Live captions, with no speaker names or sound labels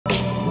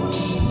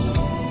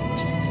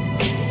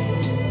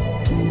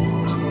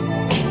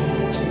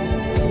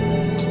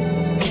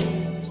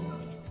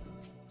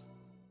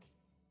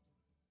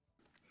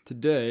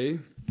today,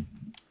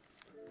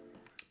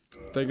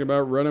 thinking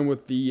about running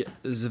with the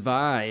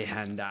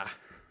Zweihander,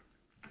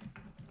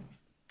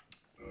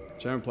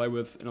 which I haven't played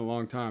with in a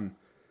long time.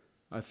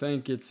 I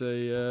think it's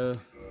a,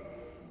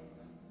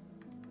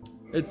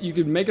 you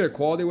could make it a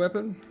quality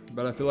weapon,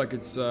 but I feel like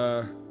it's,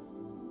 it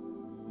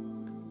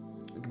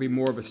could be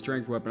more of a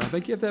strength weapon. I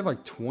think you have to have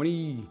like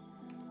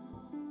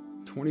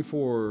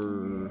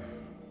 24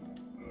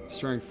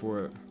 strength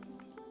for it.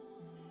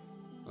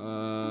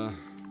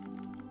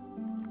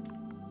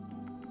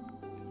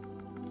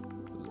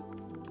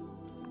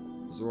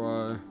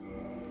 So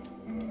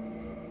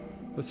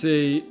let's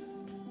see.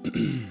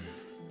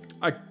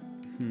 I think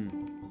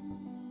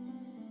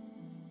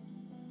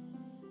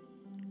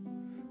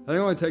it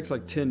only takes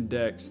like 10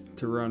 decks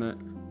to run it.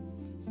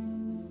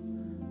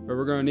 But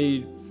we're gonna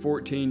need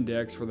 14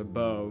 decks for the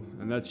bow,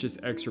 and that's just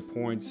extra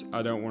points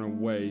I don't want to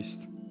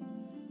waste.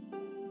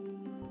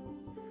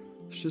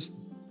 Let's just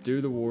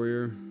do the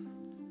warrior.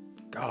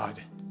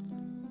 God,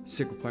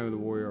 sick of playing with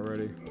the warrior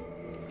already.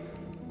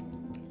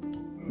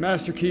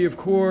 Master key, of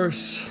course.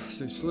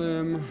 So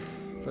slim,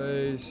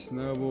 face,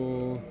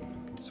 noble,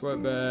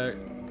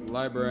 sweatback,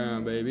 light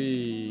brown,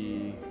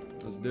 baby.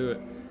 Let's do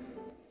it.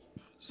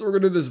 So we're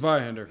gonna do this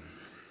Zweihander,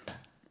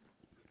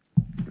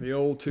 the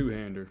old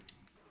two-hander.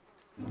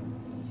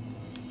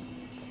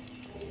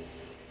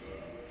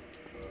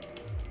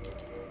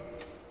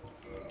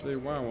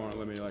 Dude, why won't it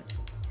let me like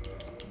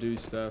do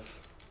stuff?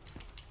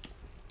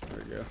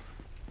 There we go.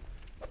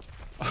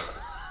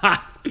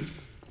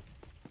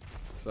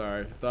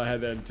 Sorry, thought I had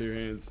that in two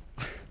hands.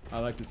 I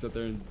like to sit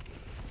there and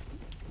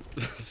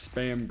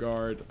spam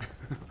guard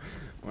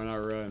when I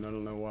run. I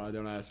don't know why.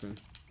 Don't ask me.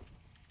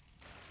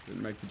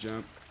 Didn't make the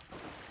jump.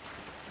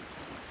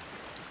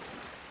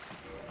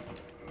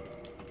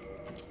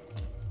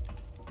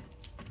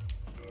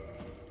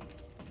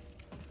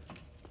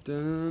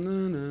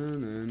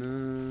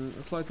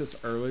 Let's light this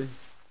early.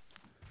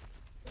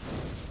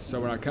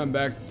 So when I come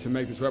back to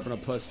make this weapon a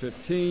plus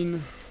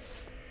 15,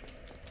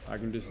 I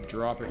can just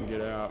drop it and get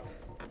out.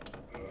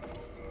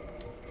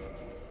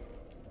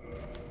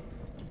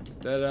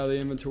 Get that out of the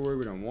inventory,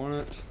 we don't want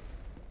it.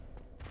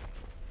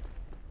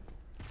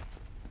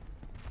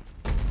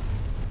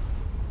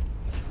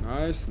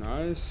 Nice,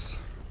 nice.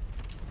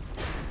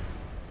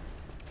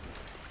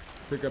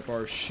 Let's pick up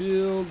our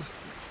shield.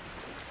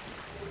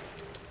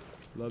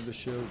 Love the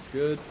shield, it's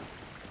good.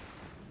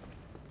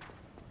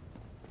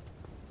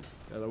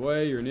 Out of the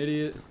way, you're an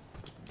idiot.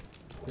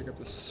 Pick up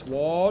the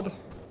sword.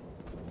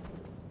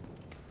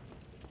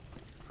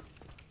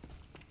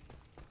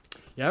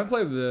 Yeah, I haven't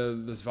played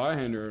with the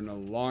Zweihander in a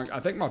long... I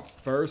think my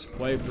first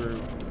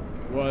playthrough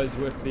was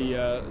with the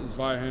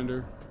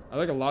Zweihander. I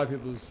think a lot of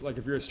people's... Like,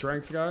 if you're a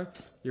strength guy,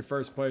 your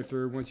first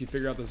playthrough, once you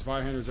figure out the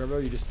Zweihander's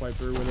Zerbo, you just play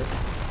through with it.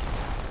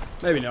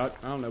 Maybe not.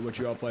 I don't know what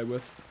you all played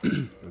with.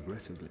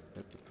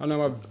 I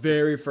know my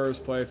very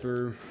first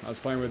playthrough, I was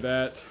playing with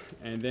that,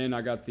 and then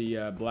I got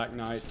the Black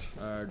Knight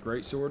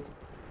Greatsword,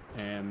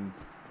 and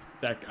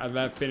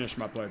that finished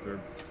my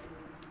playthrough.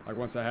 Like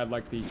once I had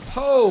like the,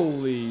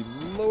 holy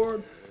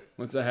lord,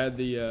 once I had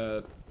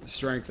the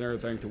strength and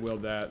everything to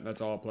wield that,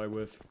 that's all I played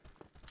with.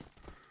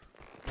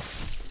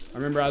 I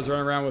remember I was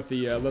running around with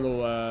the little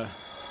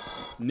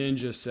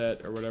ninja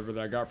set or whatever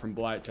that I got from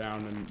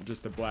Blighttown, and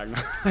just the Black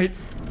Knight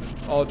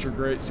Ultra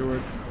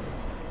Greatsword.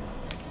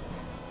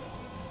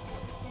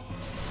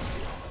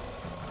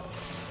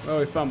 Oh,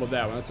 we fumbled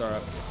that one. That's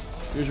alright.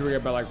 Usually we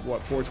get about like,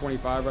 what,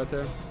 425 right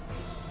there?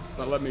 It's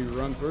not letting me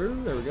run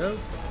through. There we go.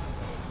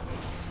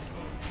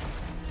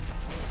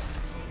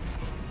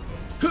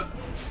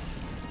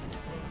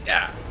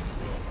 Yeah!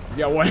 We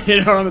got one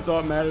hit on him. That's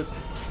all that matters.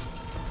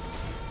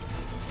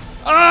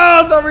 Oh,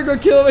 I thought we were going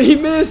to kill him. He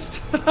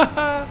missed.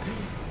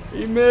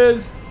 He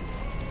missed.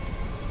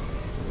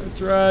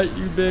 That's right,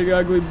 you big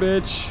ugly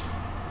bitch.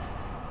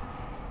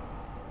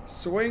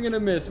 Swing and a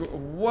miss.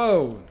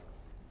 Whoa.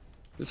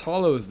 This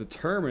Hollow is the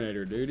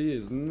Terminator, dude. He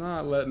is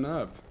not letting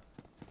up.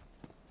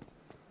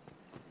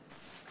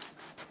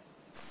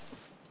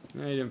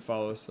 Yeah, he didn't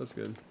follow us. That's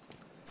good.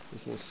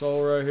 This little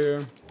soul right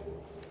here.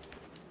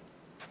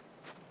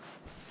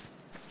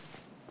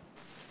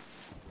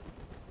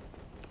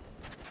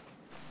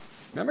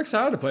 Man, I'm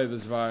excited to play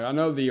this Zwei. I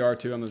know the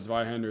R2 on the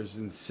Zweihander is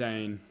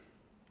insane.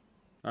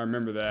 I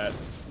remember that.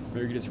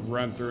 Maybe we could just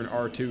run through an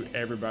R2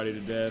 everybody to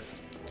death.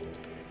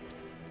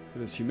 For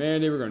this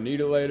humanity, we're gonna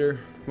need it later.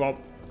 Well,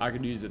 I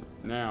could use it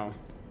now,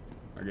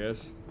 I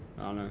guess.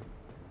 I don't know.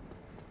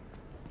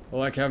 I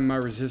like having my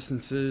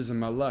resistances and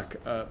my luck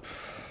up.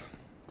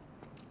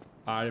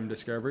 Item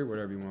discovery,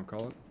 whatever you want to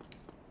call it.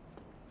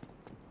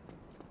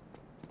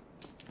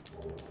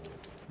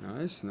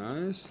 Nice,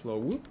 nice. Slow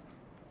whoop.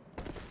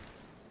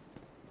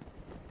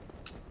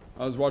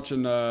 I was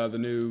watching the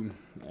new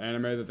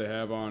anime that they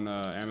have on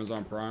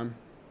Amazon Prime.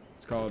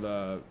 It's called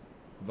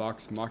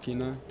Vox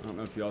Machina. I don't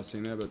know if y'all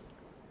seen that, but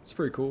it's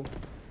pretty cool.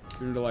 If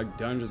you're into like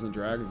Dungeons and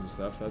Dragons and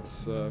stuff,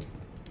 that's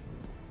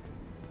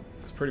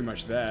it's pretty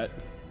much that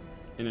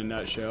in a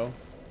nutshell.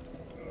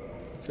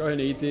 Let's go ahead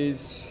and eat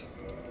these.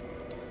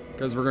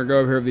 Because we're going to go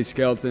over here with these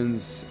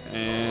skeletons,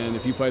 and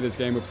if you played this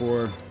game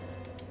before,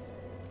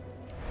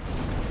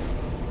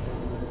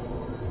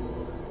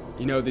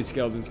 you know what these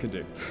skeletons can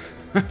do.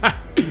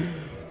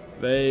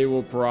 They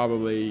will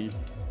probably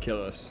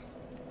kill us.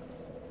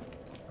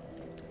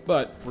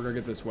 But we're going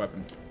to get this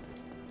weapon.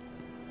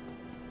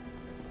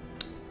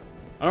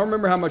 I don't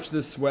remember how much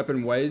this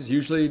weapon weighs.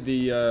 Usually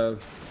the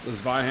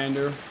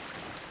Zweihander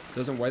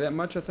doesn't weigh that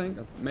much, I think.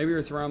 Maybe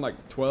it's around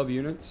like 12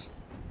 units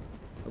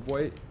of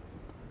weight.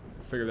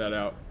 Figure that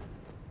out.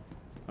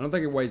 I don't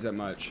think it weighs that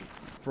much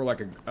for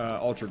like a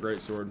ultra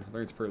great sword. I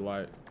think it's pretty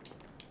light.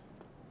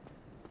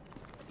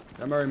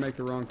 Did I already make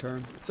the wrong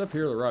turn? It's up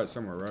here to the right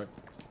somewhere, right?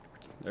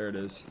 There it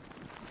is.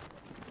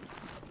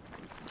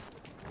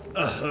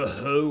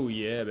 Oh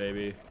yeah,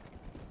 baby.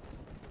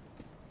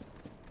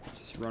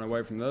 Just run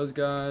away from those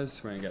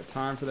guys. We ain't got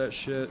time for that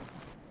shit.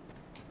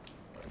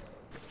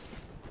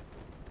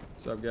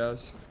 What's up,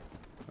 guys?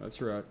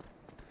 That's right.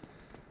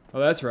 Oh,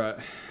 that's right.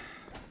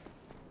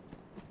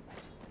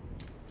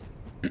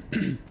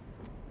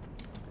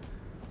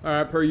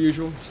 Alright, per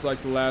usual, just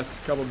like the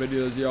last couple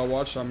videos y'all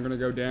watched, I'm gonna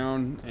go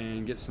down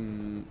and get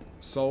some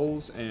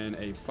souls and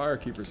a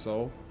firekeeper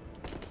soul.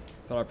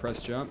 Thought I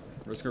pressed jump.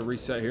 We're just gonna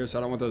reset here so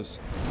I don't want those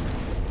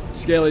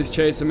scalies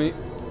chasing me.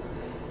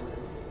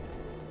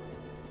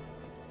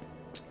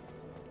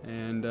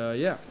 And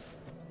yeah,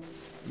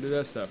 do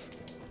that stuff.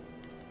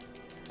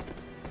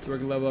 So we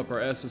can level up our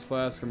Estus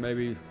flask and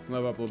maybe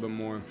level up a little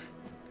bit more.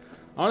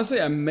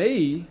 Honestly, I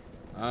may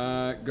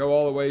go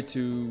all the way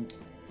to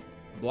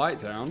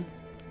Blighttown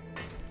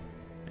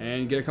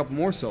and get a couple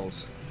more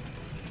souls.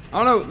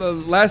 I don't know,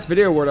 the last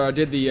video where I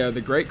did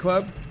the Great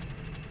Club,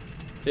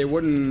 it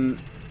wouldn't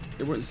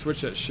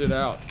switch that shit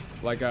out.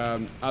 Like I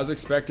was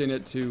expecting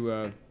it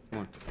to come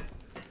on.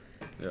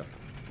 Yeah.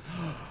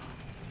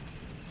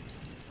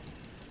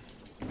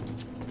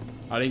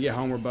 I didn't get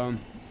homeward bone.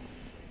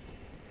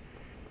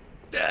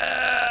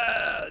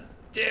 Ah,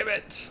 damn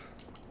it.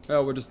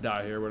 Oh, we'll just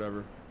die here,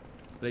 whatever.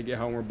 I didn't get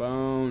homeward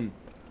bone.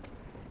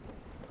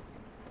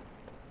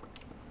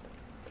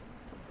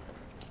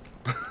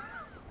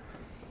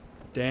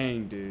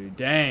 Dang, dude.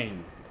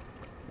 Dang.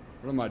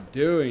 What am I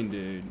doing,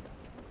 dude?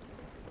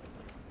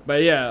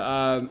 But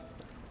yeah,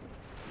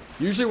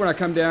 usually when I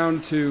come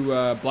down to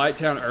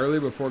Blighttown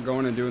early before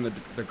going and doing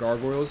the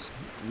gargoyles,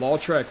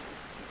 Lautrec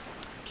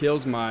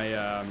kills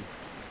my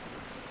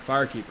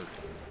firekeeper.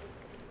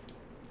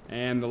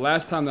 And the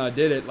last time that I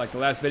did it, like the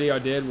last video I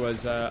did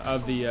was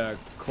of the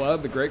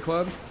club, the Great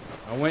Club.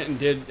 I went and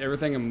did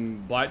everything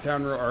in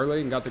Blighttown real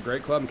early and got the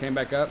Great Club and came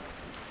back up.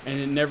 And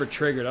it never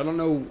triggered. I don't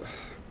know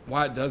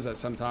why it does that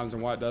sometimes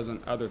and why it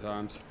doesn't other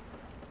times.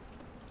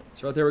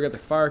 So right there we got the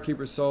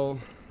firekeeper soul.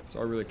 That's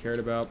all I really cared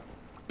about.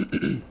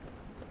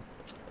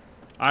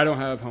 I don't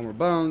have homeward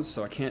bones,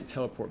 so I can't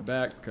teleport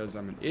back because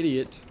I'm an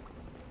idiot.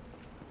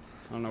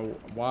 I don't know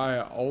why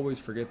I always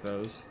forget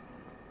those.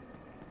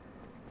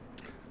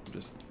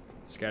 Just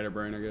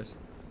scatterbrain, I guess.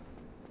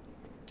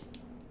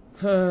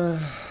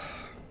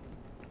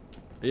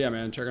 Yeah,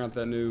 man, checking out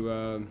that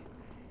new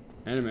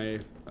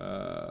anime,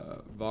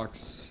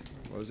 Vox,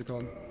 what is it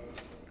called?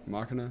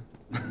 Machina?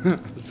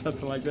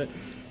 Something like that.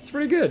 It's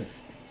pretty good.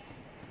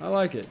 I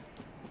like it.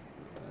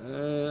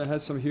 It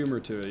has some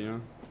humor to it, you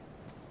know?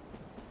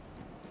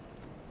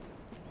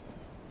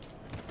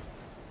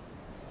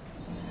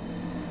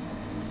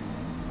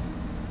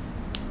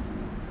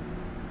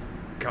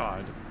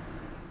 God.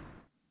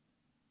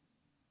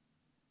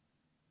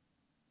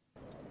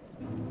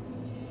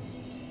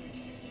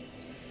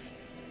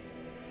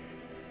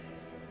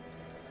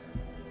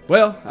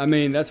 Well, I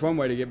mean, that's one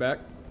way to get back.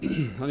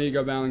 I need to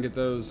go down and get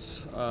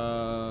those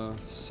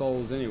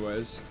souls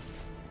anyways.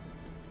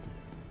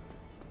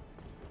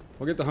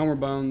 We'll get the homeward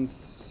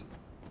bones,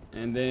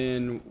 and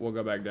then we'll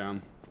go back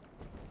down.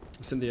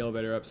 Send the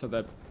elevator up. It's not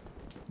that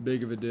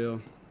big of a deal.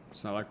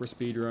 It's not like we're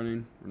speed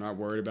running. We're not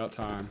worried about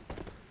time.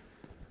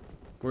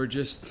 We're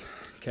just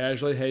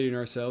casually hating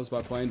ourselves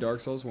by playing Dark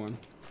Souls 1.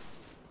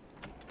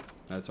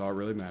 That's all that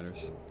really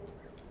matters.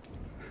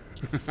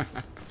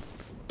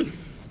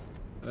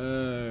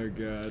 Oh,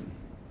 God.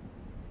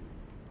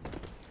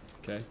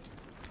 Okay.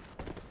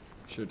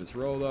 Should've just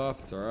rolled off.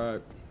 It's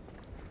alright.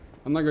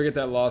 I'm not gonna get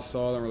that lost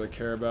soul. I don't really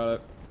care about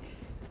it.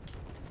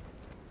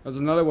 There's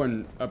another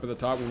one up at the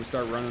top when we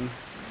start running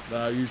that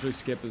I usually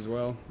skip as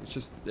well. It's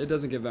just, it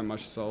doesn't give that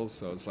much souls,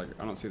 so it's like,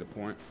 I don't see the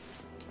point.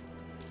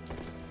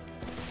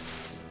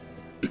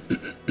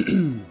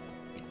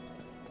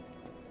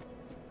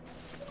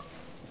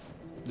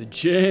 The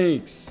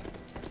Jinx!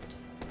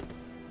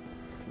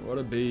 What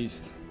a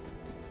beast.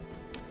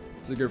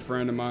 He's a good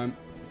friend of mine.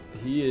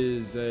 He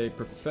is a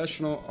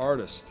professional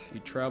artist. He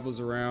travels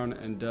around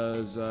and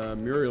does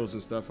murals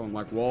and stuff on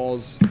like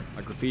walls,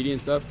 like graffiti and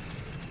stuff.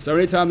 So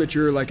anytime that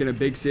you're like in a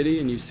big city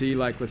and you see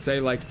like, let's say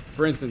like,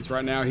 for instance,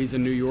 right now he's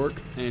in New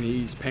York and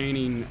he's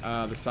painting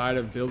the side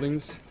of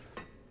buildings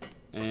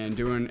and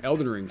doing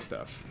Elden Ring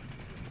stuff.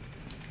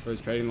 So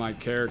he's painting like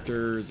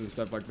characters and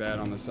stuff like that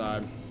on the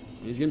side.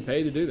 And he's getting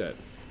paid to do that.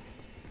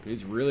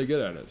 He's really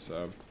good at it,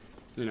 so,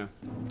 you know.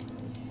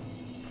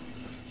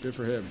 Good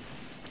for him.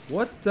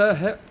 What the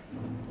heck?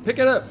 Pick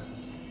it up.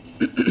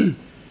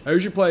 I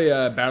usually play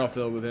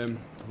Battlefield with him.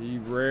 He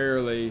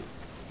rarely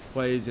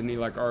plays any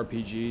like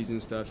RPGs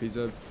and stuff. He's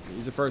a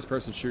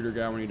first-person shooter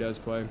guy when he does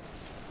play.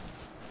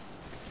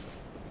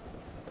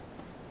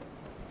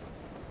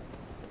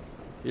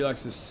 He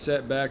likes to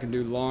sit back and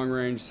do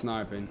long-range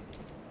sniping.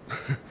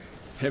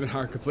 Him and I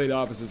are complete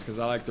opposites because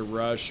I like to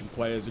rush and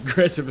play as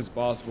aggressive as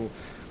possible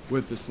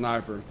with the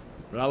sniper.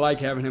 But I like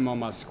having him on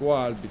my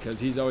squad because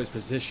he's always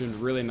positioned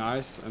really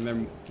nice. And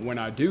then when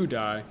I do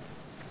die,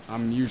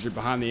 I'm usually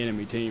behind the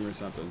enemy team or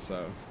something.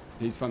 So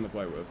he's fun to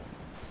play with.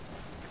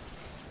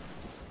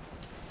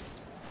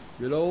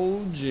 Good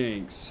old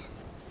Jinx.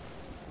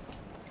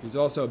 He's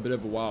also a bit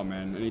of a wild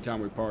man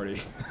anytime we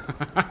party.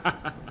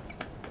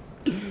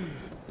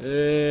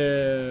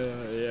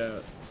 Yeah.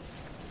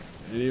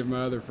 Any of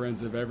my other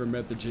friends have ever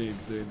met the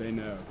Jinx, dude, they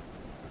know.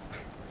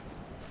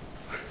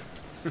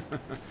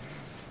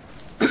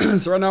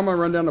 So right now I'm gonna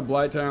run down to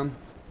Blighttown.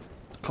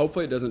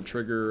 Hopefully it doesn't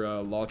trigger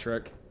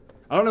Lautrec.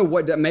 I don't know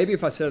what. Maybe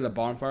if I set it a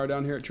bonfire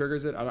down here, it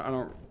triggers it. I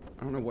don't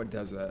know what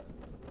does that.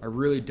 I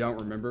really don't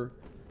remember.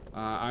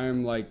 I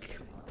am like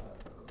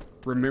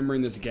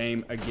remembering this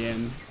game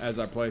again as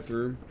I play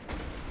through.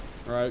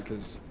 All right,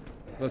 because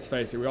let's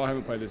face it, we all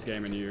haven't played this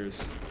game in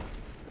years.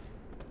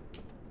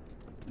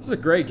 This is a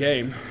great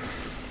game.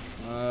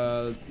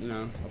 You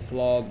know, a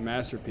flawed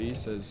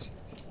masterpiece, as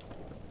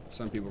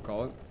some people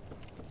call it.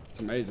 It's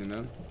amazing,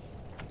 though.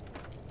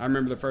 I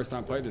remember the first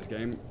time I played this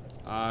game,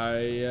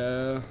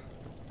 I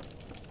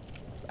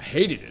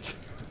hated it.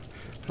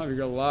 I'm not even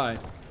gonna lie.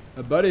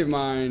 A buddy of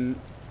mine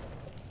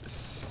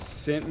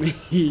sent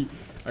me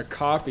a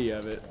copy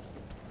of it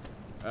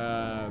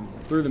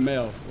through the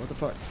mail. What the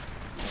fuck?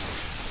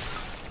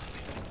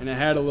 And it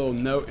had a little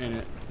note in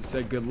it. It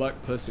said, "Good luck,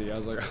 pussy." I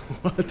was like,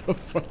 what the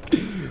fuck?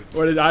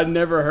 What is? I'd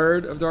never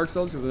heard of Dark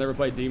Souls because I never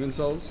played Demon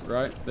Souls,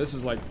 right? This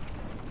is like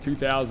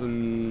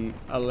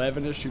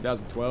 2011-ish,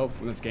 2012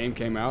 when this game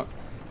came out.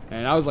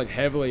 And I was like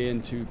heavily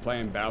into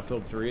playing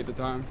Battlefield 3 at the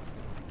time.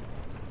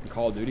 And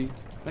Call of Duty.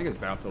 I think it was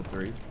Battlefield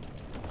 3.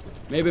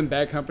 Maybe in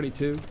Bad Company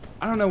 2.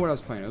 I don't know what I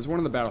was playing. It was one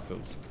of the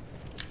Battlefields.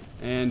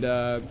 And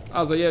I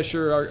was like, yeah,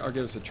 sure, I'll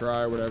give this a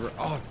try or whatever.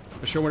 Oh,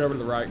 I should have went over to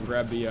the right and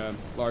grabbed the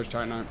large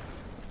Titanite.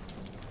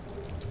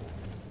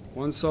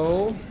 One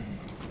soul.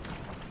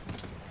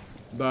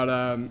 But,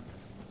 you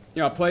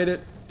know, I played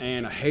it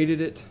and I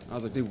hated it. I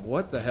was like, dude,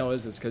 what the hell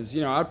is this? Because,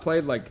 you know, I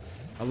played like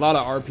a lot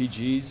of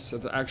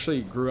RPGs. I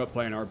actually grew up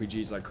playing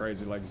RPGs like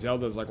crazy. Like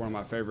Zelda's like one of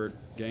my favorite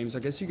games. I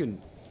guess you can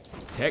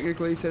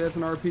technically say that's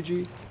an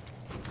RPG.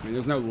 I mean,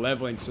 there's no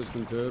leveling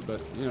system to it,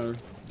 but, you know,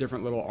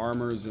 different little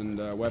armors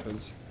and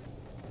weapons.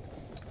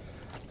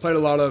 Played a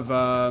lot of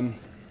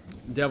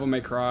Devil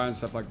May Cry and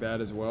stuff like that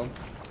as well,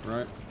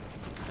 right?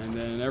 And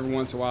then every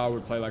once in a while I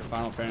would play like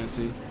Final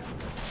Fantasy,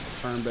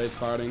 turn-based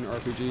fighting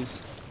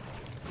RPGs.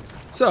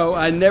 So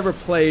I never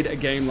played a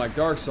game like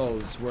Dark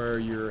Souls where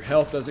your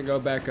health doesn't go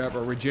back up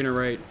or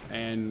regenerate,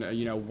 and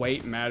you know,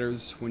 weight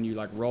matters when you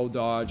like roll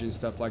dodge and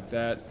stuff like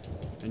that,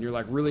 and you're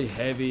like really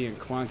heavy and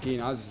clunky,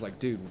 and I was just like,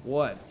 dude,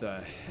 what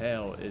the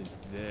hell is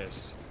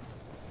this?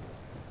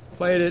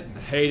 Played it,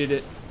 hated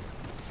it,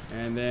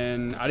 and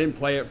then I didn't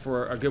play it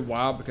for a good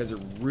while because it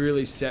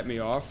really set me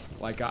off.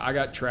 Like I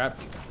got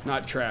trapped,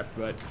 not trapped,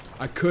 but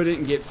I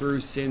couldn't get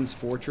through Sin's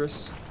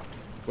Fortress,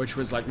 which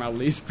was like my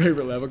least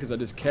favorite level because I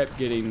just kept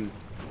getting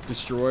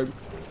destroyed.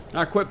 And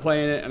I quit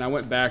playing it and I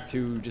went back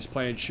to just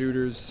playing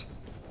shooters.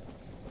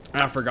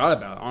 And I forgot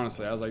about it,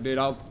 honestly. I was like, dude,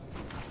 I'll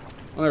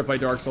never play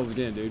Dark Souls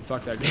again, dude.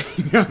 Fuck that game.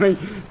 You know what I mean?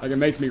 Like, it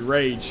makes me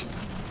rage.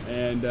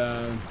 And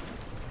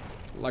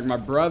like my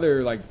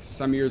brother, like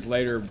some years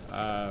later,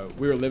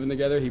 we were living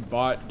together. He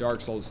bought Dark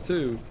Souls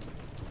 2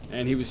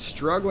 and he was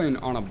struggling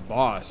on a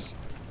boss.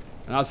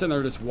 And I was sitting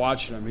there just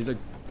watching him. He's like,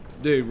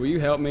 dude, will you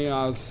help me? And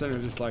I was sitting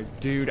there just like,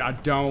 dude, I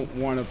don't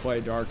want to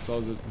play Dark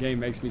Souls. The game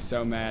makes me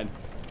so mad.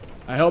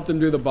 I helped him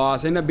do the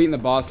boss. I ended up beating the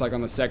boss like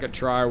on the second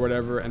try or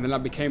whatever, and then I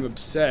became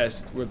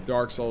obsessed with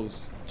Dark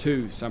Souls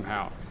 2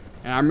 somehow.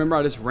 And I remember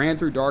I just ran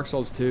through Dark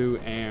Souls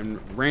 2 and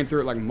ran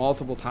through it like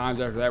multiple times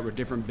after that with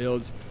different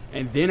builds.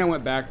 And then I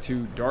went back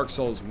to Dark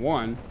Souls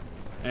 1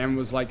 and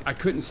was like, I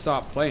couldn't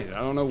stop playing it. I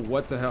don't know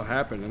what the hell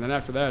happened. And then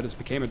after that, I just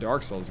became a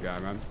Dark Souls guy,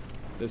 man.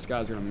 This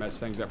guy's going to mess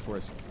things up for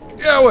us.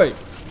 Get away!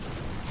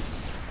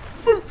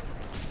 Move!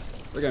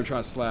 Look at him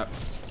trying to slap.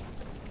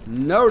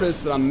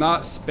 Notice that I'm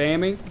not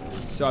spamming,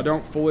 so I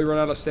don't fully run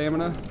out of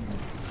stamina.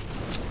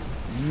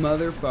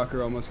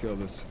 Motherfucker almost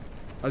killed us.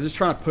 I was just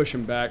trying to push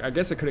him back. I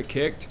guess I could have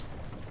kicked,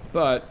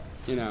 but,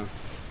 you know.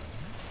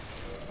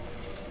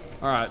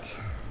 Alright.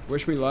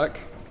 Wish me luck.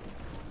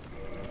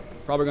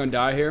 Probably gonna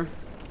die here.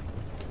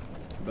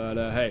 But,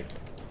 hey.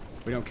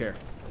 We don't care.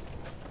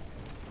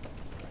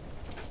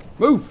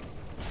 Move!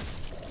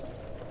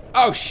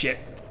 Oh, shit.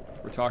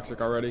 We're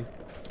toxic already.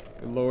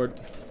 Good lord.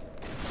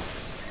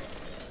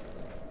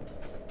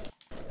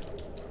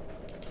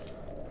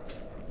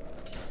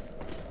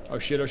 Oh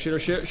shit, oh shit, oh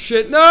shit,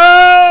 shit,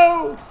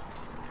 no!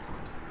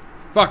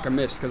 Fuck, I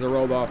missed because I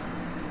rolled off.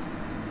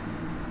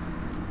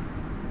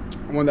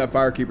 I want that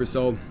Firekeeper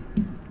sold.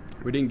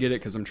 We didn't get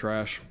it because I'm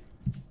trash.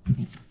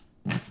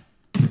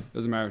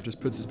 Doesn't matter.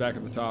 Just puts us back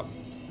at the top.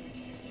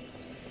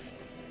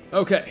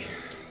 Okay.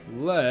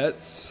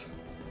 Let's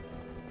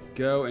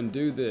go and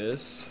do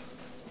this.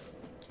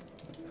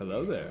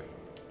 Hello there.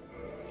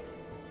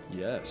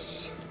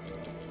 Yes.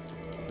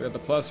 We have the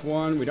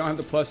 +1. We don't have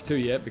the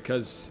 +2 yet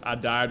because I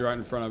died right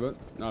in front of it.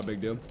 Not a big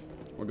deal.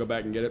 We'll go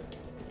back and get it.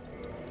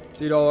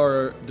 Let's eat all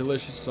our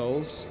delicious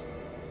souls.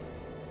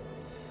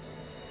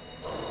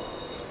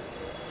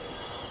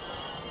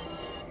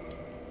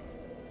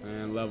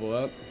 And level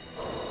up.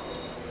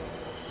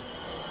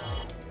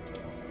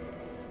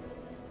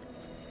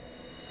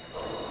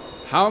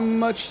 How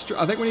much?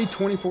 I think we need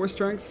 24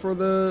 strength for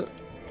the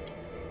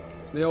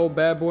old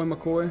bad boy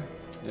McCoy.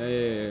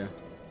 Yeah.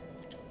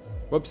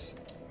 Whoops.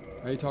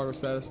 How you toggle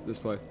status?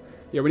 Display.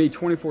 Yeah, we need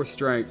 24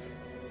 strength.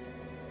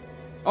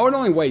 Oh, it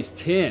only weighs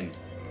 10.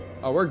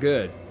 Oh, we're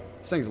good.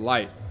 This thing's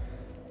light.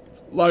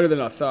 Lighter than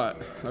I thought.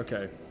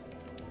 Okay.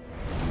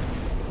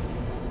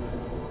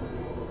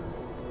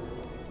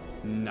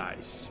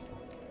 Nice.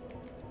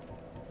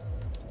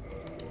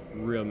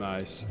 Real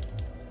nice.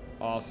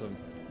 Awesome.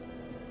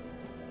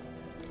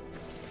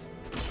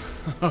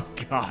 Oh,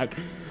 God.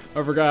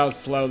 I forgot how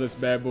slow this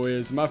bad boy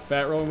is. Am I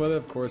fat rolling with it?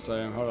 Of course I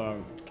am. Hold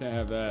on. Can't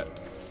have that.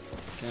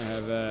 Can't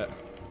have that.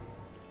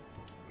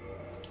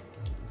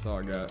 That's all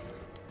I got.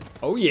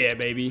 Oh, yeah,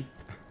 baby.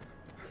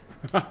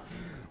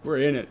 We're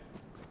in it.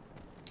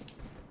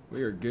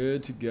 We are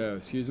good to go.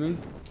 Excuse me.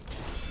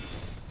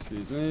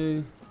 Excuse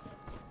me.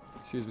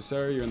 Excuse me,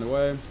 sir. You're in the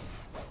way.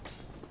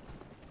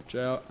 Watch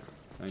out.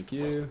 Thank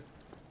you.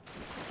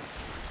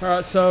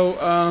 Alright, so,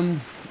 I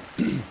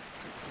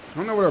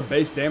don't know what our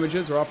base damage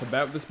is. We're off the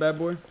bat with this bad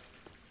boy.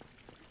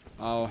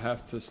 I'll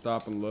have to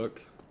stop and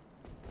look.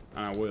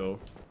 And I will.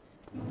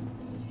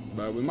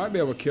 But we might be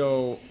able to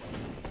kill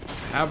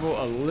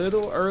Havel a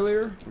little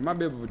earlier. We might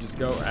be able to just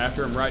go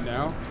after him right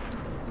now.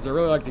 Because I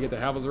really like to get the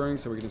Havel's ring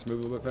so we can just move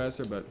a little bit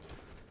faster. But,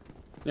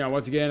 you know,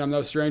 once again, I'm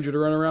no stranger to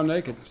running around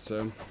naked.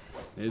 So,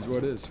 it is what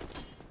it is.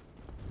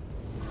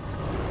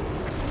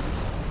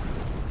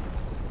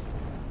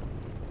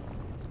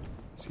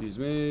 Excuse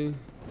me.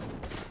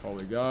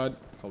 Holy God.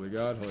 Holy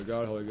God. Holy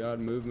God. Holy God.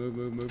 Move, move,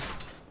 move, move.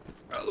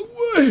 Out of the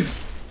way!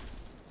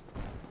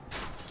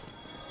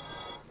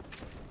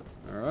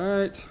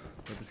 Alright.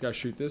 Let this guy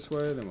shoot this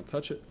way, then we'll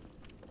touch it.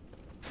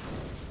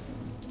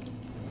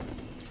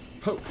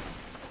 Ho!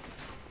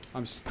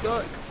 I'm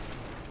stuck.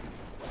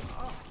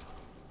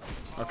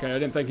 Okay, I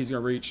didn't think he's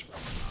gonna reach.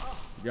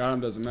 Got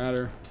him, doesn't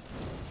matter.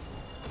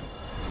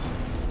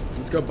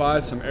 Let's go buy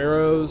some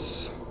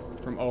arrows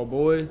from old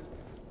boy.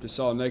 Just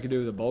saw a naked dude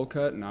with a bowl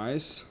cut.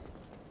 Nice.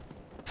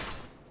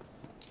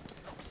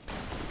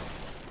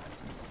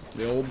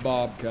 The old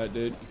bob cut,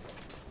 dude.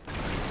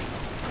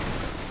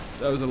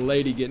 That was a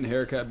lady getting a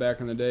haircut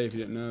back in the day, if you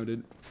didn't know,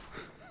 dude.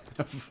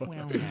 Well,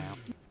 now,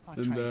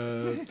 in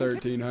the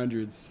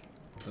 1300s.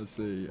 Let's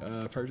see.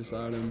 Purchase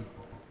item.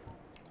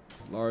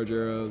 Large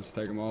arrows.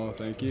 Take them all.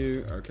 Thank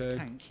you. Okay.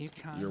 thank you,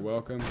 You're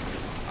welcome.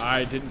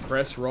 I didn't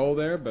press roll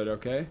there, but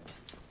okay.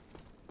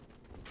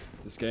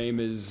 This game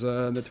is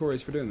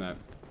notorious for doing that.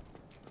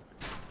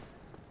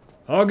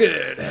 All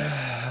good.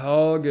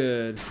 All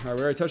good. Alright,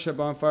 we already touched that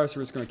bonfire, so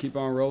we're just going to keep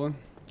on rolling.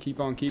 Keep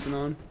on keeping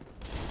on.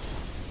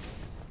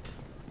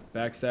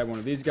 Backstab one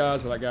of these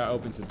guys while that guy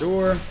opens the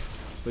door.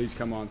 Please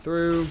come on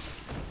through.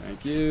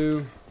 Thank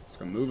you. Just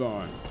going to move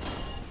on.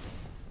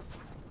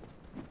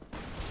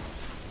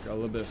 Got a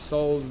little bit of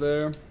souls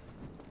there.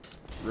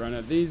 Run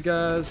at these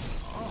guys.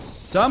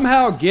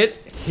 Somehow get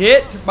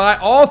hit by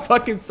all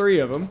fucking three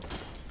of them.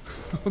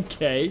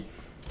 Okay.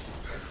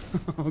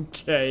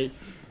 Okay.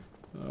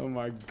 Oh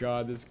my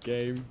God, this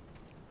game.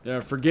 Yeah,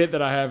 forget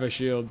that I have a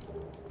shield.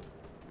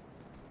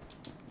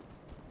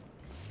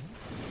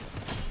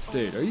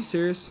 Dude, are you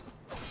serious?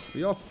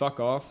 Will y'all fuck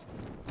off?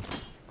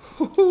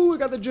 Ooh, we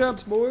got the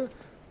jumps, boy.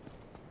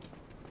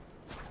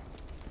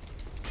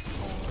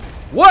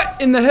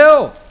 What in the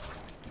hell?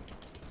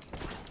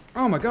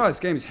 Oh my God, this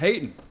game's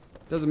hating.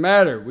 Doesn't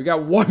matter. We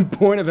got 1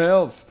 point of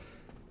health.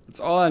 That's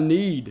all I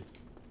need.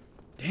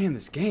 Damn,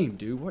 this game,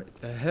 dude.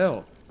 What the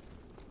hell?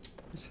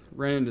 Just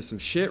ran into some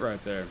shit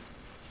right there.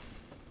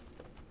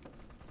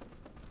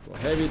 Well,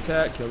 heavy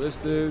attack. Kill this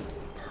dude.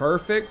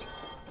 Perfect.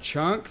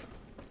 Chunk.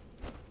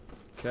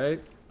 Okay.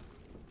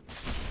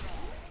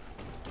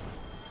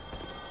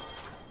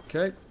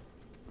 Okay.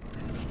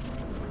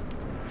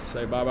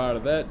 Say bye-bye to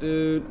that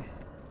dude.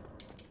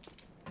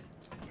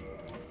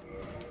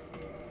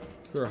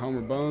 Put our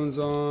Homer Bones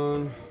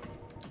on.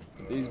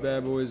 Put these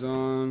bad boys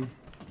on.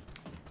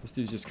 This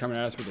dude's just coming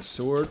at us with a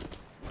sword.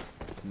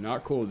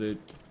 Not cool, dude.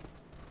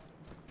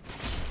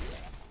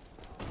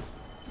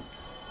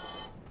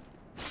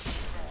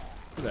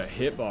 Look at that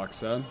hitbox,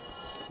 son.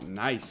 It's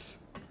nice.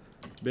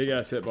 Big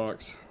ass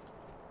hitbox.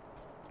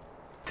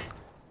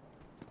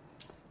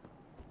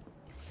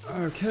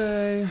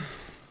 Okay.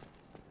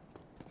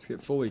 Let's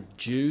get fully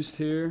juiced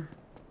here.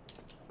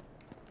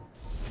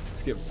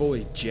 Let's get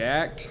fully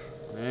jacked.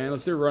 Man,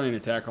 let's do a running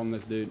attack on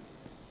this dude.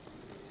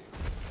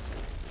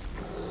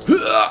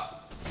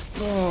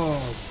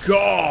 Oh,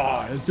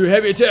 God. Let's do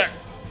heavy attack.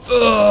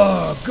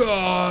 Oh,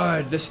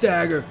 God. The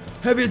stagger.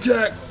 Heavy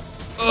attack.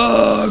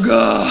 Oh,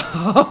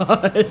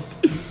 God.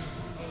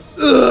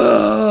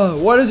 Ugh,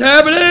 what is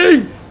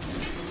happening?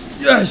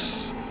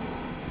 Yes.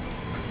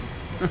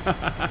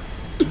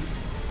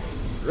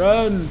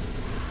 Run.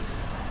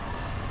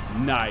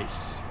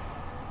 Nice.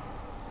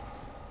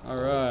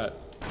 Alright.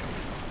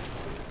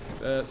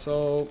 That's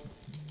all.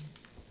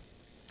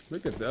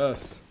 Look at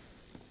us.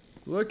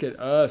 Look at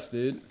us,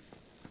 dude.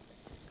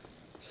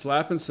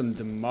 Slapping some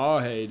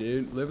Demahe,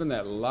 dude. Living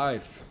that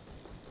life.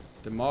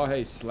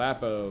 Demahe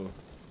slappo.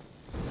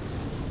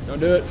 Don't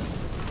do it.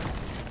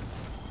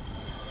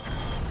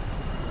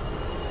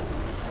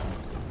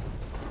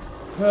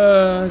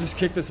 Just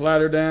kick this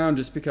ladder down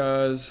just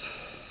because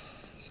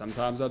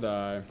sometimes I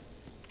die.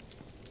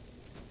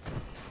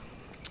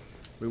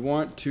 We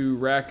want to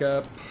rack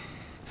up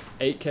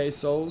 8k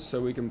souls so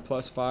we can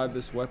 +5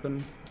 this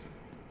weapon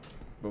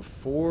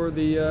before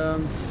the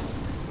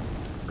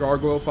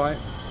gargoyle fight.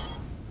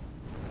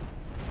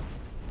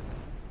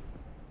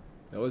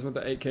 I always want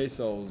the 8k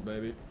souls,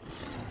 baby.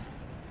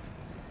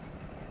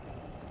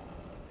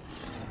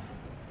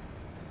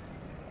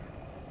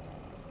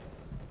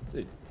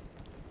 Dude,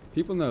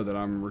 people know that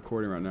I'm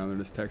recording right now. They're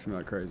just texting me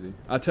like crazy.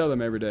 I tell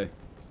them every day.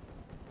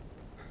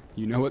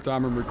 You know what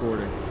time I'm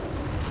recording.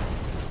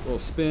 Little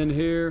spin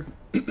here.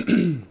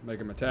 Make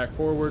him attack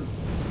forward.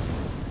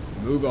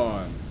 Move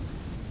on.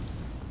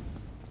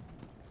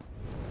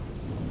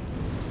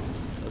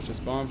 Touch this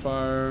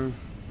bonfire.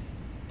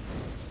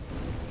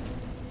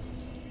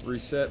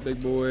 Reset,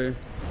 big boy.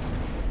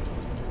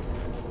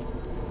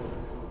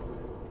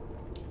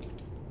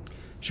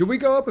 Should we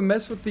go up and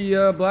mess with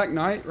the Black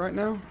Knight right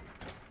now?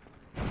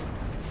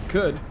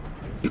 Could.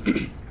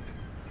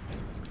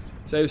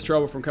 Saves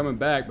trouble from coming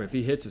back, but if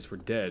he hits us, we're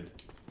dead.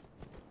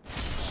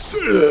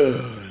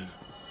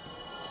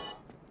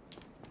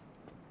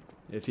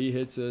 If he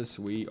hits us,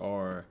 we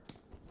are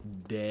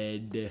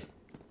dead.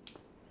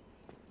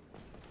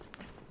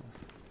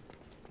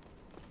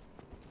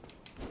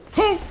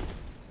 Ho!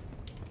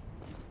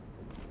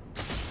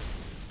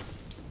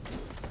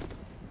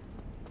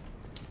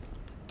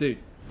 Dude.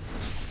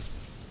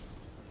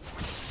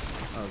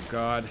 Oh,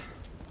 God.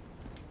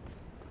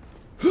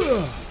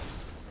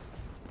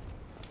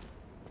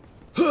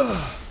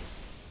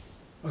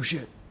 Oh,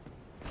 shit.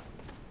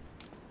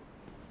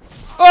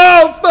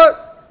 Oh,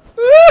 fuck!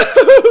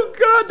 Oh,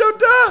 God, don't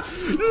die!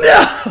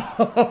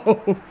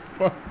 No!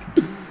 Fuck.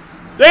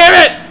 Damn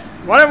it!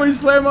 Why didn't we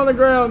slam on the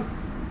ground?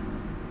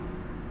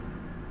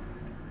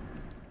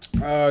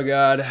 Oh,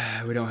 God.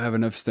 We don't have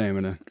enough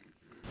stamina.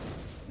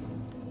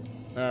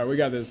 Alright, we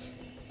got this.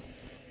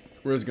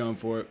 We're just going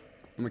for it.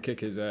 I'm gonna kick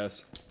his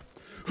ass.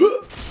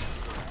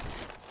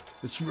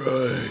 That's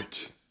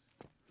right.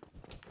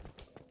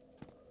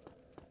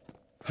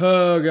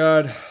 Oh,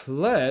 God.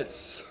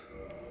 Let's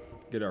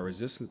get our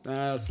resistance.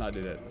 Nah, let's not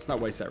do that. Let's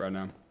not waste that right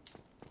now.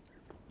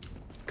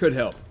 Could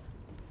help.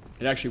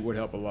 It actually would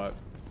help a lot.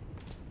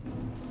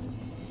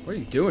 What are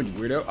you doing, you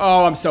weirdo?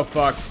 Oh, I'm so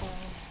fucked.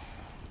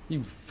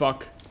 You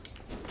fuck.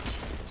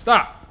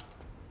 Stop.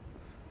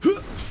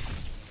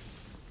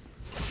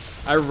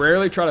 I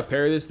rarely try to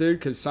parry this dude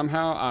because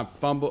somehow I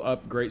fumble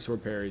up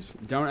greatsword parries.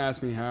 Don't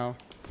ask me how.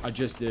 I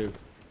just do.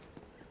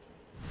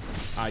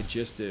 I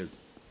just do.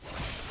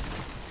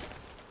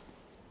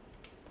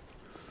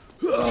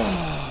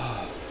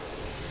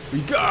 We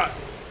got.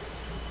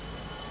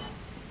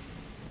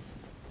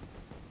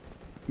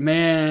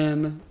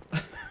 Man.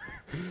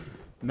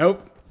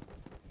 Nope.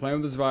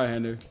 Playing with the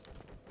Zweihander.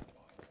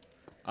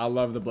 I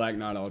love the Black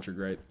Knight Ultra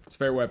Great. It's a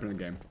favorite weapon in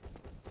the game.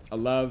 I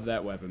love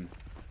that weapon.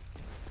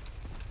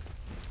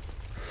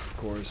 Of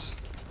course.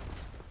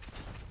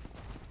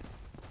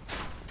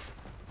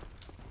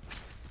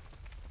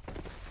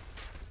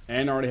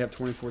 And I already have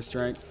 24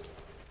 strength.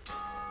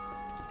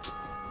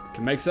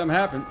 Can make something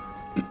happen.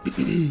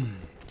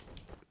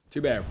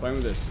 Too bad, we're playing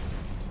with this.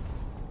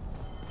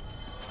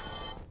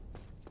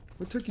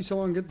 What took you so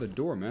long to get to the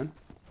door, man?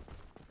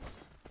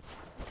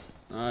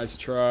 Nice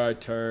try,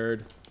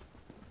 turd.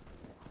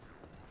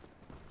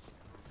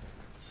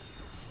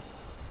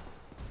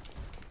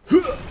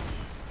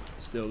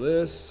 Steal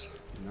this.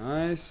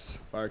 Nice.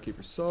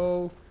 Firekeeper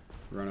soul.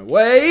 Run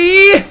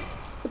away!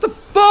 What the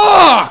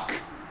fuck?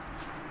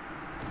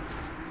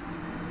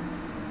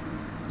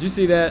 Did you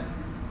see that?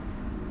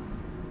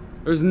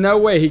 There's no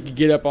way he could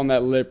get up on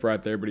that lip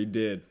right there, but he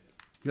did.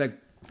 He like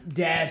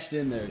dashed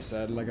in there,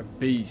 son, like a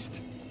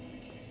beast.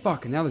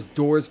 Fuck, and now this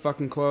door is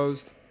fucking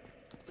closed.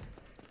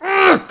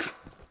 Fuck!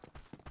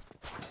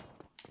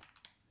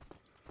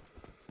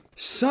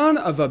 Son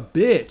of a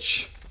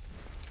bitch.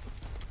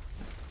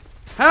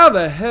 How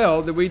the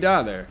hell did we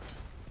die there?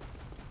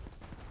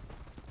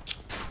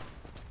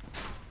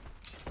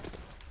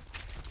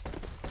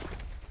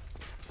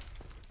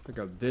 I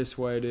go this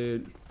way,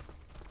 dude.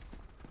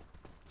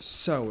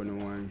 So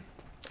annoying.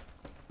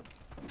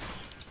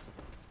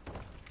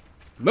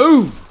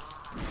 Move!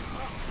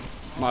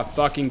 My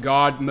fucking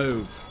god,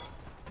 move.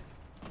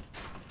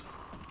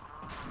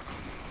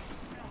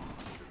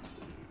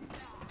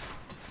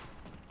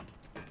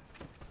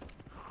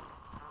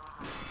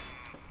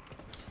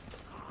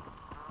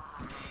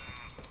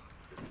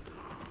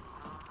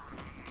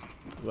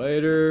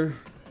 Later.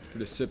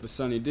 Get a sip of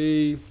Sunny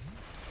D.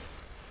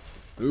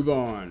 Move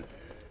on.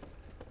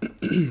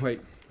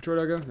 Wait, which way did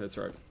I go? That's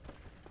right.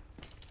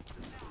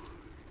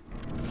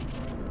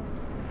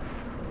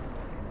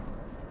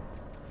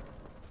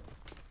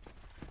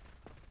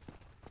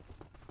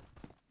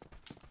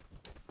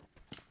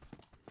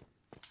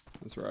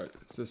 That's right.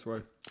 It's this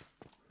way.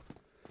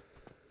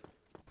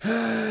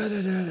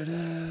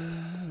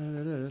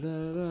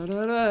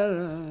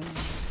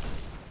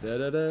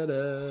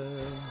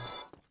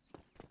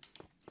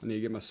 I need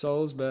to get my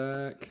souls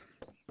back.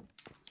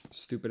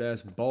 Stupid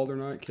ass Balder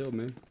Knight killed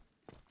me.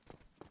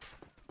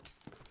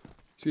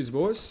 Excuse me,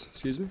 boys.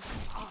 Excuse me.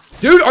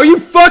 Dude, are you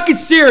fucking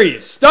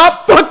serious?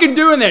 Stop fucking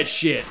doing that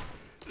shit.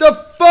 The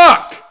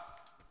fuck?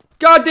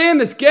 God damn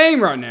this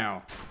game right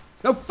now.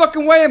 No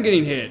fucking way I'm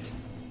getting hit.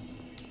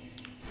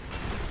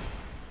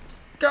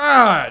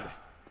 God.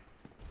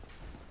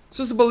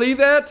 Supposed to believe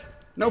that?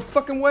 No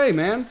fucking way,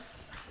 man.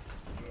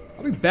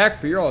 I'll be back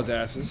for your all's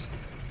asses.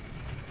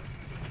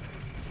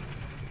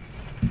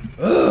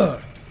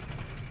 Ugh.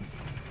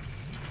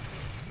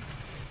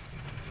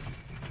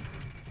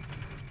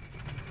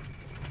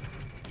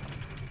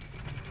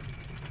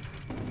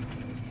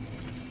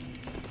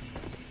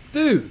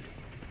 Dude.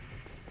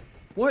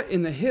 What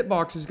in the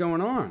hitbox is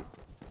going on?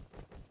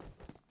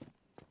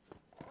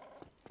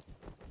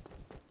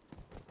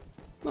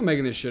 I'm not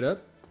making this shit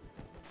up.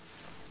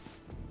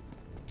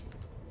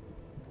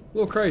 A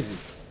little crazy.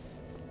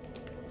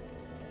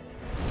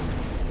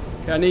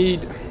 Okay, I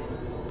need...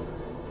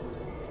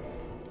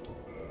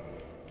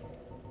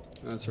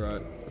 That's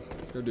right.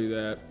 Let's go do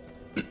that.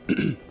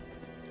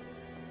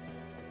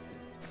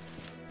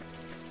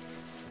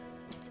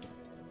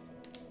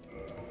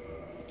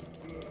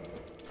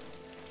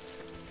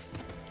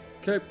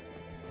 Okay.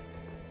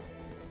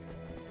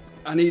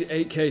 I need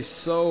 8k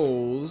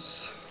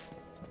souls.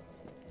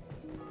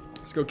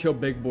 Let's go kill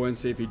Big Boy and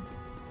see if he...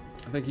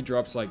 I think he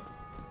drops like...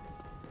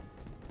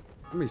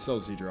 How many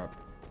souls does he drop?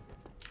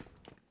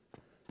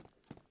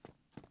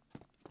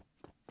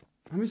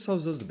 How many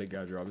souls does the big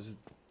guy drop? Is it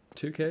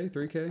 2k?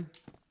 3k?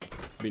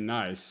 It'd be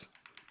nice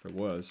if it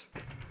was.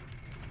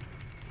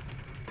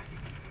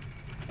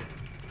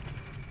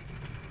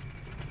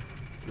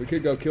 We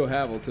could go kill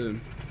Havel too.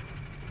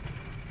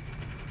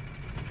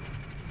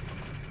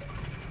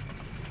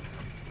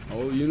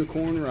 Old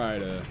Unicorn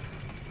Rider.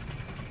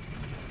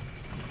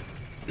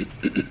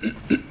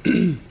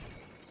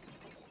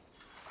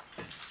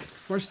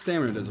 How much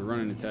stamina does a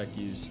running attack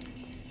use?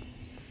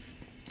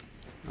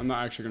 I'm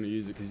not actually going to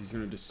use it because he's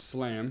going to just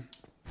slam.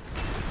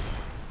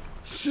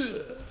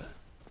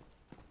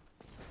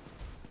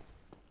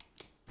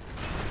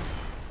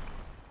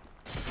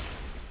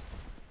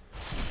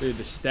 Dude,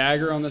 the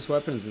stagger on this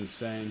weapon is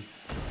insane.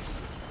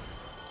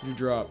 What did you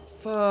drop?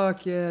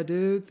 Fuck yeah,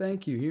 dude.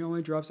 Thank you. He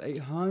only drops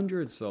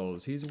 800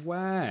 souls. He's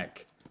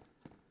whack.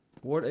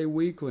 What a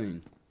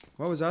weakling.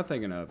 What was I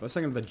thinking of? I was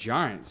thinking of the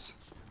Giants.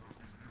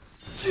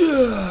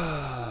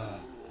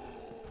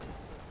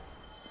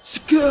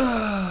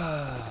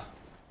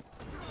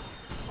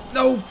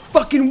 No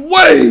fucking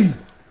way!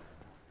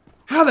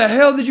 How the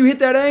hell did you hit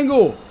that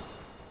angle?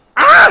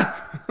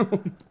 Ah!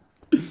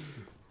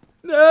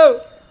 No!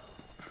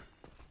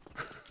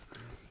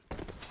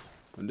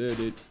 I'm dead,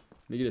 dude.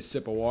 Let me get a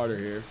sip of water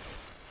here.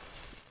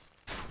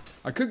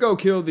 I could go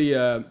kill the,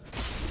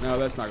 no,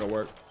 that's not gonna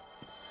work.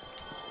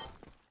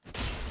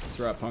 That's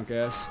right, punk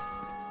ass.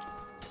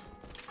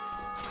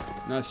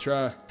 Nice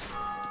try.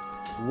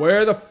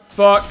 Where the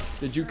fuck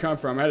did you come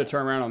from? I had to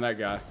turn around on that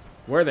guy.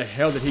 Where the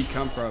hell did he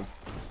come from?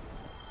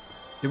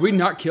 Did we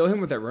not kill him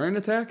with that running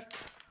attack?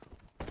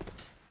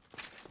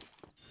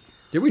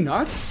 Did we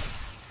not?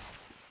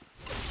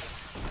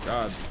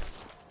 God.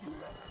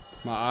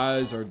 My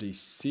eyes are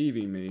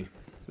deceiving me.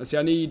 Let's see,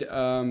 I need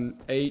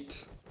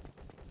 8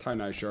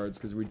 Titanite shards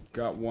because we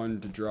got 1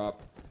 to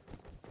drop.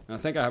 And I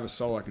think I have a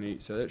soul I can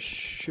eat, so that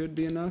should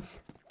be enough.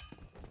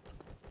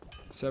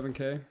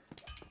 7k.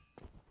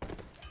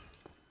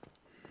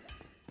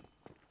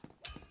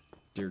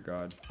 Dear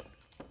God.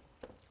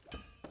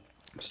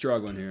 I'm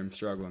struggling here, I'm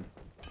struggling.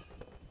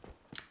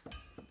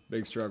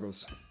 Big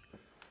struggles.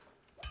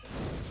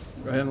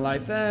 Go ahead and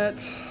light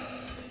that.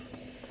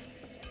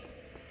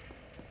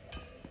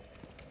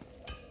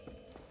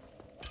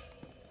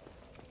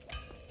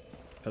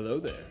 Hello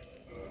there.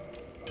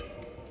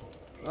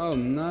 Oh,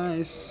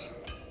 nice.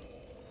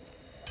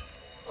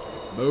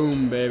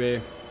 Boom,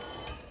 baby.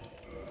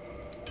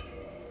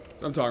 That's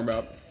what I'm talking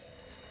about.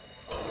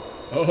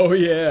 Oh,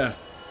 yeah.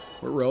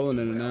 We're rolling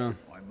in it now.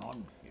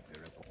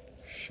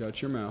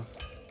 Shut your mouth.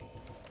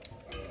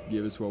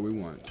 Give us what we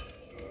want.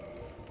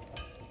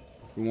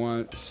 We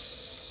want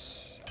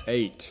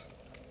 8.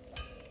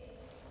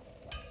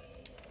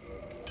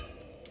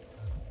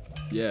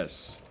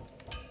 Yes.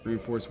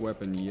 Reinforced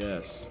weapon,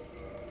 yes.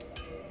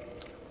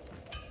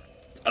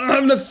 I don't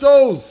have enough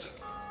souls!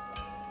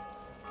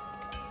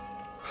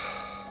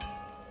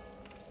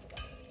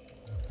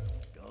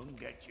 Don't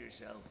get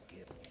yourself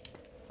killed.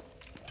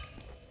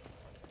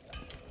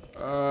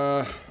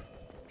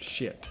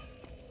 Shit.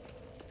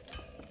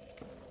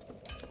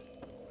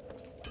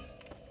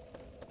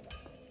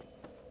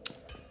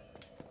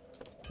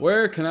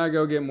 Where can I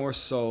go get more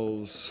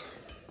souls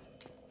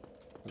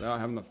without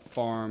having to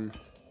farm?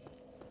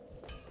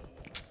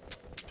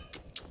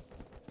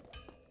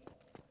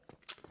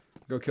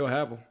 Go kill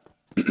Havel.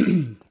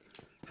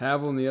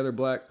 Havel and the other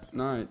Black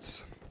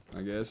Knights,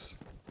 I guess.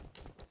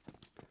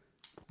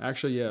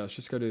 Actually, yeah, let's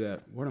just go do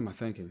that. What am I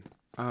thinking?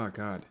 Oh,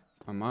 God.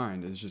 My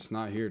mind is just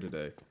not here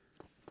today.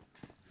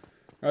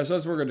 Alright, so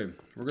that's what we're going to do.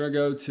 We're going to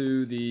go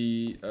to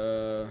the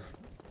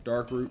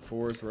Dark Root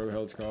Forest, whatever the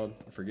hell it's called.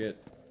 I forget.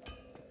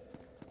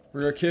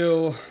 We're going to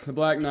kill the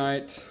Black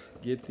Knight,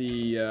 get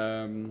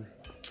the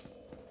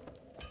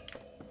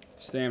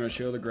Stamina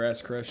Shield, the Grass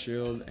Crest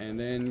Shield, and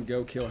then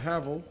go kill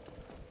Havel.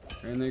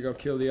 And then go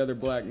kill the other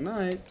Black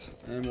Knight,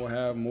 and we'll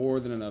have more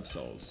than enough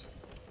souls.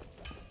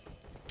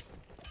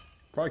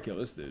 Probably kill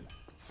this dude.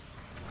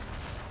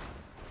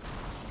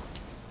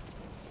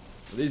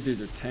 These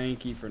dudes are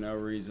tanky for no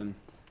reason.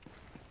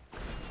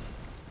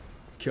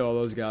 Kill all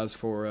those guys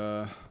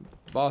for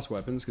boss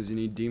weapons, because you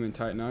need Demon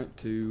Titanite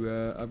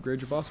to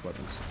upgrade your boss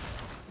weapons.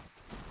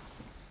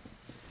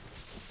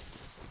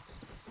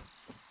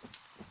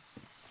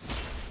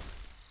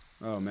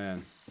 Oh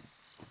man.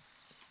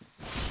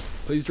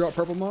 Please drop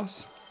purple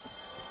moss.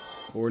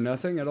 Or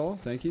nothing at all.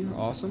 Thank you.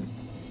 Awesome.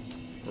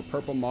 Or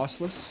purple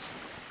mossless.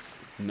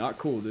 Not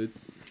cool, dude.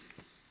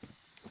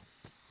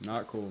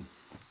 Not cool.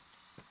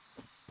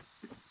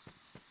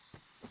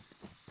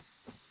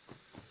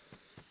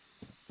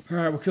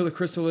 Alright, we'll kill the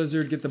Crystal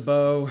Lizard, get the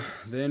bow,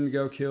 then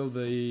go kill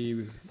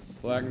the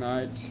Black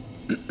Knight.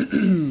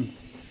 Don't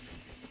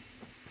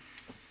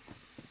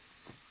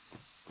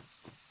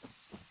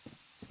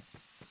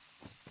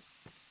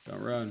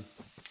run.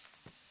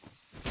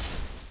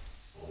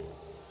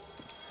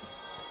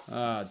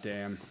 Ah,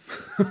 damn.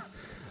 I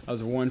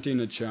was wanting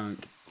a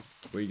chunk.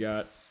 We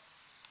got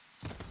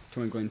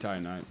Twinkling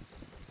Titanite.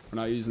 We're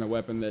not using a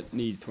weapon that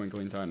needs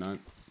Twinkling Titanite.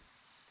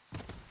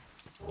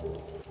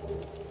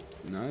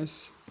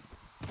 Nice.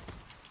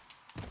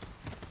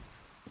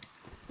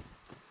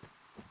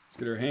 Let's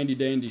get our handy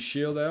dandy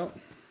shield out.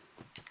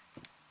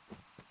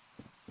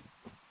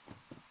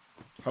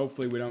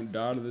 Hopefully we don't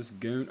die to this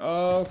goon.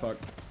 Oh, fuck.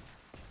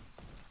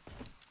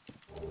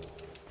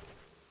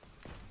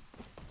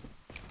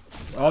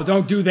 Oh,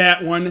 don't do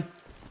that one.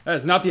 That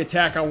is not the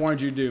attack I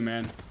wanted you to do,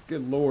 man.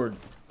 Good lord.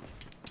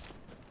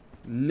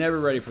 Never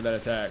ready for that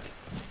attack.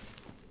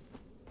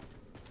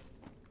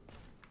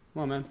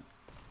 Come on, man.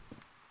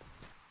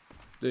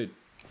 Dude.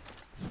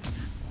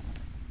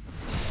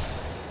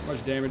 How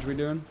much damage we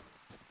doing?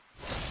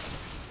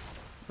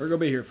 We're gonna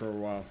be here for a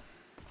while.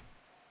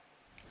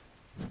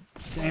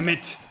 Damn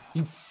it!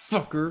 You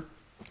fucker!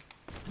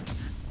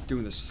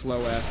 Doing the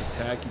slow ass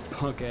attack, you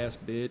punk ass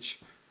bitch.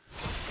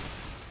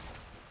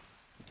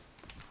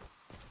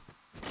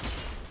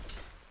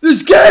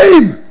 This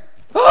game!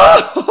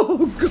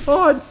 Oh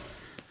god!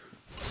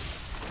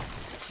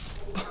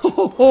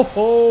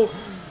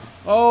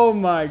 Oh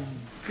my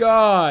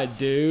god,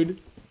 dude.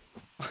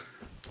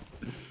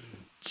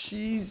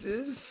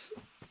 Jesus.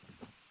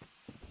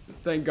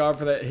 Thank God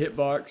for that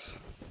hitbox.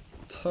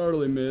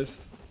 Totally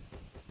missed.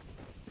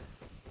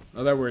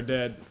 I thought we were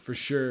dead, for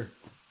sure.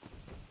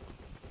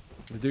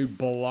 The dude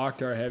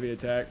blocked our heavy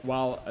attack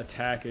while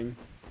attacking.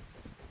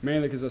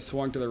 Mainly because I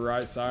swung to the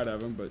right side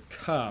of him, but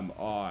come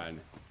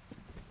on.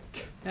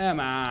 Come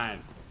on.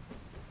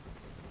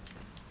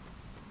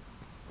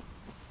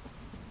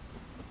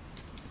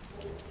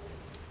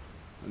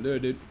 I'll do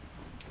it, dude.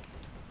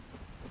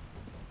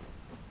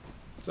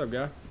 What's up,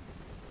 guy?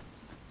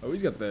 Oh,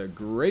 he's got the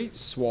Great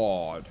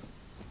Sword.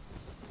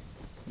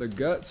 The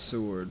Gut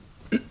Sword.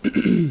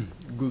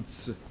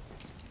 Guts.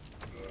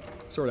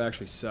 Sword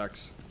actually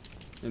sucks.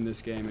 In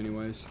this game,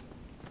 anyways.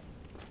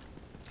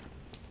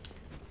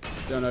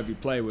 Don't know if you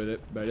play with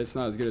it, but it's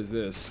not as good as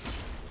this.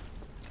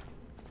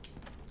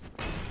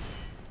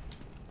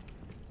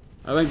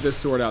 I think this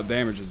sword out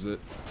damages it.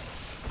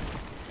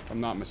 If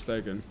I'm not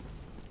mistaken.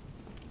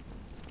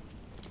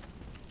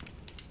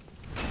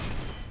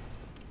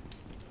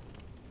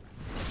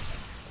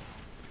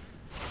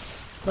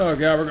 Oh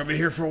god, we're gonna be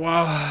here for a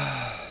while.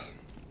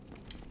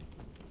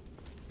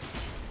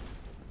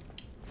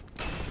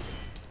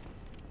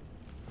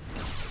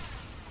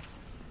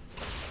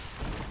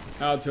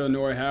 How to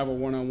annoy Havel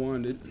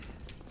one-on-one, dude.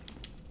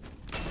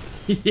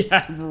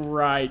 Yeah,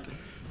 right.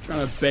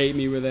 Trying to bait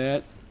me with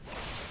that.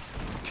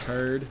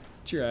 Turd.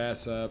 Get your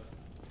ass up.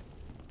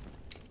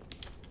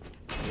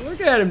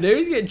 Look at him, dude.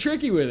 He's getting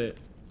tricky with it.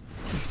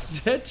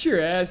 Set your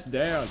ass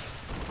down.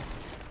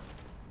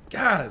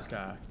 God, this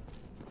guy.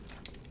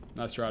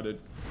 Nice try, dude.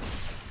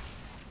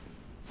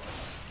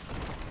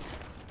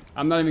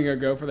 I'm not even gonna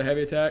go for the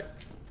heavy attack.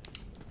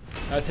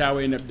 That's how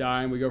we end up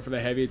dying. We go for the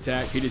heavy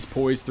attack. He just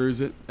poise through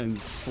it and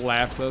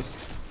slaps us.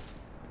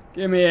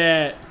 Give me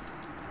that.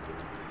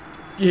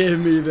 Give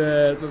me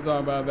that. That's what I'm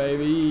talking about,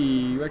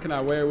 baby. What can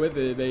I wear with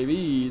it,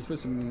 baby? Let's put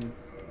some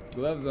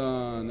Gloves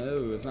on. No,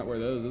 let's not wear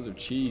those. Those are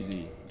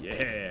cheesy.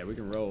 Yeah, we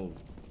can roll.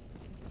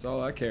 That's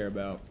all I care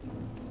about.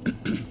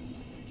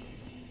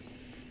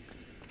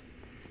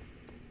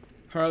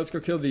 Alright, let's go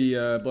kill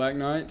the Black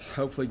Knight.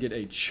 Hopefully get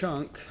a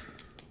chunk.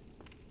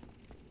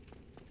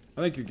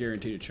 I think you're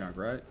guaranteed a chunk,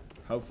 right?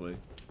 Hopefully.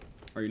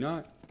 Are you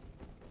not?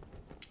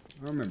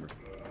 I don't remember.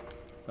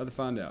 I'll have to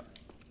find out.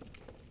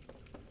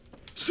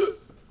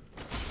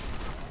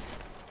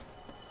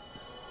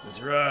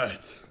 That's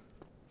right.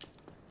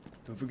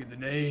 Don't forget the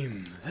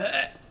name.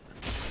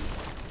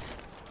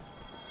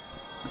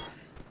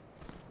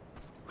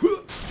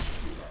 You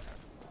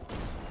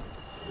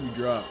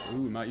drop.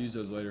 Ooh, we might use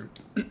those later.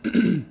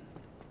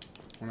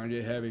 When I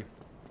get heavy.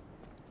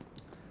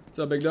 What's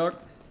up, big dog?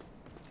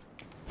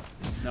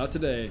 Not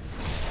today.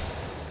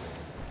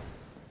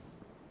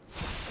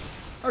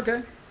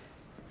 Okay.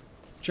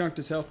 Chunked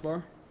his health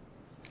bar.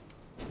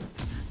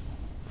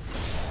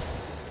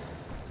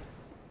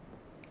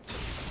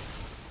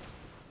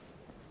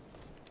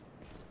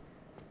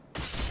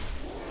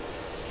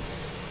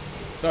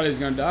 Thought he was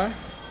gonna die.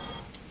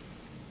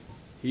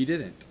 He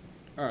didn't.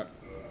 Alright.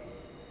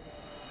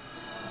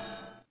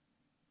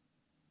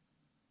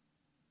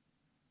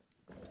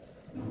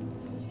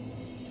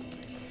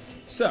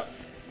 So,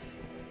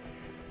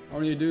 all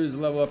we need to do is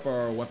level up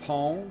our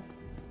weapon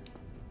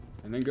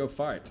and then go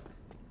fight.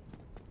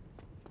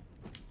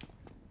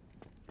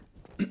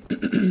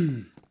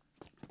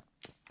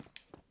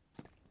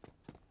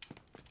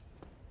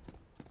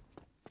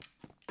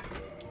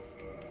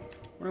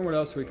 Wonder what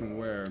else we can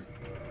wear.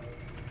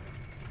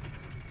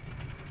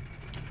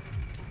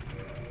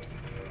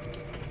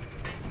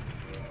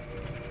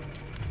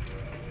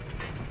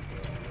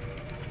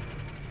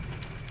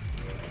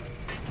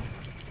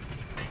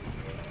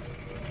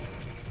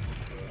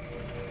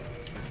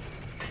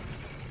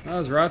 I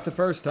was right the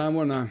first time,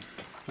 wasn't I?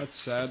 That's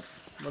sad.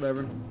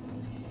 Whatever.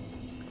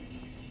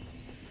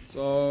 It's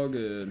all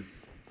good.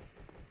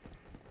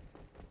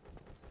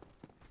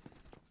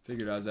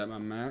 Figured I was at my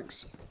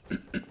max.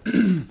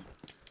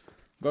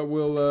 But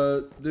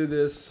we'll do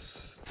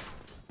this,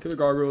 kill the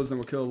gargoyles, then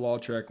we'll kill the law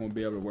track, and we'll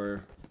be able to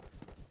wear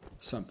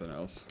something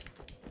else.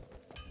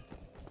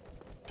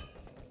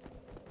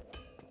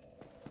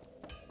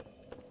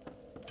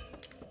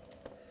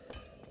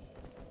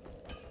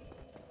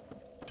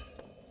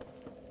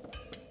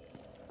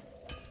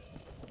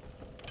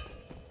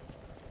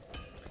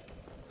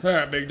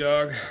 Alright, big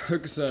dog.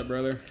 Hook us up,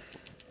 brother.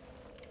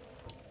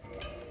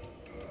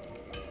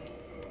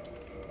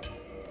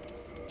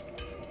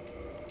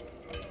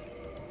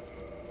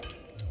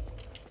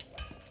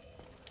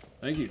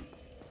 Thank you.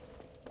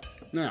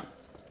 Now,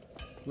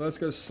 let's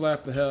go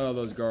slap the hell out of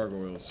those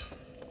gargoyles.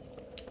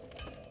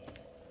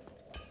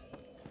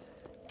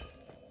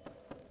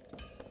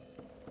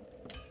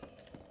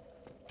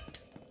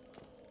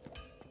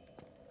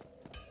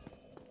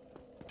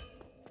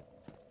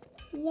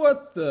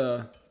 What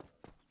the?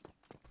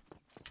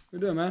 What you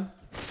doing, man?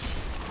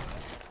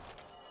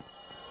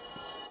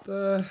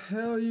 The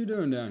hell are you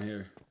doing down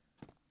here?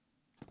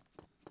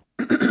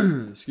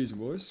 Excuse me,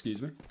 boys.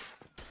 Excuse me.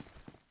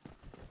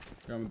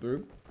 Coming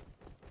through.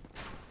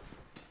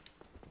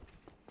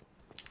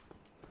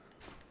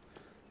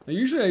 Now,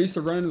 usually I used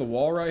to run into the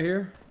wall right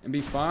here and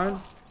be fine.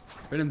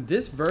 But in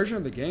this version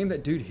of the game,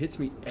 that dude hits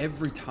me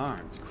every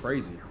time. It's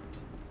crazy.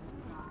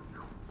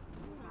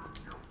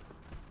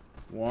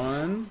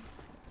 1,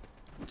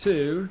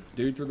 2.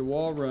 Dude through the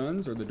wall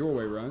runs, or the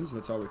doorway runs.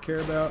 That's all we care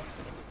about.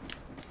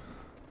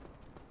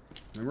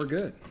 And we're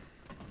good.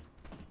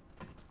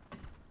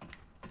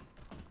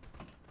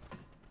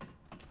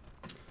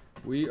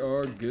 We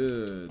are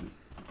good.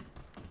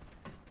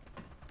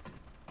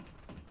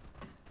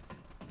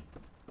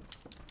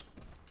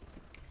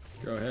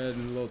 Go ahead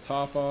and a little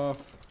top off.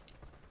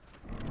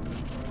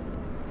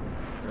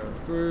 Go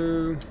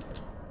through.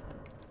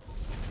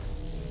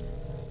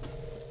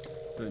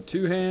 Doing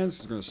 2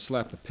 hands. We're gonna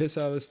slap the piss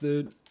out of this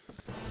dude.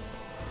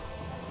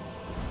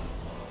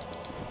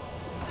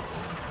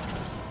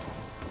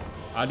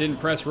 I didn't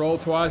press roll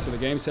twice, but the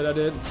game said I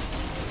did.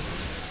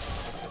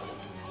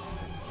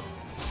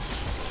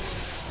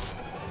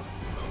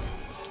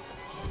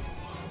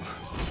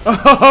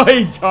 Oh,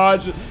 he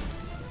dodged it.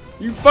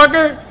 You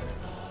fucker!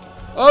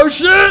 Oh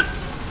shit!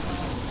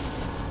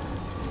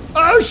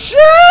 Oh shit!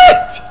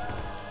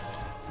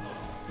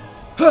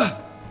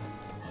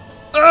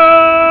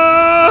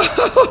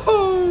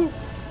 Oh!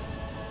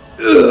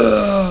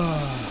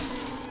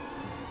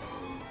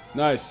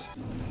 Nice.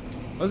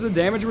 What's the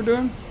damage we're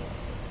doing?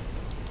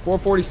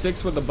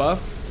 446 with the buff.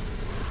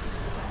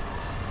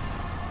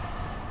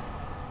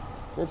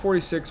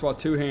 446 while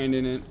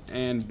two-handing it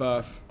and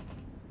buff.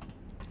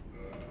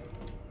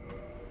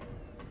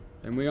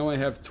 And we only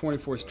have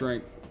 24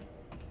 strength.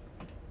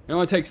 It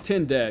only takes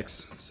 10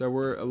 dex, so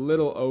we're a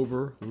little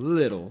over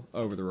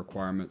the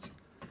requirements.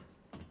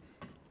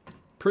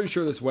 Pretty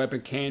sure this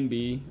weapon can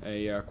be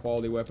a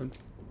quality weapon.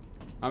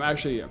 I'm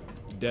actually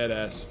dead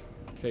ass.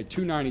 Okay,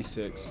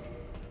 296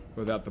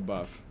 without the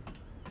buff.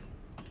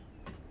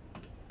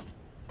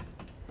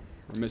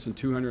 We're missing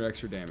 200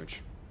 extra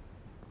damage.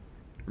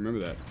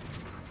 Remember that.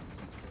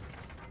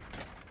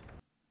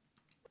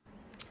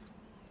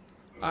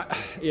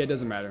 Yeah, it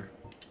doesn't matter.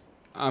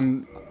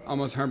 I'm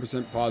almost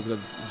 100%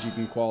 positive that you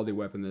can quality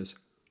weapon this.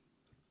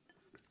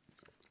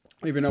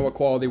 Even know what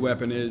quality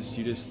weapon is,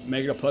 you just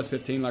make it a plus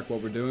 15 like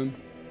what we're doing.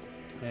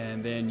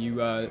 And then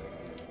you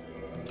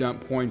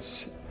dump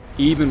points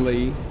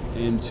evenly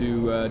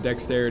into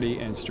dexterity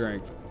and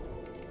strength.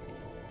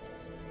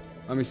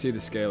 Let me see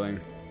the scaling.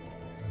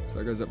 So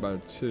it goes up by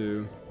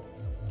 2.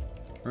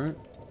 Right?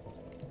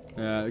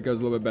 Yeah, it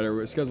goes a little bit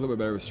better. It goes a little bit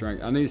better with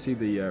strength. I need to see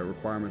the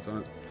requirements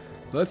on it.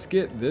 Let's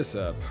get this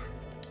up.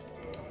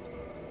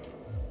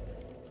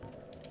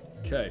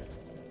 Okay.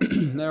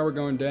 Now we're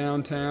going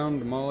downtown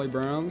to Molly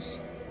Brown's.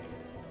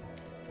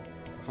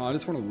 Oh, I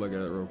just want to look at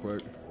it real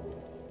quick.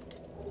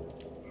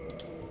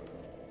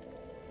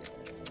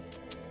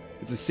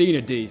 It's a C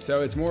and a D,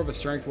 so it's more of a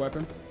strength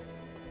weapon.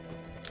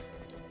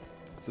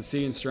 It's a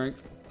C in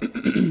strength.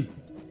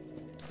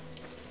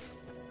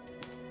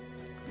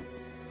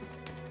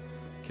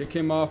 Kick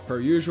him off per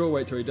usual.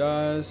 Wait till he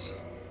dies.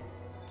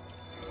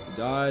 He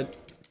died.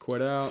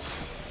 Quit out.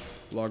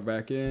 Log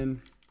back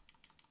in.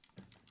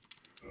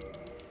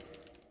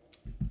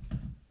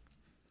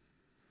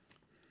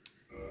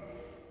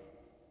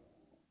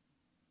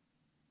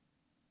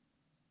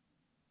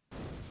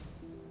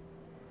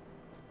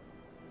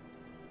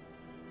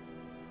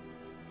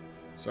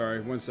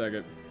 Sorry, 1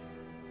 second.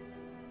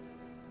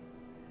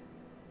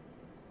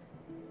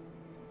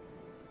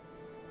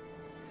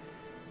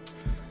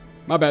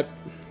 My bad.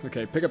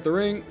 Okay, pick up the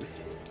ring.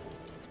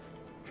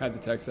 Had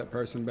to text that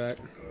person back.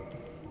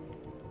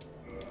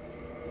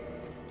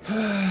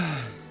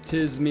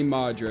 Tis me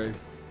madre.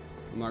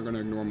 I'm not gonna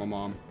ignore my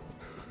mom.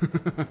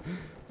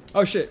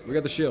 Oh shit, we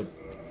got the shield.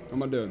 What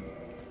am I doing?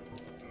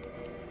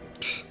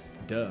 Psst,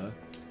 duh.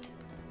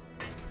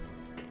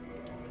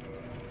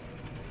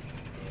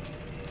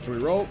 Can we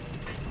roll?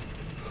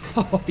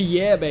 Oh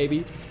yeah,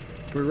 baby.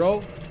 Can we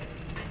roll?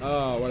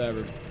 Oh,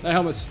 whatever. That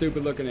helmet's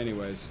stupid looking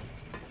anyways.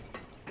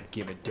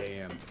 Give a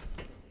damn.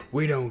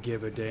 We don't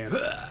give a damn.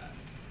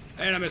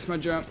 And I missed my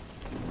jump.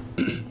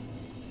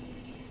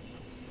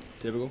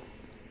 Typical.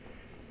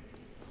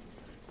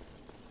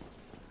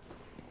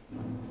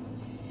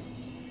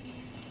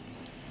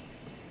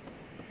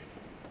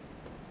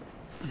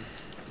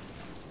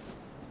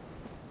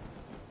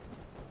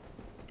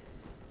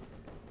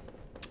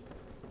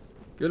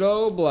 Good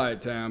old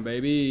Blighttown,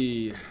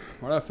 baby.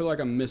 Why do I feel like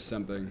I missed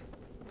something?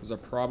 Because I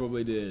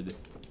probably did.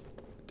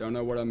 Don't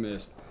know what I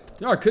missed.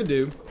 You know what I could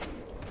do?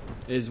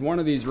 Is one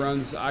of these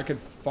runs, I could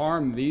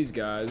farm these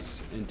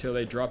guys until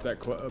they drop that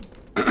club.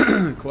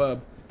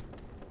 club.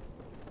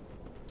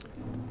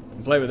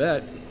 And play with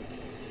that.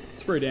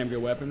 It's a pretty damn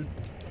good weapon.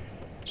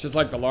 It's just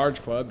like the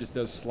large club, just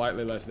does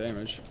slightly less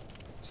damage.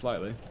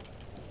 Slightly.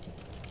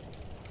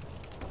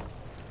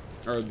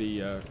 Or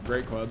the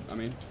great club, I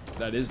mean.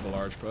 That is the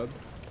large club.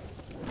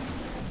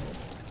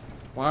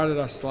 Why did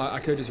I slide? I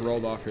could have just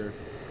rolled off here.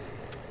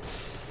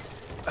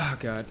 Oh,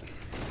 God.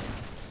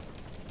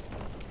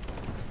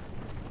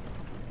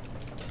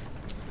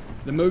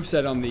 The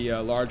moveset on the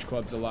large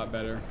club's a lot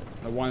better.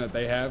 The one that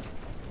they have.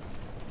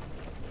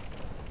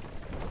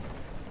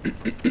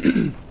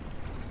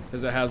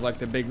 Because it has like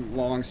the big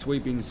long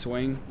sweeping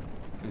swing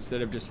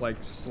instead of just like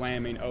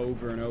slamming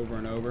over and over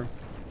and over.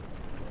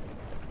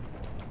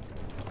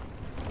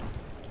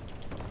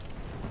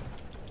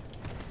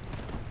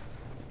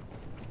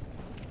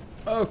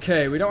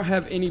 Okay, we don't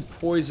have any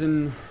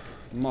poison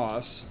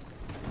moss,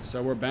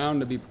 so we're bound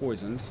to be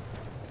poisoned.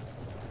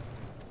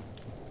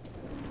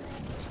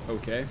 It's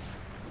okay.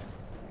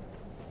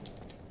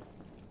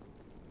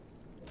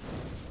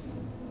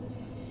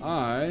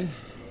 I'm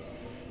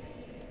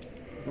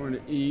going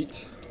to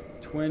eat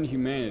Twin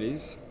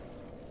Humanities.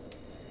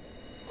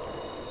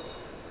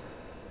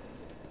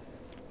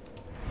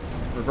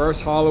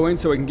 Reverse Halloween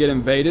so we can get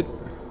invaded,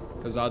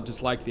 because I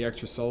just like the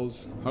extra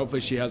souls.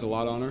 Hopefully she has a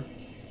lot on her.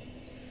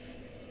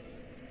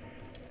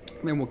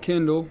 Then we'll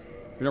kindle.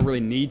 We don't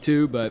really need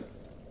to, but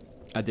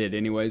I did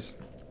anyways.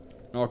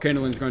 And all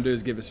kindling's going to do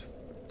is give us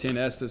 10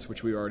 Estus,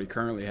 which we already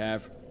currently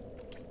have.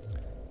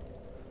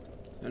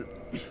 And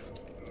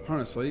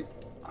honestly,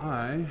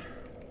 I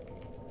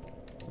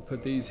will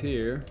put these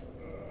here.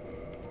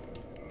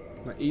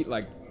 I'm going to eat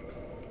like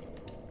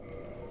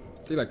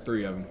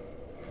 3 of them.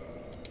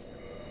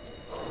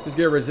 Just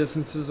get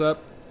resistances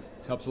up.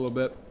 Helps a little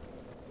bit.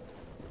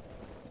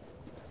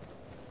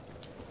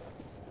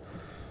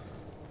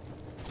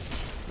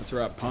 That's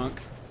right,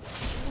 punk.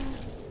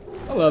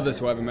 I love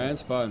this weapon, man.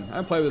 It's fun. I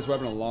haven't played with this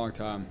weapon in a long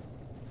time.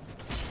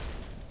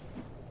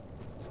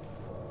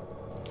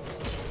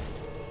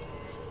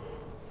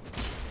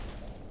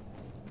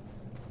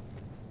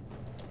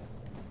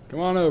 Come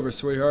on over,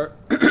 sweetheart.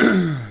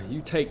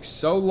 You take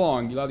so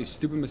long. You allow these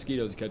stupid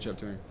mosquitoes to catch up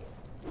to me.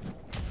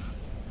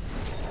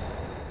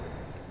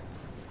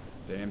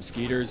 Damn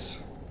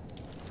skeeters.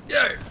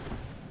 Yeah.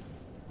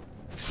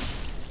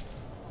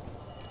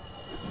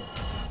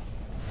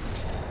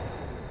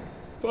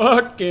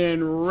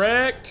 Fucking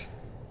wrecked.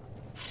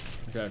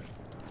 Okay.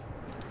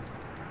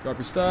 Drop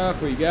your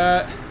stuff. What you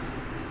got?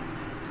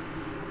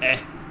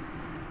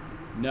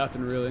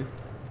 Nothing really.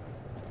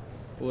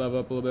 We'll level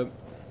up a little bit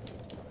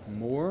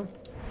more.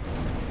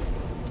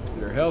 Get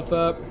your health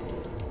up.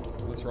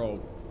 Let's roll.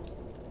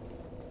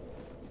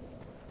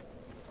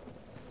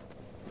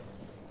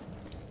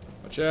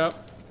 Watch out.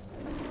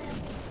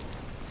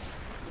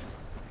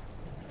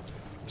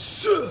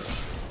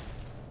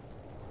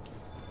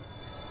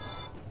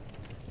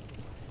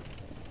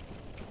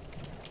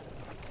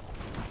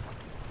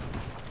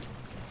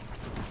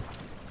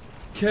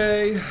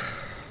 Okay. I'll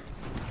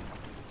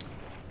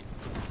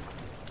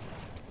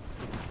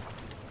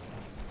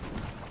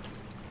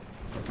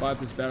fight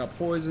this battle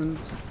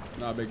poisoned.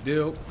 Not a big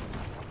deal.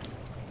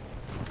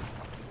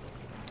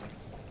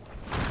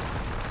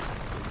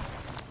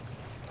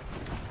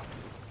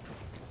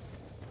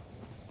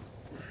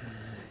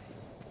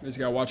 We just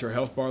gotta watch our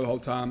health bar the whole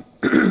time.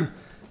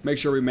 Make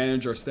sure we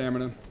manage our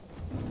stamina.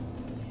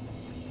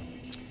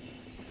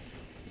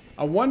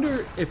 I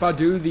wonder if I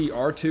do the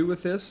R2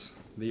 with this,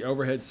 the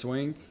overhead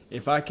swing,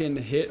 if I can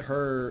hit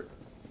her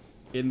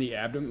in the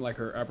abdomen, like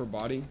her upper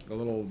body, the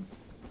little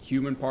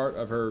human part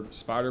of her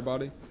spider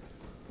body.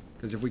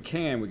 Because if we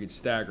can, we could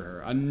stagger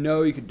her. I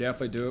know you could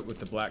definitely do it with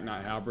the Black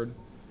Knight Halberd.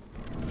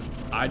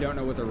 I don't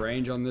know what the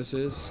range on this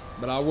is,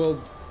 but I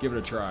will give it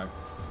a try.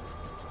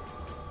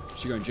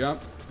 She gonna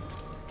jump?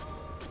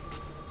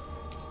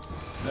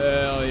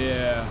 Hell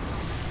yeah.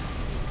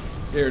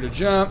 Here to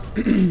jump.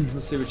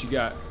 Let's see what you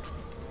got.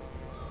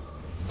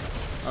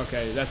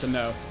 Okay, that's a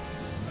no.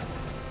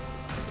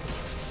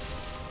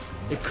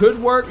 It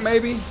could work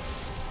maybe,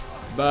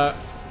 but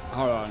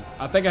hold on.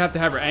 I think I have to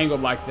have her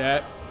angled like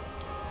that.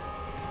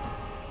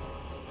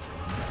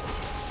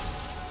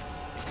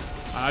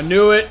 I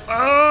knew it.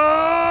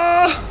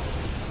 Ah!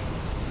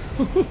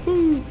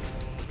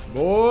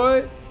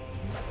 Boy.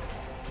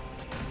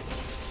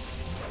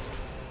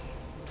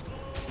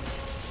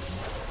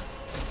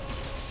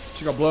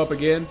 She gonna blow up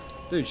again?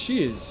 Dude,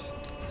 she is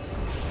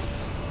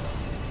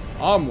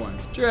on one.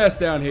 Get your ass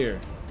down here.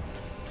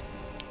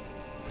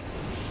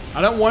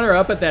 I don't want her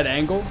up at that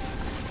angle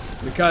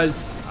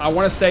because I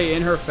want to stay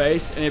in her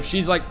face, and if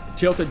she's like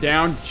tilted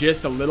down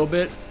just a little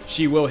bit,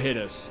 she will hit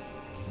us.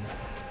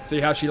 See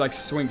how she like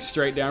swings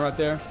straight down right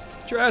there?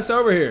 Get your ass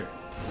over here.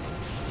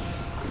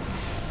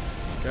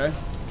 Okay.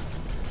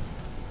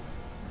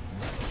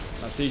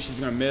 I see she's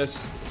gonna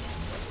miss.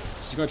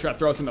 She's gonna try to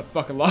throw us in the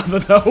fucking lava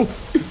though.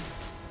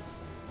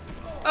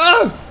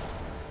 Oh!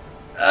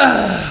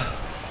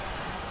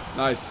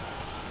 Nice.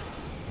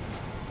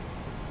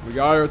 We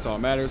got her, it's all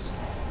that matters.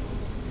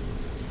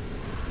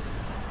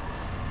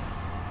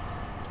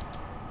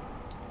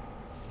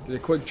 Get a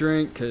quick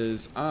drink,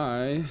 because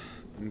I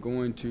am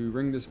going to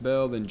ring this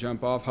bell, then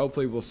jump off.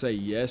 Hopefully we'll say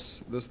yes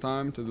this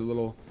time to the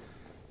little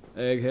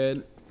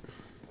egghead.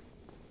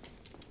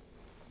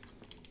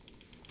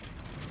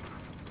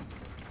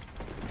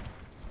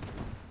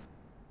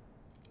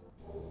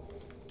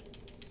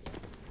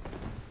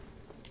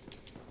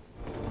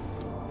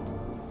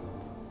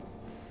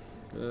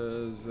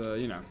 Because,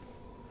 you know.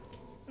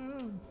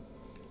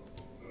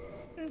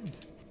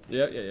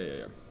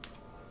 Yeah.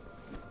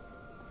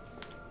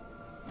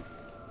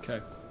 Okay.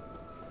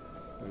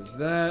 There's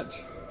that.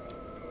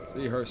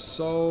 See her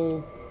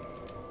soul.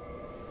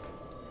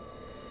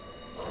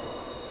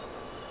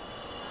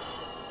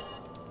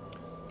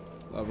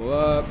 Level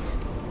up.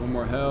 One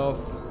more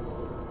health. A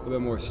little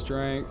bit more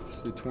strength.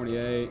 Let's do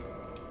 28.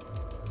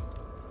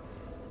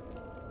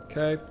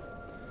 Okay.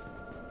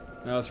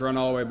 Now let's run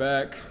all the way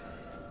back.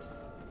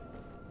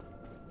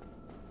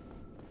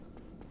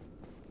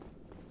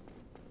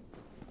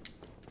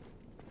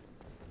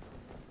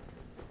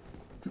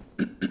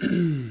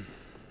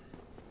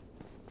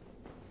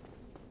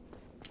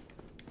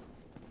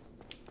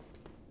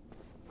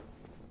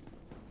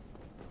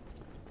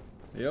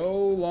 The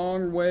old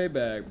long way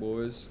back,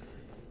 boys.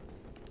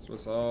 That's what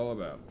it's all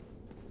about.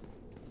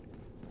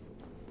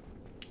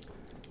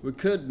 We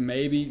could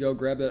maybe go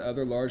grab that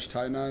other large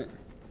Titanite.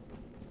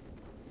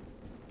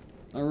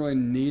 I don't really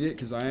need it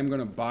because I am going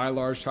to buy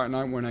large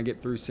Titanite when I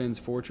get through Sin's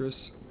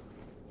Fortress.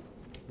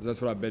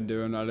 That's what I've been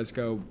doing. I just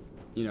go,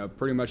 you know,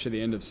 pretty much to the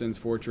end of Sin's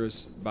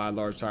Fortress, buy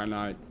large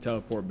Titanite,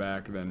 teleport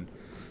back, then,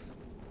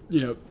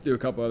 you know, do a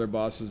couple other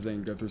bosses,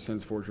 then go through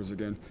Sin's Fortress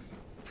again.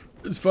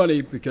 It's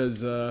funny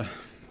because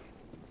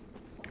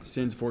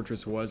Sin's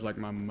Fortress was like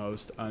my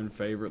most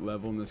unfavorite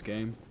level in this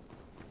game.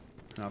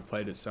 And I've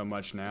played it so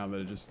much now that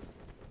I just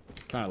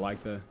kind of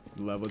like the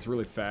level. It's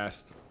really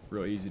fast,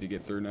 real easy to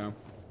get through now.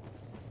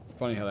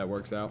 Funny how that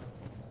works out.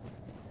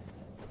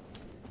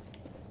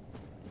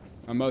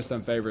 My most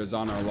unfavorite is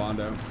on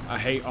Orlando. I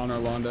hate on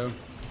Orlando.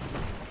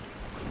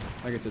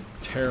 I think it's a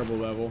terrible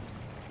level.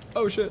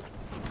 Oh shit.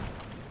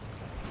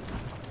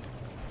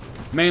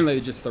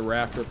 Mainly just the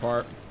rafter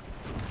part.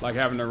 Like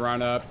having to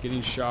run up,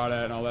 getting shot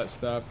at and all that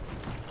stuff.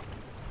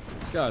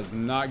 This guy's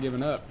not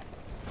giving up.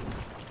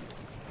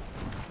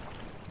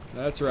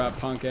 That's right,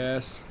 punk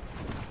ass.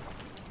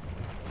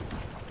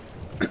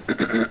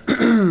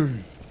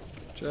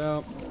 Watch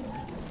out.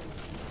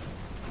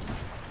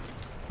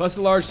 Plus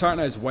the large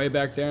Titanite is way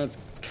back there, and it's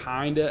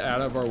kinda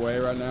out of our way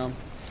right now.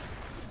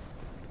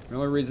 The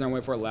only reason I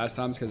went for it last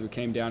time is because we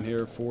came down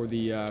here for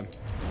the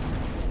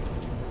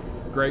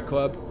Great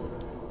Club.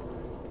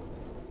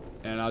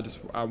 And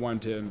I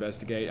wanted to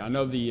investigate. I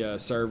know the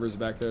server's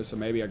back there, so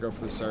maybe I go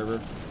for the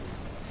server.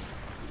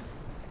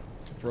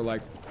 For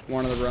like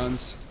one of the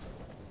runs.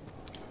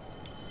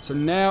 So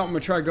now I'm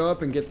gonna try to go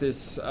up and get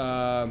this, if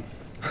I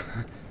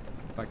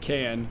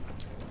can,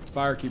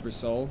 Firekeeper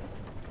Soul.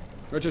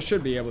 Which I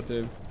should be able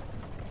to.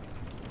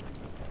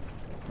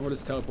 We'll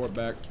just teleport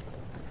back.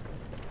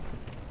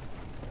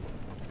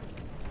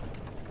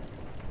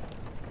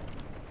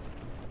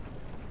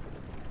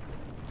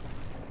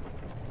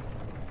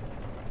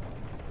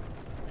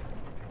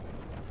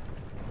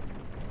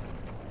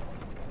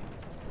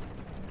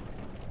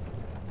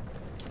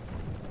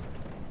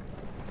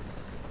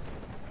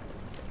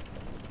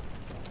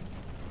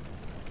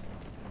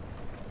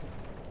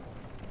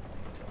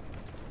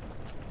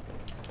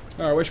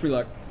 Alright, wish me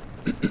luck.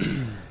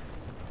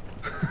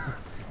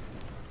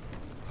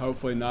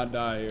 Hopefully not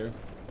die here.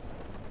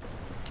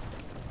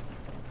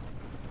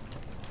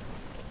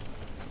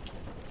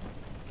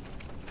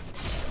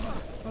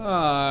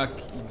 Fuck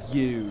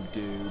you,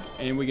 dude.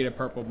 And we get a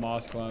purple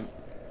moss clump.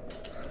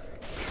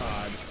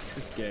 God,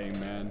 this game,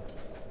 man.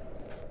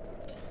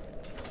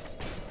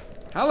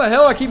 How the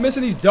hell I keep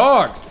missing these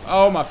dogs?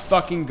 Oh my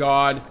fucking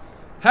god.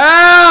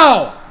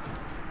 How?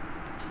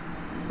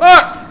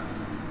 Fuck!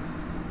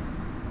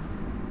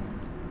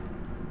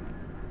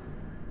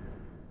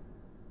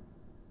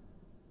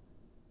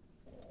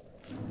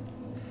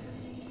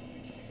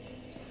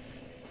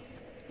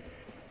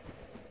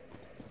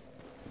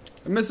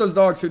 I missed those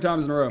dogs 2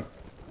 times in a row.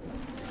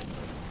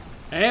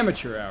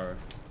 Amateur hour.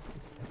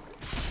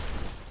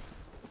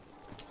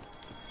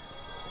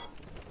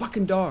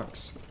 Fucking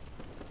dogs.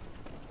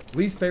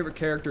 Least favorite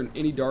character in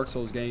any Dark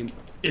Souls game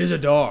is a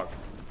dog.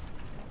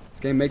 This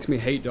game makes me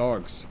hate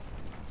dogs.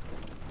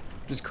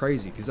 Just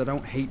crazy, because I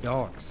don't hate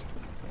dogs.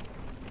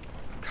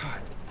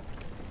 God.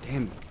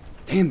 Damn.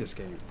 Damn this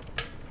game.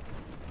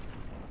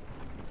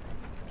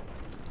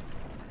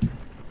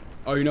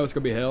 Oh, you know it's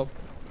gonna be hell?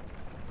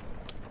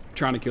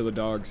 Trying to kill the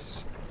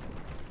dogs,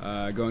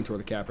 going toward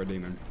the Capra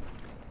Demon.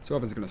 This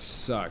weapon's gonna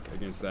suck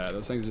against that.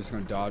 Those things are just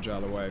gonna dodge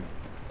out of the way.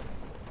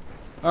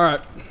 Alright.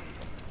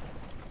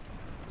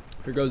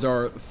 Here goes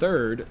our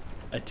 3rd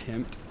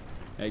attempt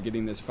at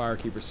getting this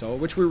Firekeeper Soul,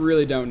 which we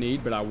really don't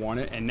need, but I want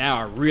it. And now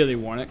I really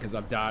want it, because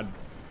I've died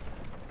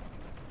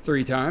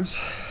 3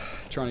 times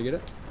trying to get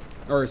it.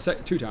 Or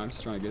 2 times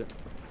trying to get it.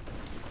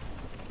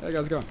 There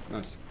guys go.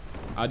 Nice.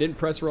 I didn't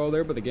press roll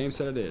there, but the game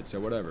said I did,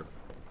 so whatever.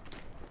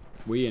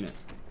 We in it.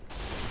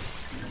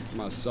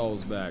 My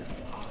soul's back.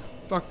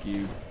 Fuck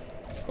you.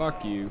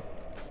 Fuck you.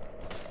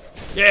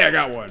 Yeah, I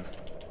got one.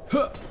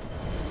 Huh.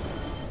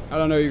 I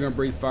don't know you're gonna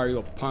breathe fire, you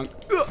little punk.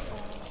 Ugh.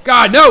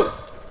 God, no!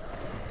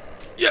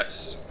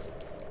 Yes!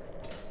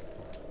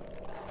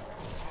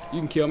 You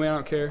can kill me, I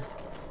don't care.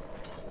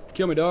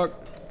 Kill me, dog.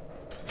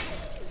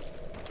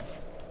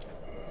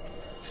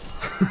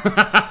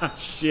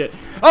 Shit.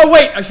 Oh,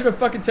 wait! I should have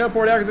fucking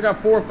teleported out because I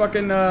got 4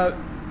 fucking,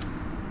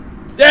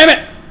 Damn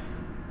it!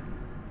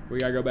 We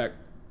gotta go back.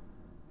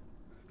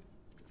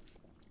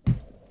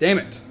 Damn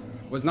it.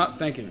 Was not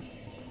thinking.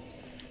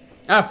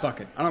 Ah,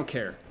 fuck it. I don't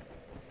care.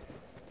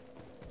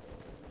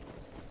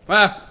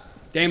 Ah,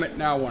 damn it.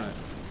 Now I want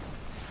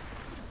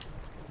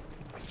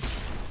it.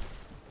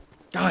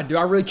 God, do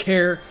I really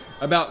care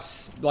about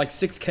like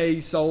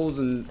 6k souls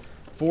and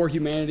 4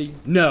 humanity?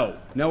 No.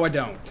 No, I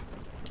don't.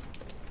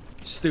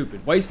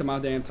 Stupid. Waste of my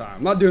damn time.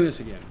 I'm not doing this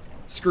again.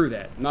 Screw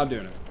that. I'm not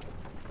doing it.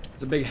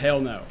 It's a big hell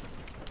no.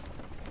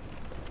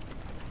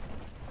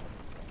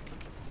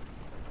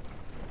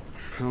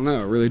 I don't know.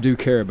 I really do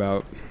care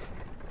about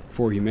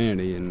 4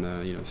 humanity and,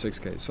 you know,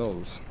 6k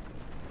souls.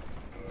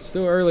 It's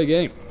still an early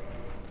game.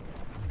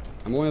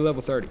 I'm only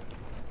level 30.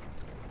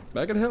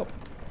 That could help.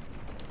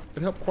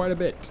 Could help quite a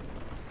bit.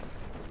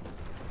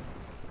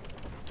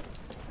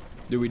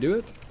 Do we do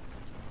it?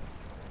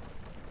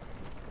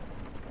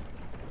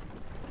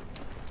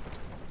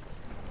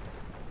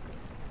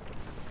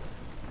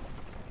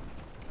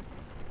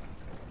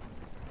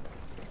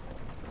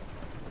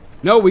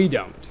 No, we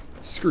don't.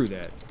 Screw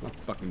that. I'm not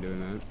fucking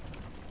doing that.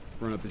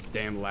 Run up this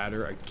damn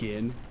ladder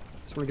again.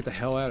 Just want to get the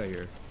hell out of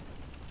here.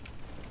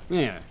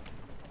 Man.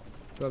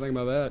 That's what I think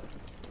about that.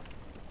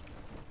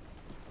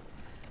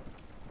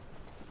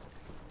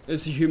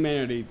 It's the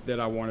humanity that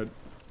I wanted.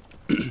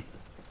 It's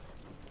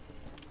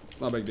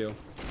not a big deal.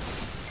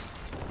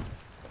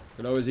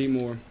 Could always eat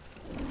more.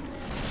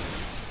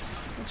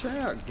 Watch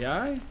out,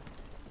 guy.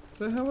 What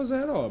the hell was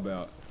that all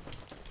about?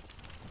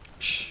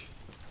 Psh.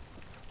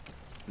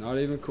 Not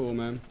even cool,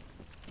 man.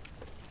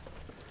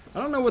 I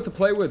don't know what to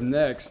play with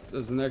next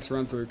as the next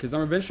run through, because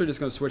I'm eventually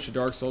just going to switch to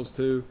Dark Souls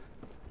 2,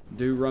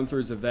 do run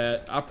throughs of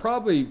that. I'll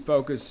probably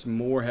focus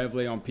more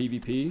heavily on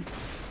PvP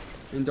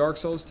in Dark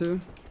Souls 2,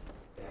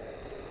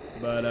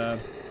 but I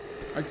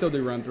can still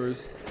do run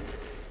throughs.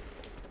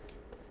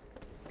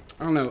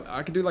 I don't know,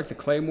 I could do like the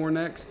Claymore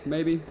next,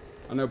 maybe.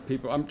 I know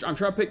people. I'm trying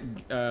to pick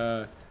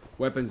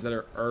weapons that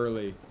are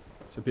early,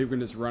 so people can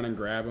just run and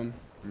grab them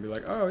and be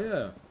like, oh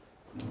yeah,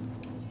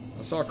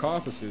 I saw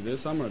Khaathus do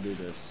this. I'm gonna do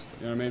this.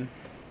 You know what I mean?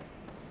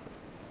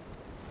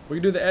 We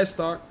can do the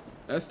S-Stock.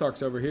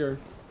 S-Stock's over here.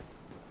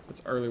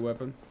 That's early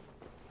weapon.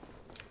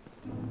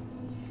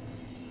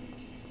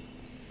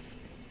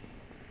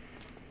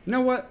 You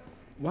know what?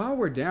 While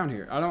we're down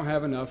here, I don't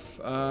have enough.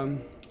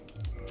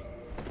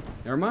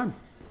 Never mind.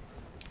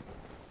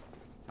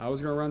 I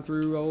was gonna run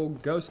through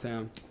old Ghost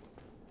Town,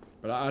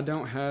 but I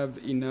don't have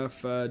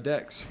enough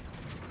dex.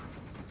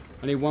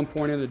 I need 1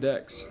 point in the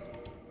dex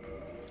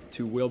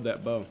to wield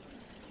that bow.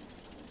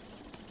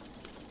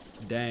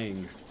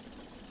 Dang.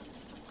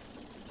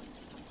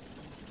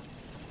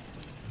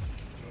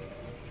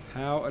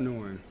 How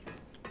annoying.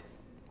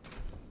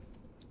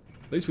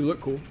 At least we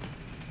look cool.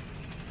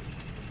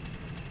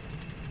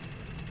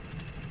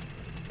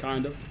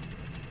 Kind of.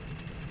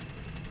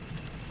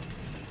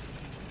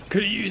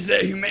 Could have used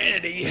that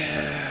humanity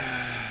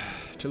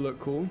to look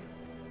cool.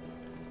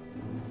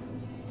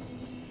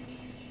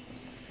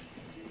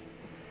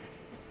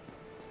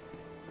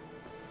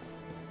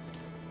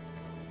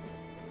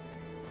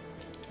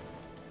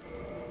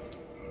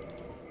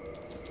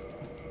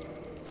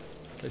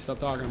 Okay, stop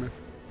talking to me.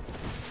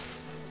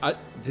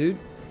 Dude,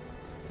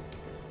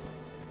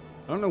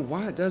 I don't know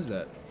why it does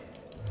that.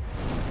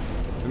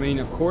 I mean,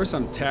 of course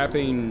I'm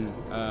tapping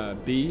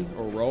B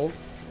or roll,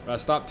 but I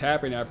stop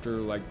tapping after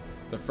like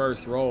the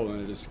first roll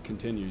and it just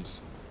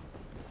continues.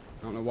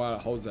 I don't know why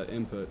it holds that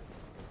input.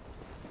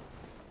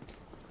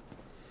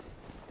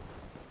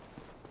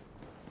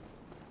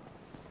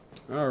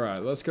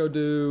 Alright, let's go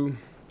do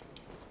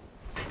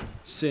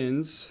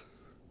sins.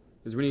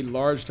 Because we need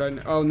large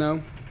titan. Oh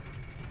no.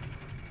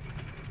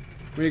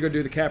 We need to go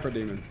do the Capra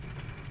Demon.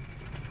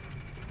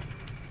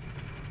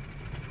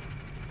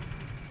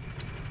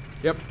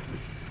 Yep.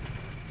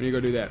 We need to go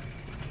do that.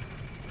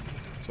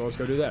 So let's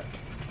go do that.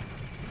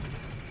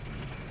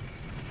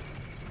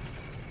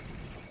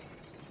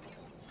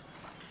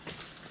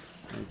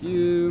 Thank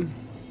you.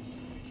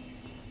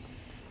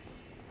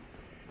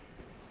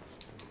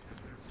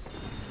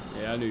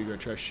 Yeah, I knew you were gonna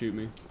try to shoot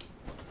me.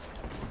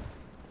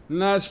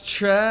 Nice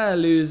try,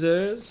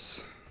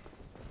 losers.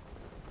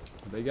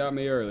 They got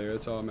me earlier,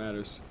 that's all that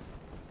matters.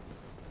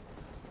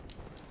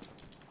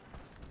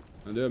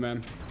 I'll do it,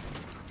 man.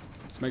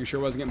 Just making sure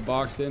I wasn't getting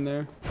boxed in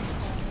there.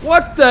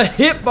 What the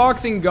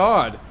hitboxing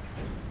god?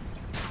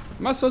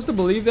 Am I supposed to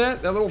believe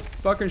that? That little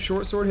fucking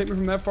short sword hit me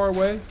from that far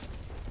away?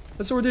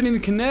 That sword didn't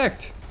even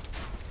connect.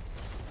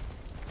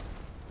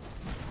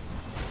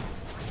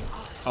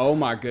 Oh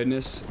my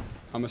goodness.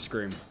 I'ma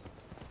scream.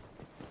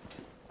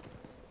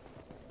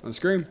 I'ma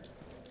scream.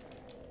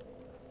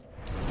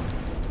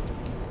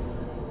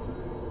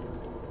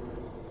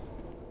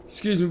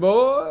 Excuse me,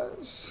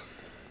 boys.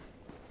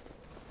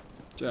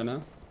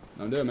 Jenna.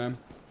 I'm doing, man.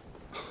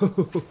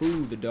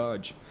 The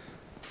dodge.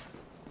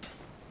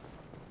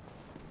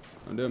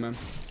 I'm doing, man.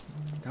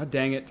 God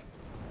dang it.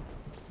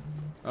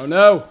 Oh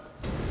no.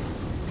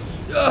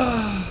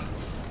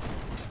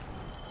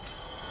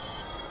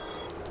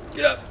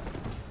 Get up.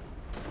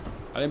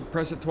 I didn't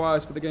press it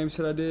twice, but the game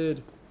said I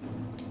did.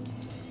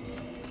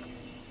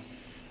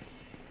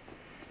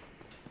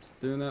 It's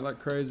doing that like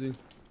crazy.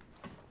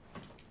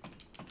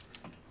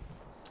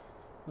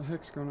 What the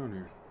heck's going on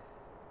here?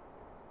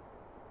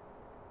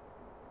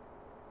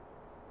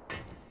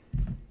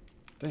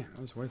 Damn,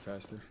 that was way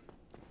faster.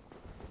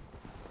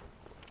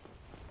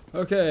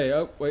 Okay,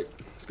 oh, wait.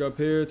 Let's go up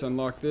here. Let's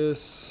unlock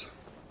this.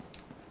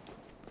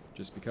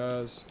 Just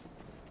because.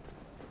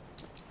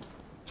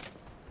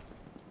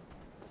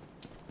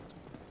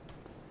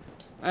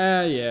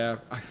 Yeah.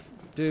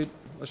 Dude,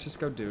 let's just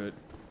go do it.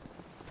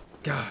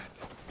 God.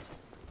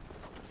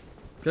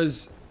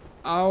 Because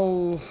I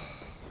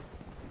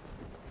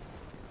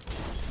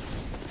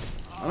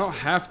don't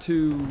have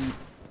to.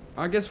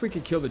 I guess we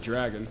could kill the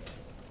dragon.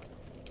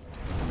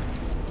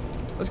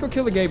 Let's go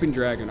kill the gaping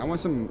dragon. I want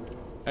some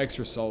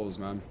extra souls,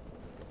 man.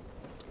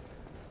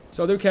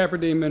 So I'll do Capra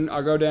Demon.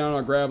 I'll go down.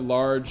 I'll grab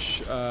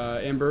large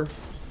ember,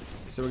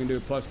 so we can do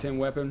a +10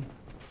 weapon.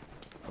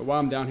 But while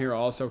I'm down here,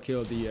 I'll also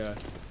kill the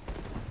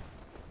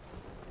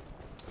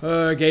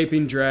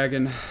gaping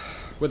dragon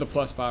with a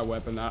 +5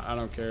 weapon. I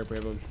don't care if we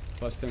have a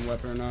 +10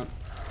 weapon or not.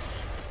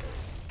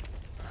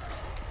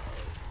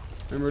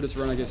 Remember, just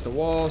run against the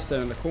wall,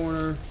 stand in the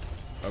corner.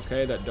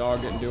 Okay, that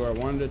dog didn't do what I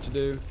wanted it to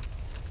do.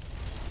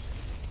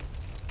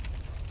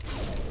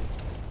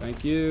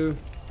 Thank you.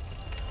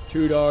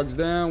 2 dogs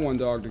down, 1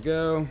 dog to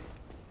go.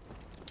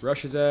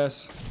 Rush his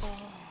ass.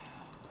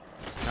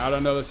 I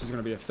don't know this is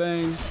going to be a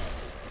thing.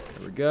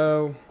 There we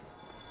go.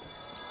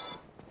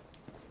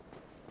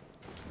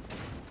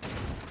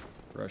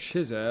 Rush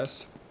his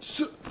ass.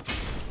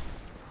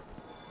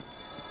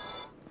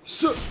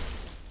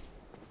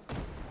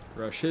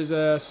 Rush his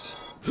ass.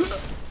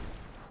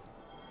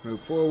 Move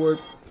forward.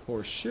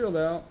 Pour shield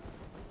out.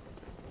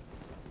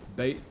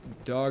 Bait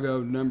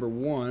doggo number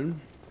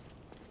 1.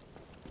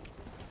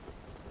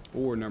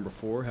 Or number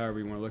 4, however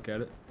you want to look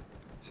at it.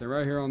 So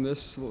right here on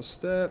this little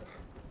step,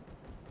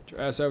 Get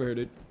your ass over here,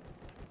 dude.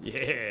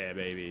 Yeah,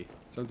 baby.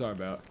 That's what I'm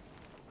talking about.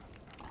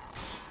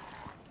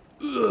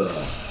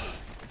 Ugh.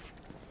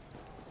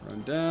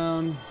 Run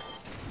down.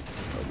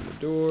 Open the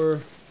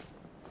door.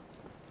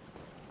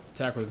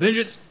 Attack with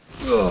vengeance.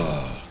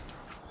 Ugh.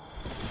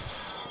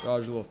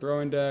 Dodge a little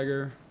throwing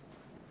dagger.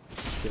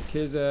 Kick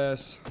his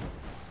ass.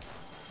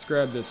 Let's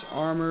grab this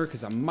armor,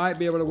 because I might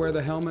be able to wear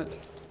the helmet.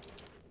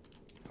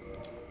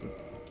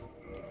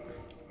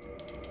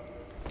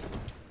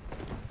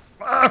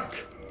 Fuck!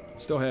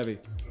 Still heavy.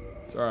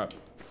 It's alright.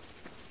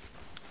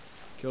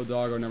 Kill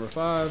doggo number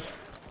 5.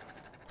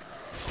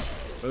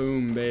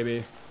 Boom,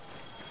 baby.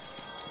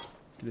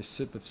 Get a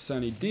sip of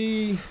Sunny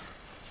D.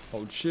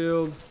 Hold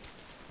shield.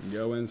 And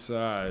go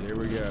inside. Here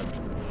we go.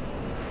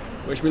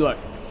 Wish me luck.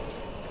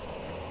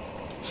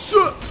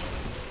 Sup!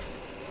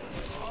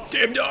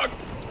 Damn dog!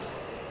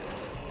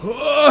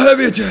 Oh,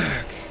 heavy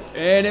attack!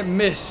 And it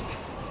missed.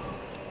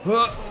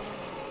 Oh,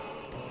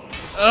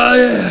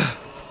 yeah!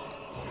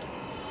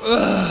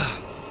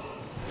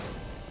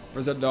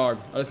 Where's that dog?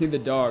 I just need the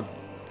dog.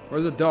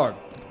 Where's the dog?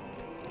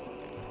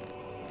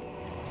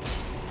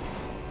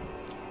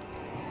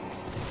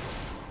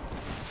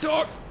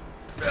 Dog!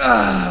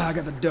 Ah, I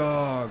got the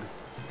dog.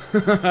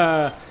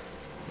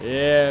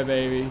 Yeah,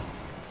 baby.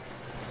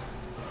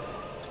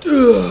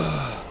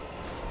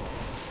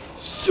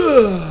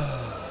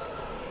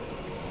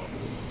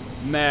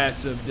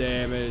 Massive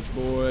damage,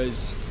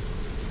 boys.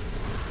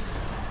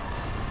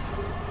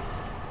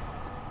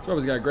 This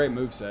weapon's got a great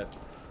moveset.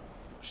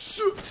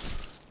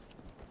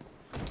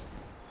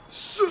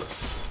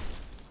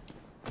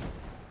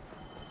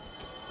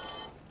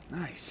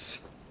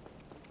 Nice.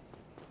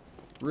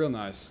 Real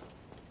nice.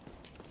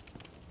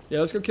 Yeah,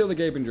 let's go kill the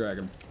gaping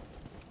dragon.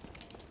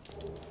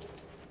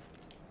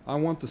 I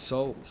want the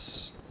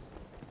souls.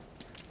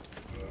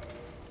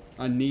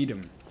 I need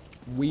them.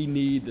 We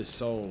need the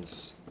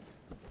souls.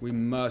 We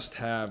must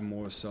have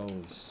more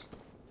souls.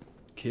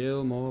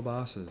 Kill more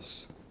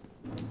bosses.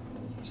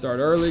 Start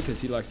early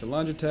because he likes to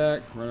lunge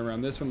attack. Run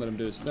around this one, let him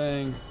do his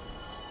thing.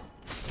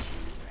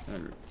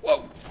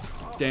 Whoa!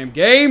 Damn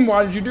game,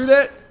 why did you do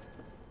that?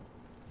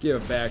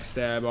 Give a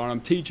backstab on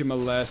him, teach him a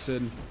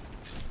lesson.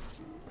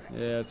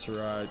 Yeah, that's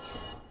right.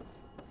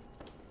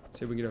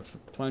 See if we can get a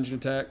plunging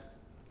attack.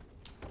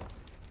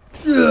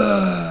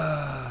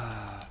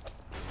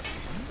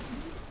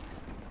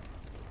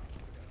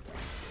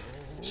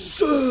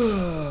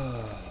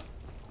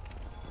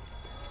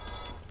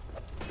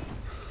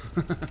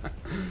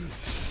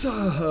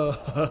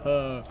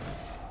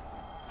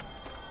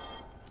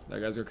 That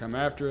guy's gonna come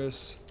after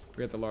us.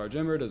 We got the large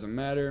ember, doesn't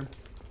matter.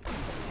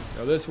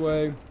 Go this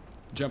way.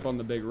 Jump on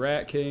the big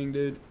rat king,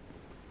 dude.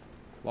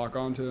 Lock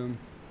onto him.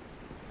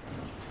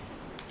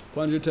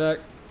 Plunge attack.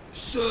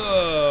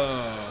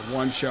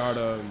 One shot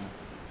him.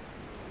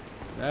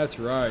 That's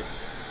right.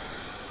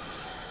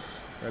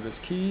 Grab his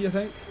key, I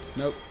think.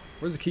 Nope.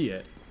 Where's the key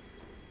at?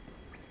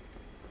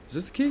 Is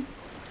this the key?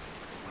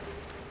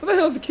 What the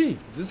hell is the key?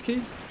 Is this the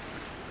key?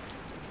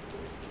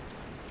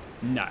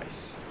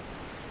 Nice.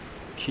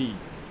 Key.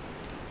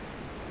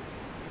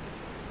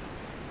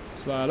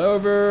 Slide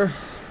over.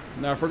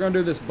 Now, if we're gonna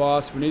do this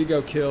boss, we need to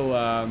go kill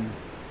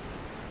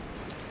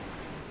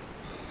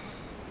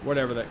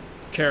whatever that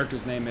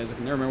character's name is. I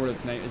can never remember what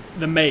its name is.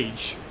 The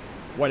mage.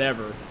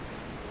 Whatever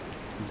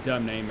his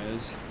dumb name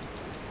is.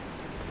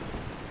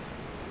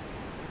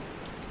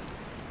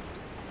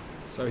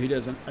 So he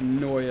doesn't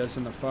annoy us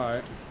in the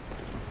fight.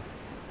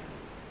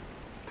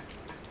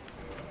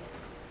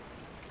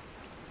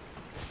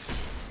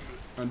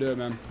 Don't do it,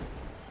 man.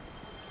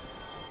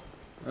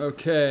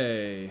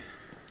 Okay.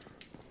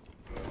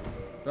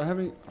 Do I have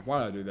any? Why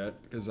did I do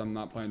that? Because I'm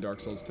not playing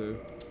Dark Souls 2.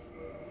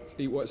 Let's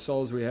eat what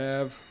souls we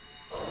have.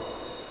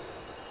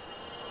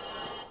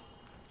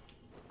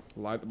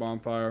 Light the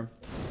bonfire.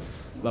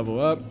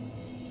 Level up.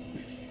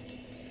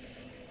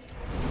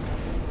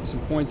 Put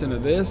some points into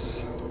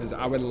this, because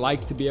I would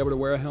like to be able to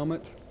wear a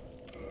helmet.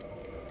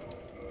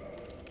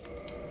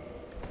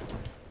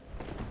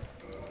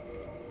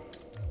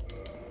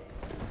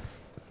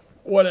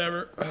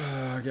 Whatever.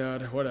 Oh,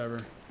 God. Whatever.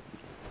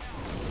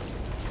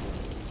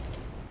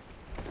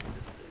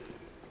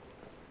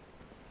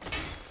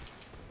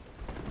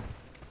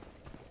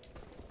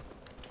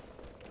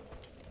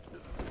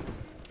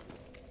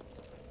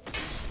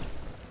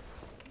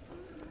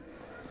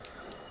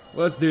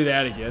 Let's do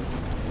that again.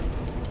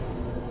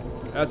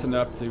 That's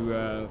enough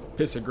to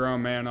piss a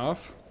grown man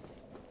off.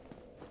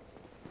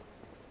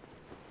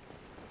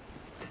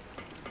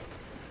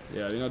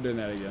 Yeah, you're not doing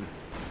that again.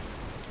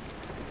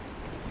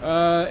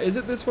 Is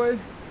it this way?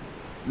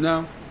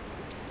 No.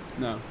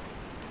 No.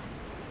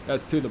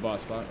 That's to the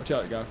boss fight. Watch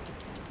out, guy.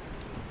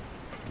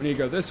 We need to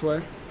go this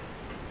way.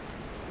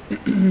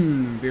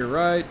 Veer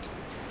right.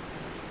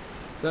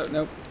 Is that?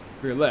 Nope.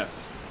 Veer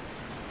left.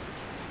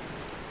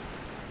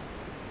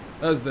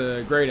 That was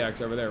the great axe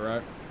over there,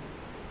 right?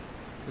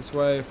 This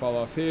way, fall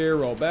off here,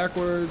 roll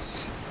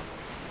backwards.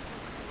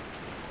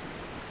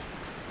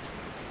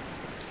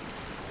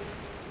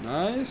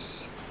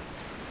 Nice.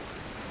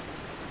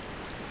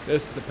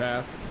 This is the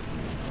path.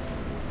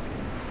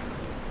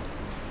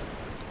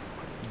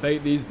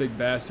 bait these big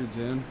bastards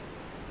in.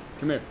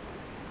 Come here.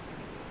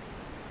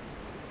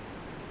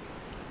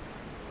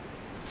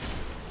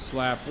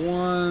 Slap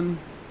one.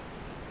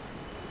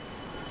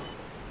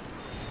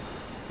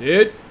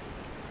 Dude,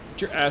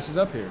 get your asses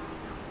up here.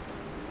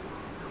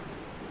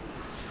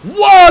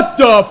 What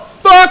the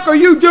fuck are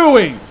you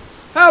doing?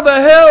 How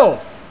the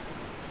hell?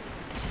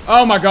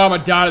 Oh my god, I'm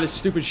gonna die to this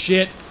stupid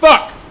shit.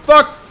 Fuck,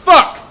 fuck,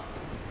 fuck.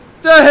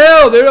 The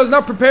hell, dude? I was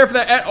not prepared for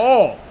that at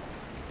all.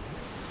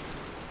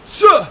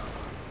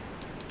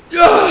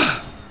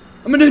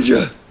 I'm a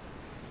ninja.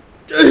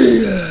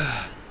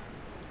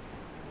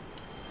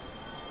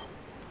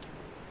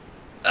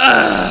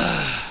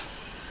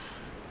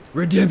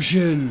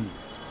 Redemption.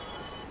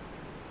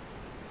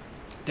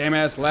 Damn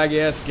ass laggy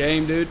ass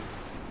game, dude.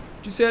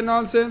 Did you see that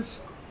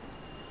nonsense?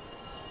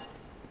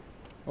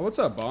 Oh, what's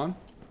up, Bond?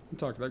 I'm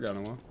talking to that guy in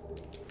a while.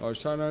 Large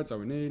tie nuts, all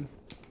we need.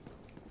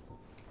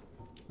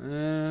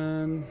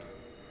 And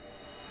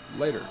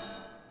later.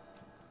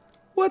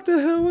 What the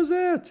hell was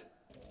that?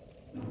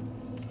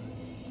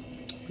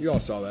 You all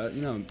saw that.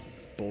 You know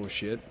it's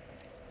bullshit.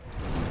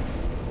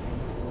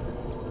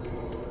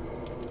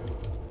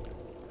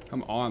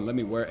 Come on, let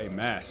me wear a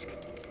mask.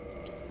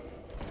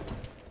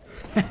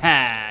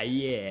 Haha,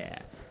 yeah.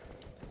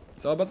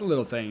 It's all about the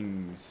little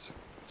things.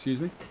 Excuse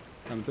me?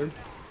 Coming through.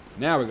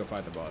 Now we go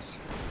fight the boss.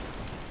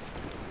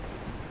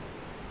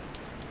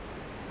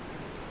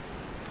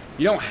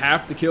 You don't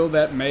have to kill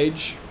that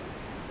mage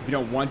if you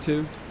don't want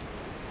to.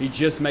 He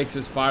just makes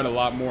this fight a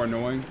lot more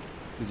annoying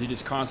because he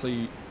just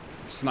constantly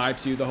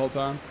snipes you the whole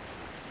time.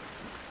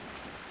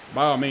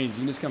 By all means, you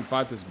can just come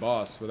fight this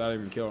boss without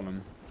even killing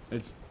him.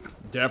 It's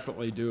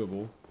definitely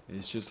doable.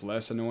 It's just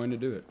less annoying to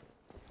do it.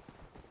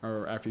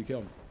 Or after you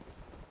kill him.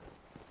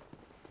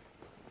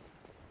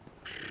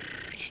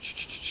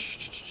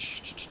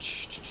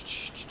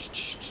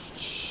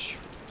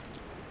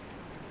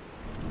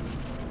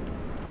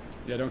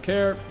 Yeah, don't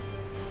care.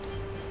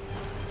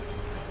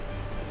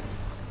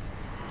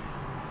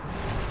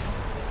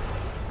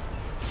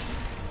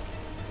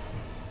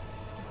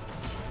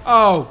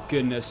 Oh,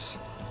 goodness.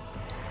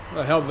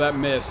 What the hell did that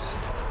miss?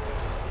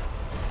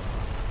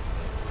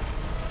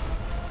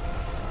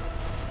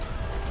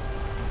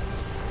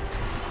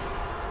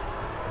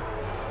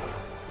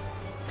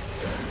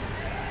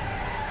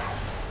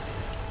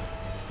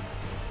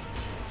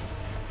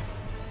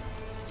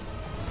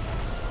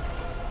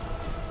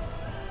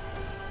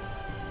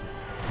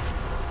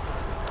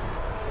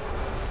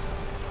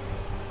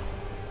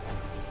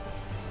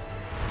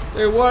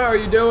 Dude, what are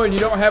you doing? You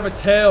don't have a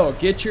tail.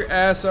 Get your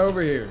ass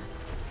over here.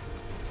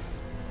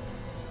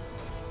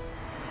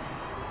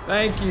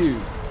 Thank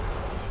you.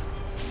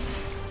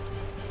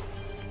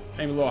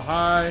 Aim a little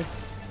high.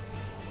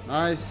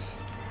 Nice.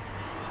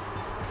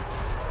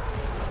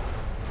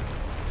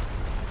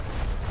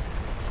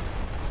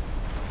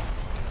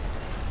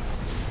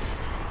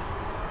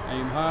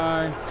 Aim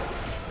high.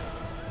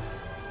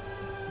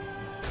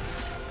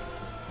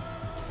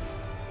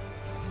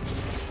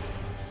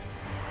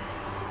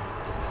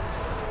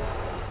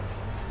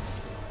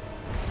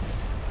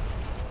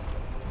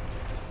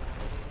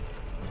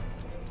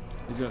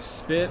 He's gonna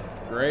spit.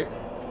 Great.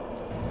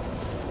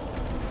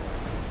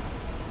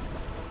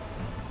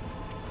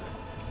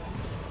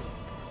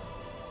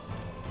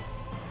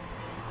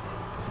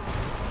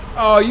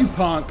 Oh, you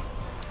punk.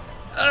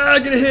 Ah,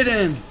 get a hit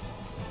in.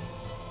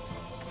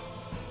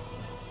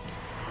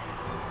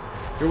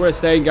 If we would have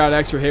stayed and got an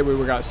extra hit, we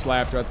would have got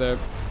slapped right there.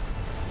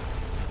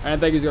 I didn't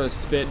think he's gonna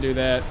spit and do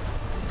that.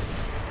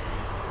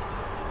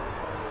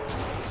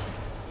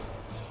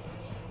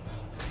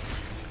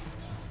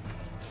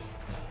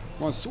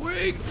 Come on,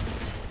 swing!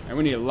 And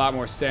we need a lot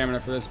more stamina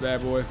for this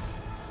bad boy.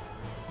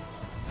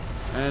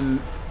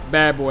 And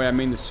bad boy, I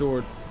mean the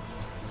sword.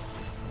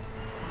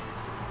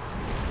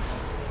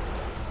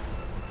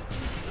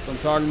 That's what I'm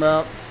talking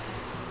about.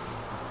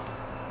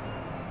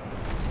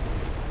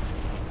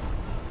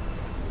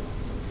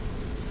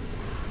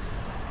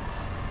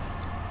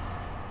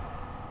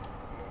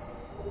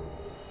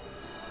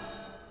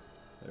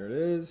 There it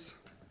is.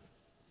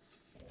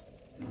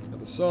 Got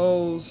the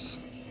souls.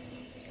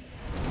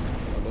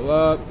 Level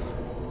up.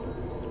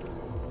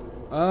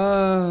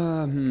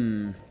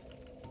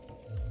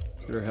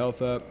 Get her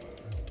health up.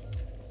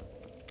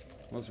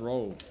 Let's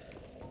roll.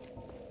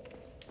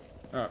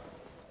 Alright.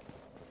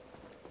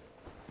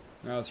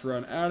 Now let's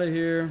run out of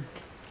here.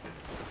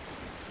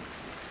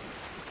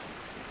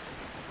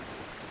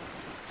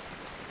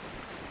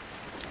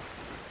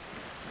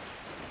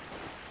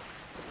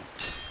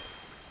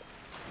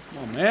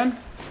 Come on, man.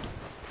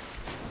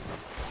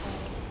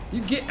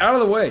 You get out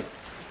of the way.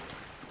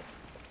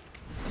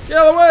 Get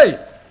out of the way!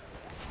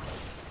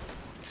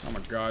 Oh my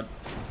god.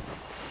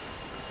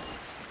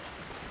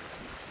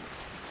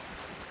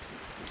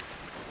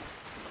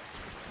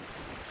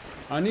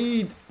 I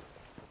need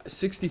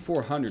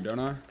 6,400, don't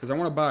I? Because I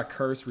want to buy a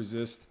curse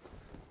resist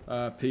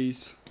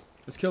piece.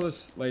 Let's kill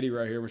this lady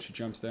right here when she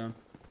jumps down.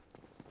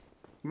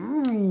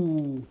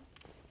 Ooh.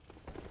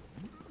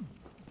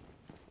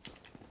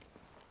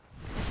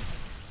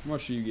 How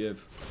much do you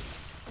give?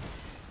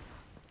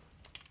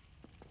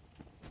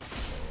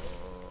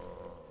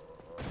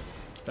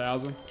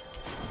 1,000.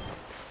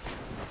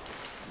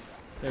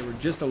 Okay, we're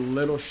just a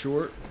little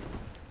short.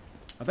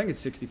 I think it's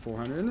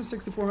 6,400. Isn't it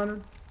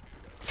 6,400?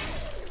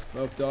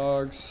 Both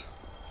dogs.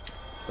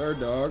 Third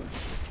dog.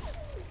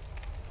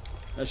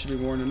 That should be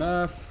more than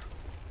enough.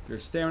 Their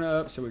stamina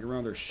up so we can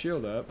round their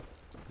shield up.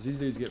 Because these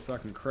dudes get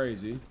fucking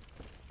crazy.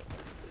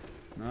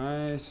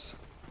 Nice.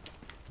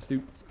 Let's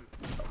do...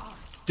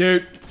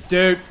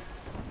 Dude.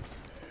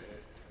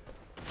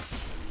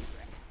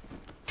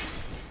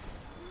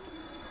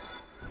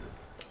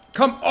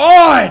 Come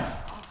on!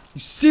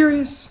 You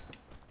serious?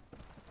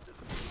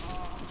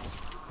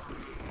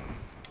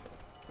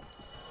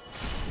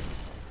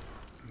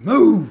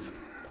 Move!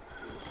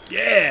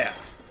 Yeah!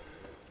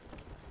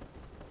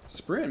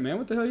 Sprint, man.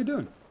 What the hell are you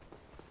doing?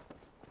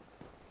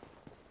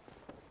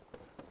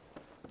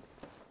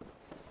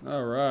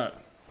 Alright.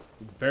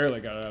 Barely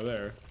got out of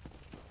there.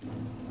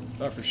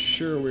 Thought for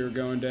sure we were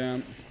going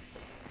down.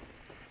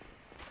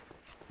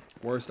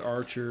 Worst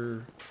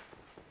archer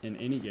in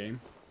any game.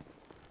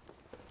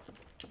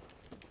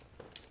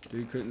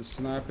 Dude couldn't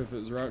snipe if it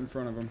was right in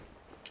front of him.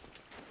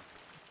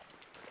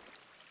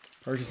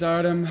 Purchase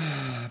item.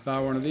 Buy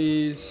one of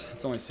these.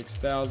 It's only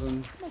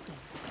 6,000.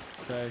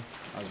 Okay,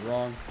 I was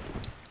wrong.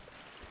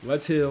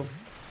 Let's heal.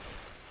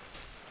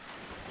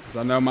 Because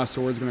I know my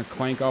sword's going to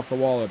clank off the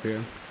wall up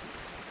here.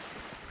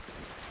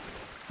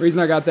 The reason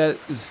I got that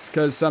is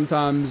because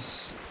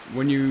sometimes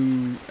when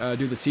you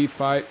do the Seath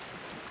fight,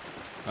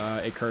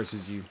 it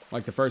curses you.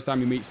 Like the first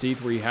time you meet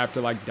Seath where you have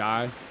to like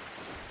die.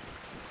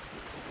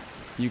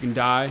 You can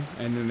die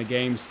and then the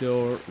game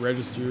still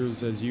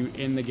registers as you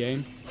in the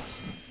game.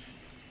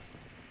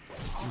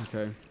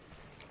 Okay.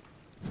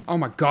 Oh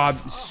my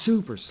god,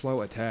 super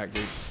slow attack,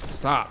 dude.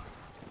 Stop.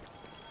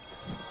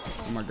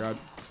 Oh my god.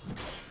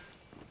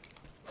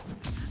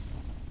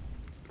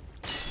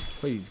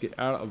 Please get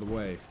out of the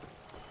way.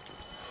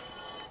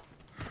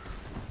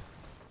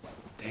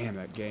 Damn,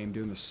 that game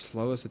doing the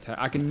slowest attack.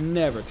 I can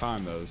never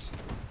time those.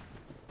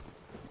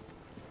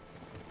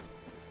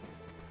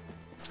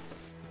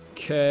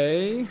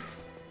 Okay.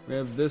 We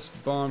have this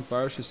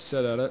bonfire. Let's just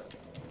sit at it.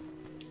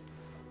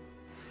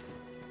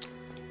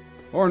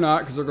 Or not,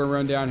 because they're going to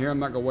run down here. I'm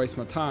not going to waste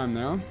my time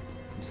now. I'm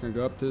just going to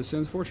go up to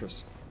Sin's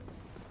Fortress.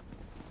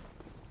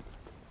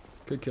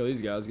 Could kill these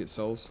guys, get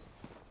souls.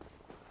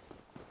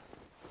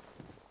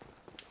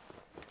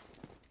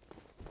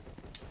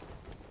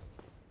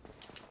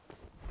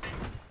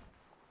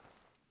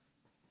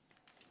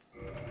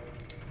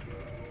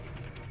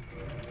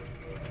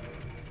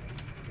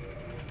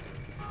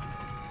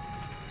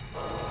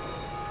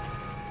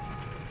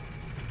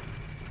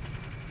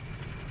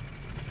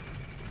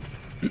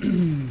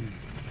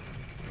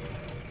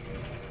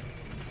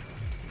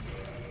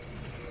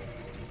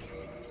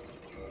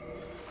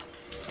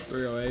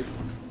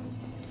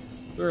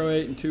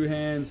 .308 in two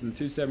hands and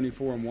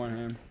 274 in one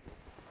hand.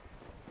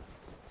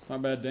 It's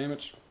not bad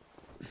damage.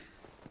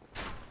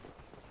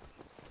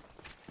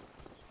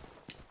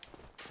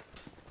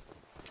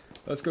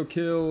 Let's go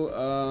kill,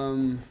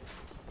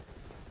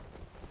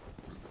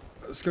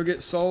 let's go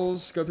get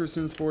souls, go through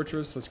Sin's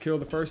Fortress. Let's kill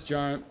the first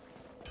giant.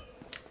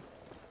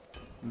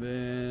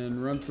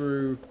 Then run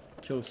through,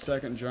 kill the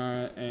second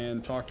giant,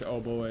 and talk to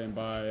Old Boy and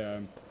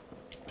buy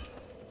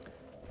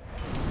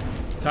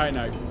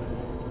Titanite.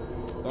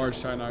 Large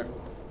Titanite.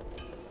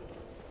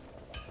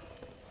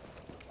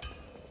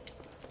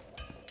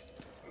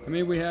 How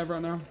many we have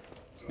right now?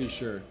 Let's be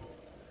sure.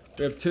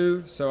 We have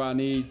 2, so I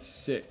need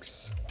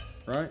 6.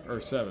 Right? Or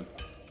 7.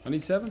 I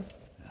need 7?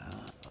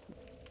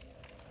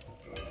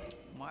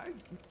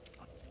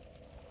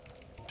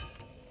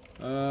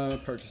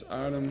 Purchase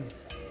item.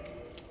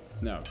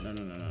 No.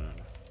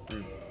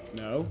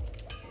 No.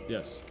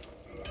 Yes.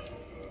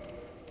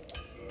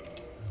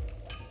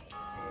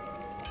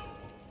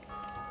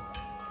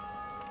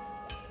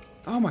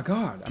 Oh my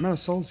god, I'm out of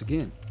souls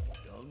again.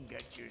 Don't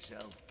get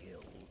yourself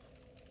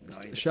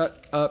killed.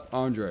 Shut up,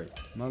 Andre.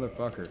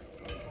 Motherfucker.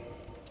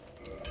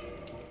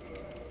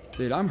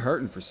 Dude, I'm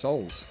hurting for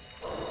souls.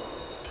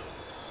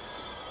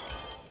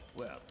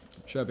 Well.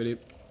 Shut up,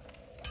 idiot.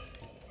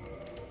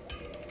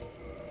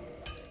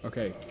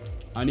 Okay.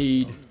 I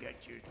need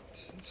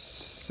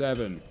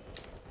 7.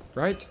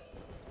 Right?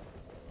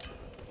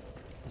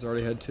 He's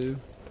already had 2.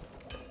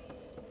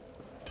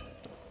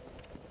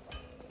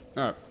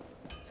 Alright.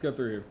 Let's go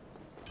through here.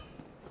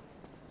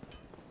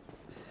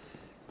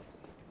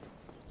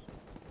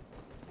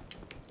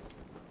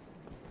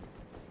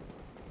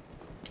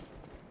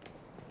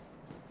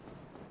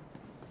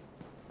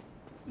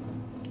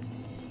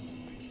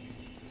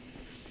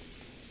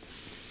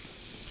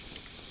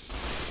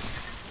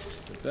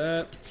 Get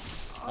that.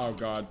 Oh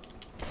god.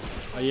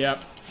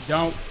 Yep.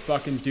 Don't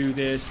fucking do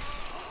this.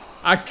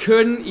 I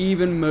couldn't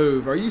even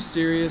move. Are you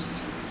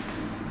serious?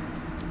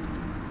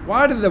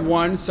 Why did the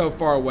one so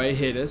far away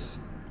hit us?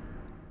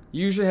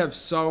 You usually have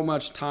so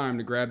much time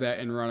to grab that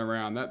and run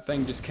around. That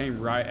thing just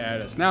came right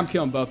at us. Now I'm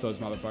killing both those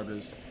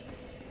motherfuckers.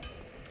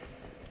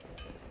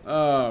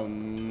 Oh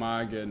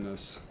my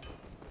goodness.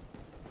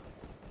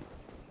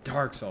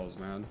 Dark Souls,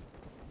 man.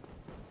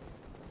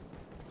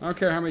 I don't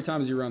care how many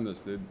times you run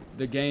this, dude.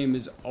 The game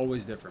is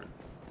always different.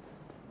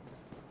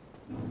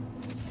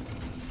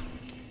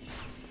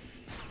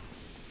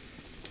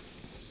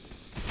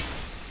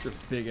 Get your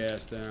big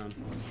ass down.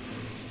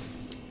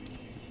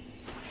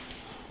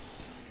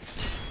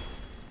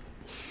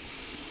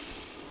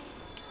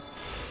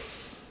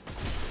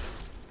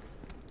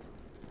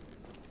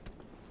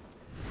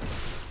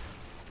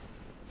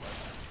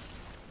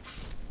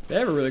 They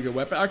have a really good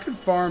weapon. I could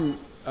farm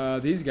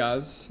these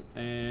guys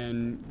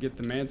and get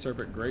the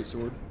Manserpent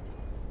Greatsword.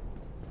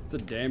 It's a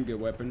damn good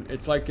weapon.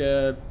 It's like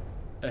a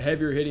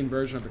heavier hitting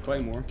version of the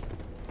Claymore.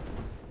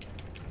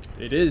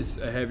 It is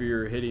a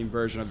heavier hitting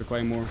version of the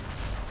Claymore.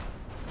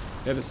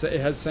 It has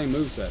the same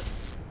moveset.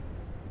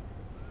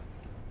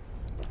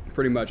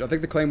 Pretty much. I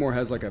think the Claymore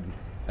has like a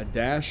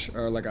dash,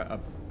 or like a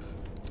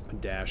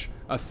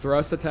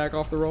thrust attack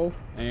off the roll,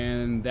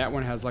 and that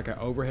one has like an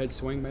overhead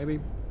swing maybe.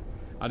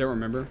 I don't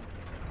remember.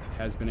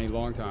 Has been a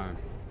long time.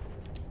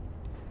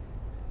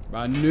 But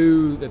I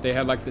knew that they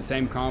had like the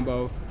same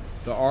combo,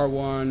 the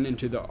R1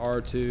 into the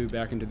R2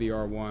 back into the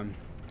R1,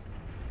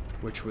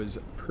 which was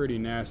pretty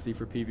nasty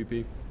for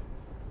PvP.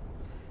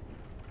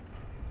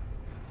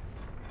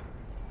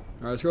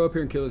 Alright, let's go up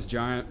here and kill this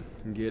giant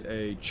and get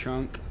a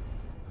chunk.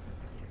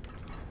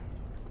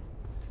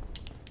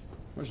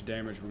 How much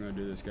damage we're gonna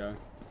do this guy?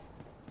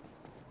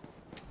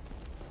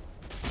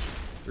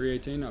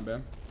 318, not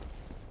bad.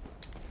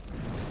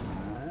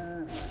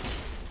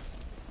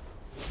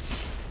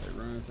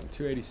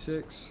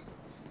 286.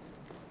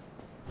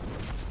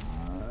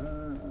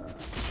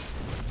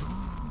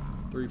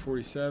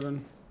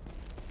 347.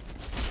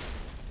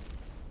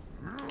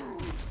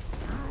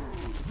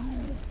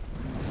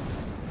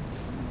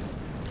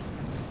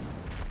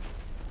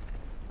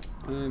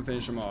 And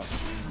finish him off.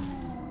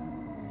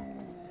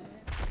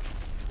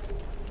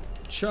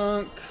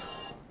 Chunk.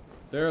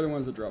 They're the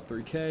ones that drop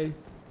 3K.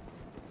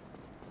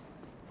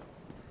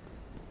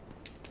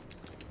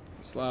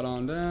 Slide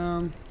on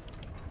down.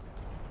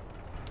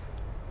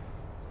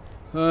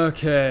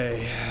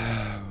 Okay.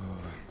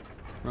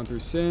 Run through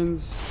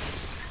sins.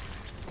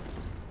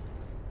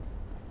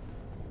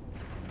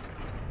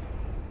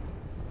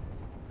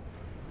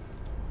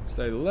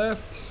 Stay to the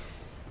left.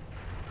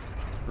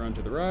 Run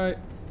to the right.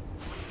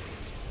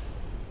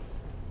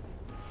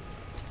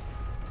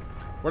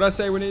 What did I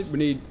say we need? We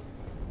need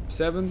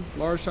 7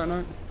 large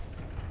Titanite?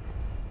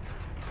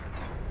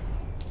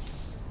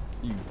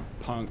 You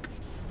punk.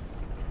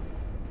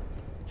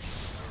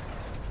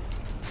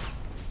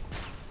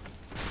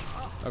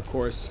 Of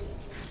course.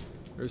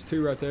 There's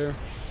 2 right there.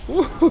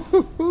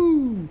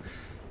 Woohoo!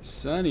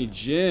 Sonny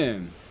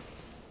Jim.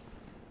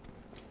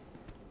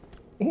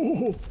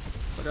 Oh!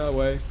 Fuck out of the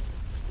way.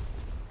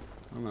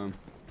 I don't know.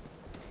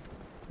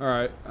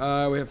 Alright,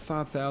 we have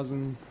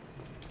 5,000.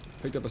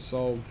 Picked up a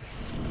soul.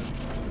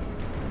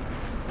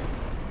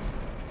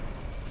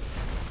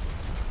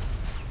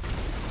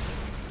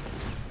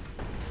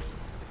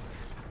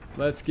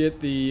 Let's get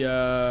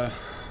the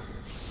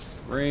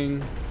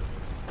ring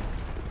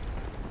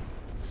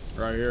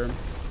right here.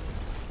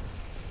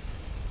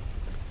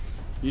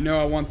 You know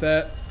I want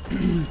that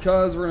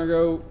because we're gonna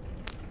go.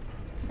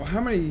 Well,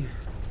 how many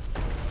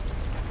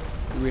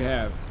do we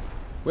have?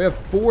 We have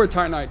 4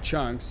 Titanite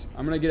chunks.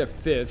 I'm gonna get a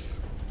 5th.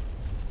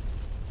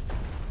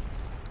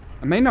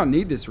 I may not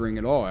need this ring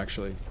at all,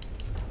 actually.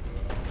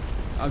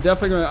 I'm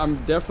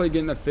definitely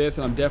getting a 5th,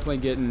 and I'm definitely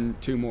getting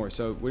 2 more.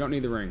 So we don't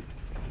need the ring.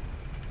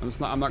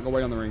 I'm not gonna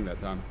wait on the ring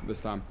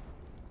this time.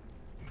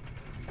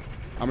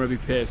 I'm gonna be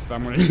pissed if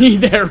I'm gonna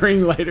need that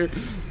ring later.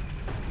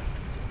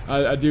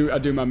 I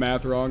do my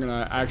math wrong, and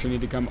I actually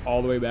need to come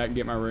all the way back and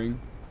get my ring.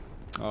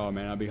 Oh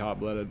man, I'd be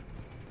hot-blooded.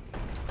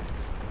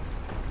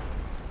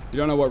 You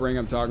don't know what ring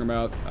I'm talking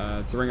about.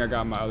 It's the ring I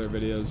got in my other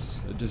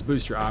videos. It just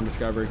boosts your item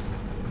discovery.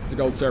 It's a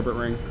gold serpent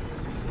ring.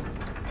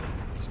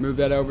 Let's move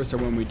that over so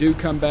when we do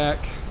come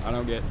back, I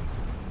don't get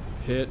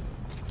hit.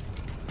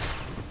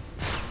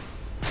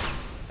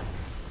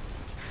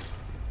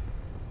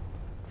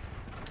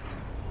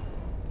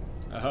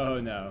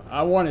 Oh no,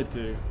 I wanted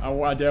to.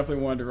 I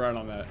definitely wanted to run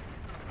on that.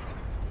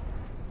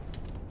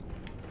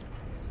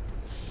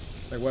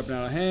 Take weapon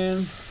out of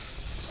hand,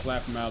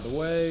 slap him out of the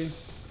way.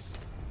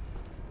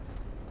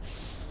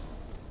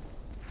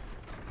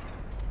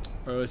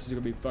 Oh, this is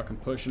gonna be fucking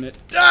pushing it.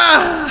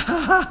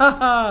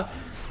 Ah!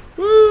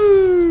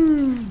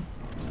 Woo!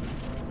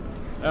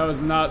 That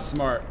was not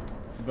smart,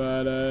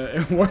 but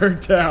it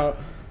worked out.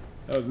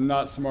 That was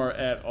not smart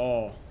at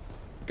all.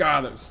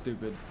 God, that was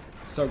stupid.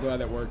 I'm so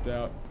glad that worked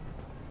out.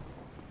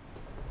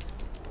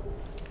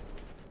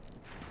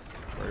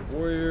 Brave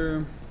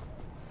Warrior.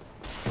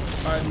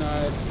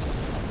 Titanite.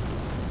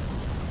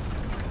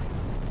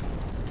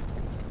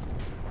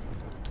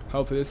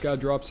 Hopefully this guy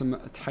drops some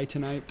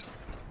Titanite.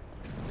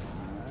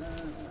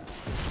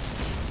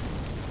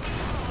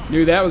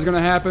 Knew that was going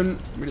to happen.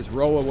 Let me just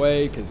roll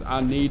away because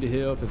I need to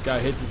heal. If this guy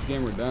hits us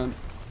again, we're done.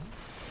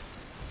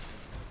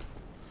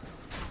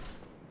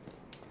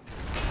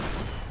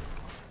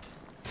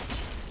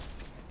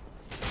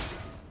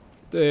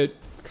 Dude,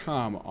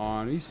 Come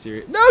on, are you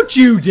serious? Don't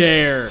you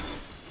dare!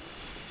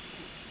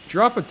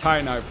 Drop a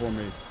Titanite for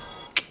me.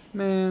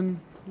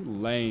 Man,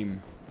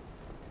 lame.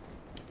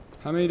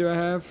 How many do I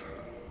have?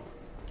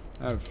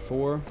 I have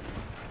 4.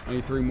 I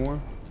need 3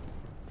 more.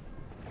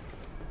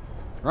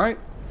 Right?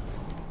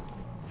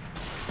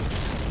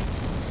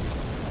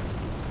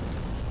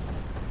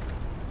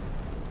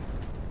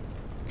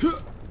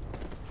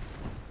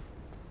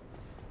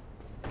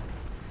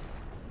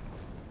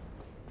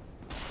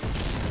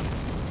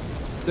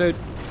 Dude.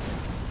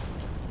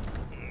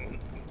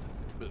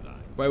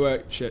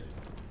 Wait, shit.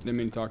 Didn't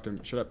mean to talk to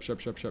him. Shut up, shut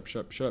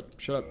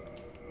up.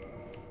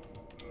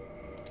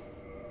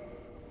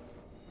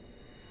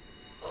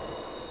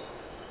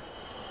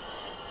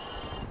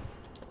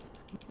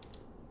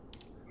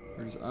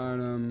 There's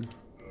item.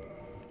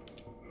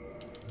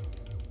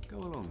 Go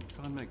along,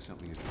 try and make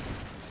something of it.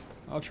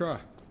 I'll try.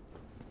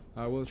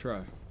 I will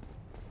try.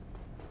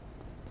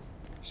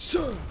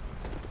 So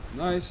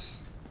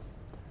nice.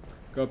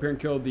 Go up here and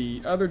kill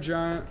the other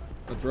giant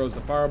that throws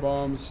the fire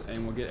bombs,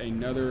 and we'll get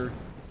another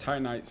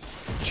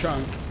Titanite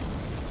chunk.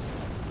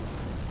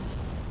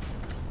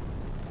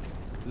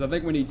 Because I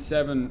think we need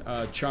 7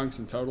 chunks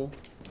in total,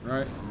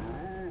 right?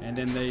 And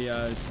then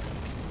the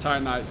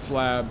Titanite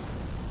slab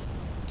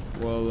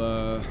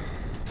will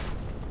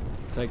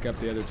take up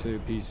the other 2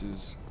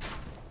 pieces.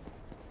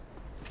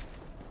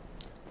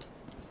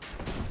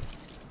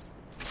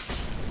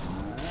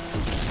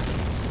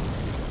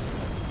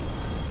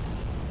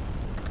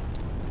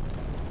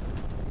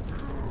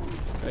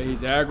 Okay,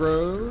 he's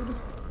aggroed.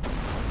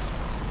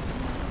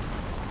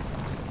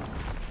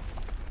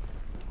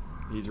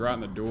 He's right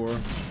in the door.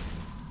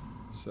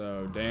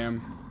 So,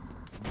 damn.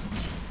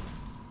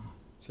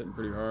 It's hitting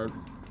pretty hard.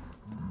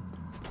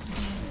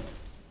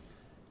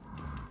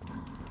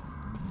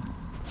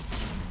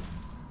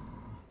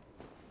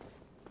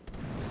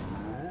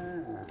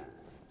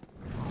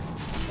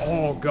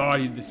 Oh god,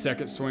 he did the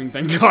second swing.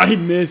 Thank god he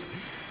missed.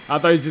 I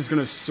thought he was just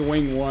gonna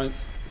swing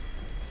once.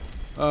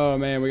 Oh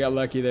man, we got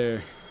lucky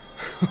there.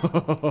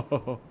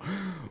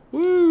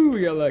 Woo,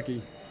 we got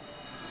lucky.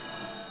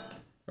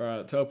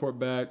 Alright, teleport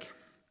back.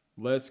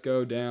 Let's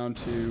go down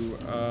to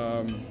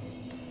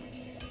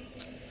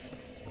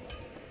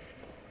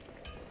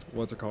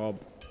what's it called?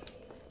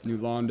 New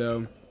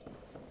Londo.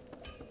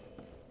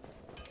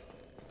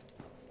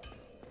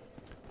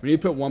 We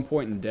need to put 1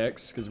 point in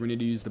dex because we need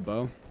to use the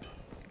bow.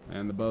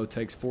 And the bow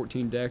takes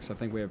 14 dex. I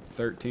think we have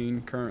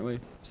 13 currently.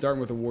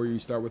 Starting with a warrior, you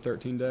start with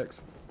 13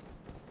 dex.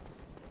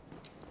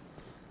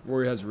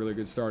 Warrior has really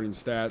good starting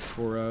stats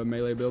for a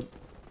melee build.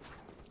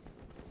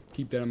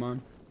 Keep that in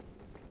mind.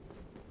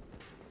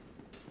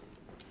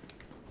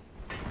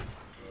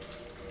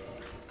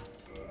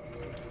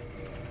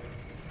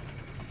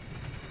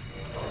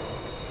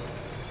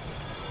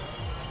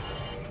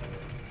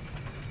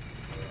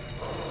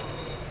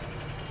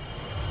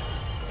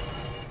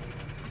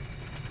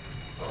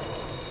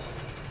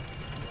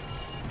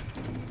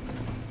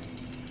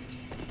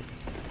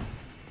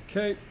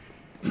 Okay.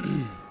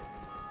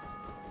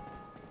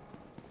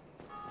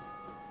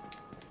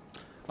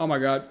 Oh my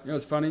god, you know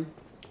what's funny?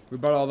 We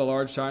bought all the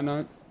large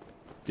Titanite.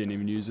 Didn't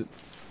even use it.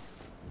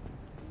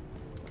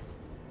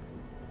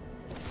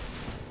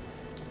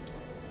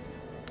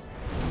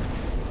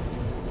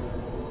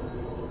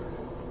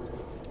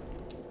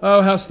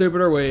 Oh, how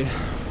stupid are we?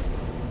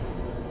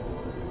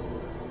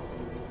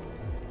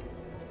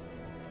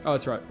 Oh,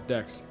 that's right.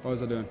 Dex. What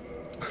was I doing?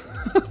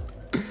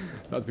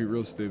 That'd be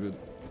real stupid.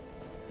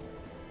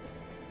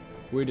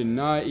 We did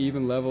not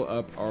even level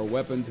up our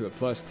weapon to a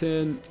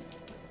 +10.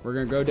 We're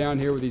going to go down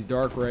here with these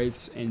dark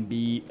wraiths and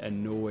be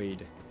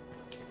annoyed.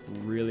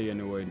 Really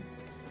annoyed.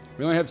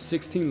 We only have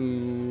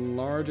 16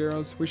 large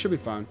arrows. We should be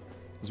fine.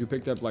 Because we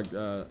picked up like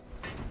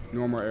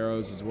normal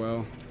arrows as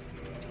well.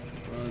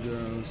 Large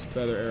arrows,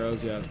 feather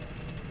arrows, yeah.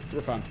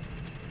 We're fine.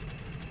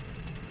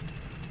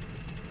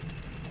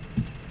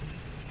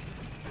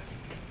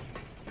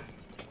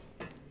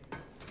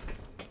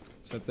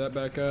 Set that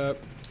back up.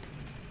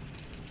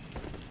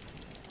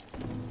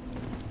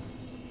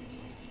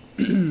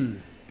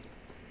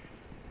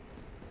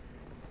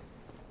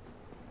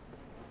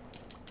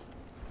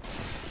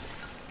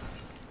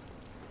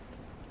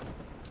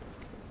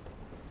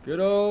 Good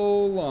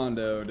old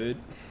Londo, dude.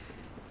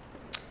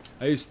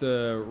 I used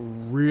to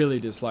really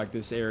dislike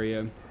this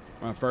area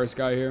when I first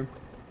got here.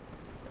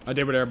 I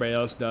did what everybody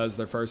else does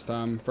their first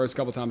time. First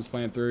couple times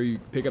playing through, you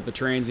pick up the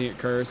transient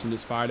curse and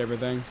just fight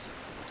everything.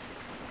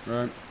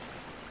 Right?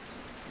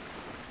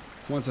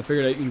 Once I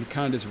figured out you can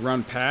kind of just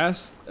run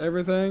past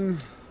everything,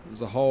 it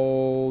was a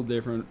whole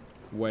different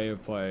way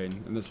of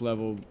playing. And this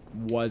level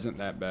wasn't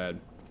that bad.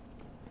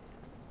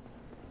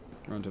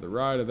 Run to the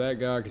right of that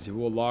guy because he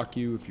will lock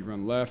you if you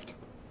run left.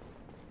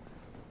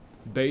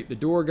 Bait the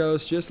door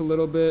ghost just a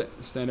little bit.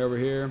 Stand over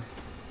here.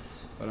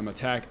 Let him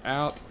attack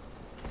out.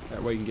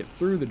 That way you can get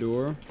through the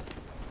door.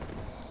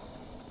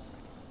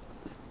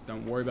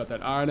 Don't worry about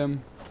that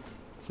item.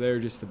 It's there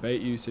just to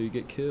bait you so you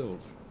get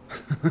killed.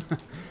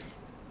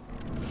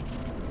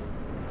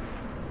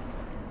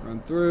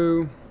 Run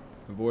through.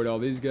 Avoid all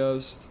these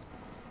ghosts.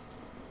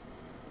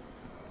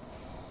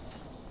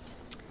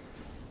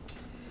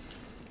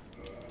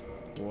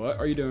 What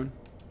are you doing?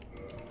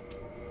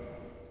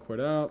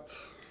 Quit out.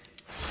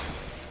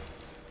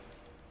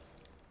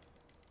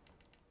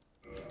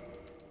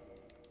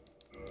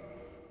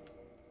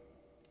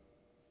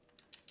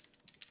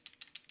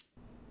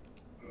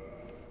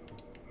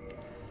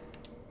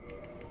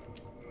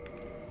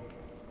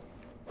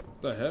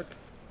 What the heck?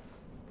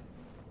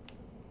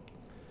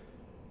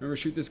 Remember,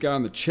 shoot this guy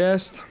in the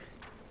chest.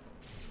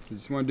 You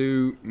just want to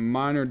do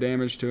minor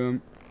damage to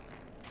him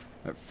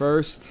at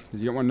first,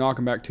 because you don't want to knock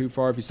him back too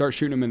far. If you start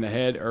shooting him in the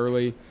head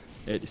early,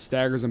 it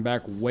staggers him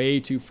back way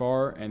too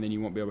far, and then you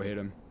won't be able to hit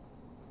him.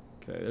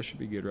 Okay, that should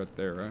be good right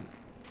there, right?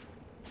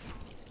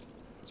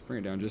 Let's bring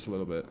it down just a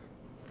little bit.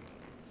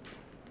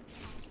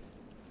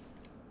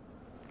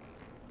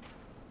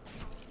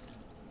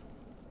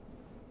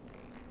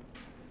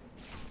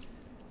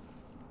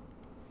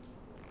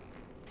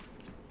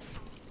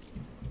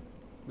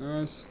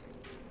 Nice.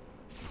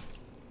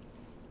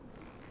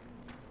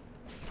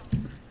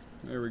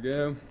 There we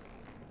go.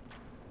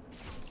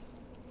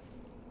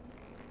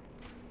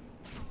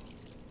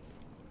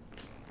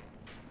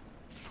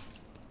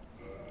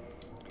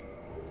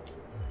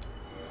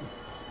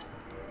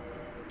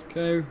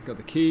 Okay, got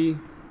the key.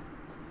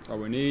 That's all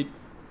we need.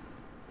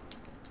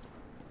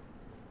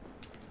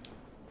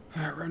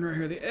 Alright, run right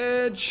here to the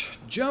edge.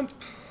 Jump.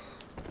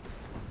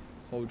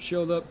 Hold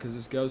shield up because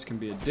this ghost can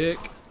be a dick.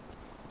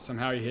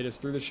 Somehow he hit us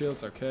through the shield,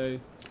 it's okay.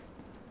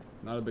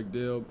 Not a big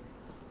deal.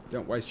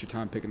 Don't waste your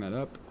time picking that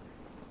up.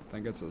 I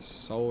think it's a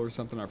soul or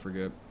something, I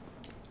forget.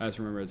 I just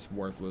remember it's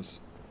worthless.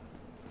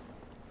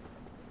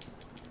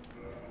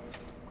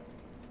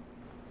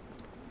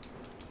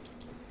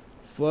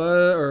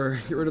 Flood,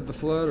 or get rid of the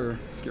flood, or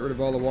get rid of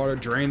all the water,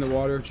 drain the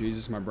water.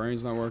 Jesus, my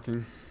brain's not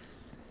working.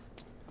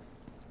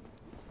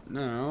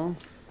 Now,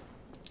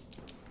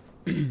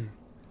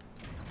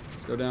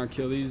 let's go down and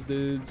kill these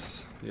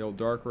dudes, the old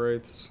dark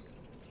wraiths.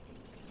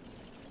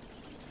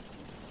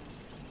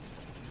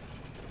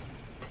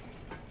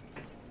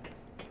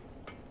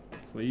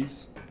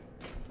 Please.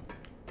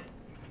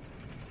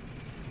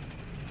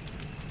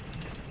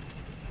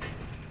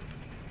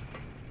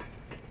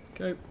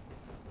 Okay.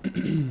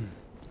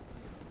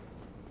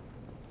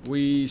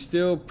 We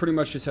still pretty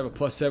much just have a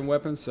 +7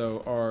 weapon,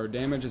 so our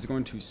damage is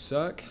going to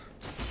suck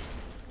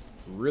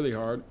really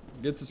hard.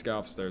 Get this guy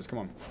off stairs, come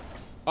on.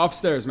 Off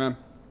stairs, man.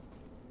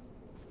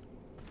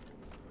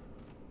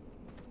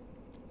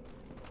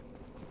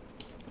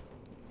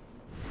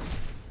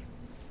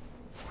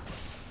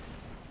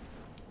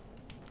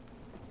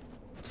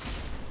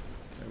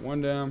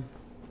 One down.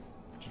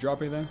 Did you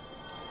drop anything?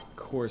 Of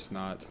course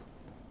not.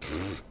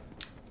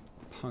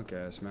 Punk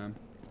ass, man.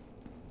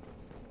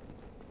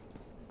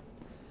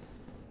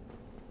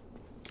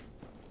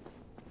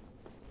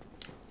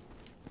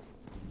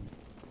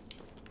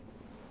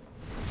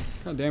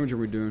 What kind of damage are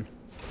we doing?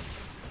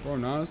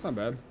 409, that's not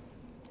bad.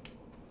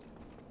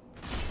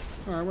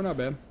 Alright, we're not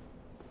bad.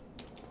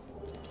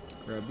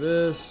 Grab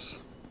this.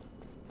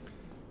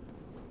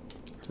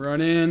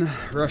 Run in,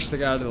 rush the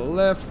guy to the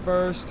left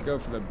first, go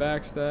for the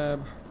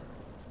backstab.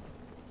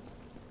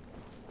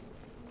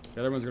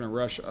 The other one's gonna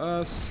rush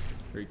us.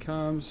 Here he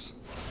comes.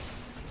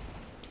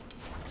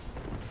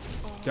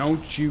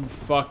 Don't you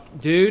fuck,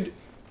 dude.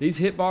 These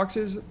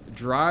hitboxes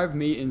drive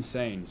me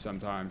insane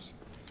sometimes.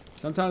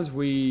 Sometimes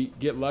we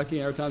get lucky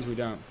and other times we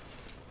don't.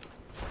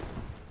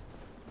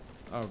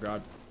 Oh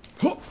god.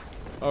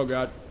 Oh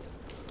god.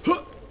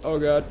 Oh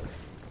god.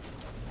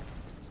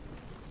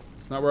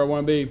 It's not where I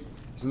want to be.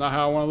 This is not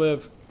how I want to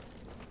live.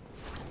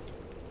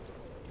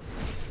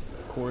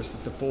 Of course,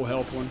 it's the full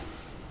health one.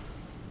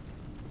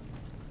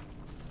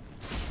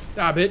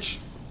 Ah, bitch.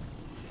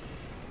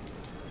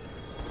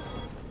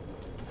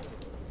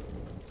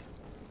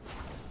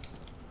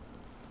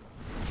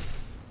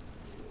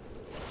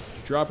 Did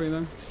you drop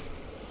anything?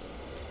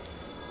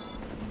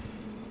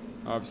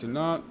 Obviously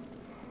not.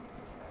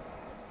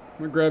 I'm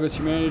gonna grab his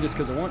humanity just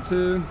because I want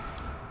to.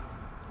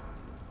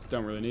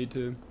 Don't really need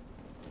to.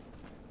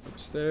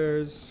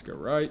 Upstairs, go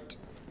right.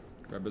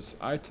 Grab this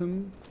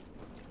item.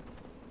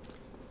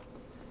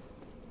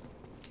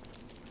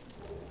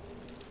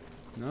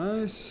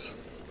 Nice.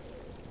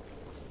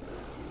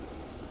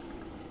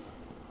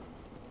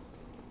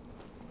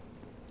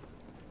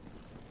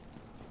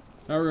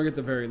 Now we're gonna get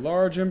the very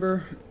large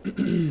ember.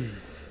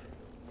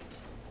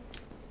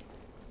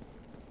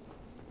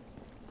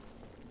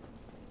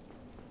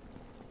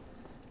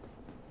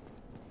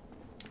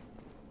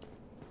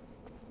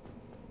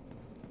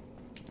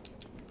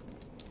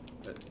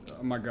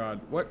 Oh my god,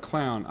 what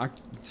clown?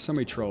 So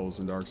many trolls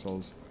in Dark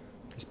Souls.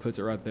 Just puts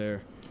it right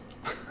there.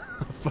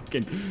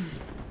 Fucking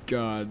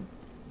god.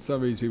 Some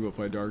of these people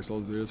play Dark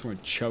Souls, they just want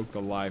to choke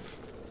the life.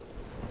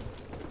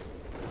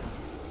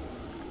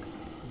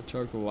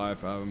 Choke the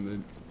life out of them,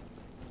 dude.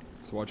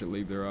 Just watch it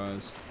leave their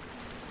eyes.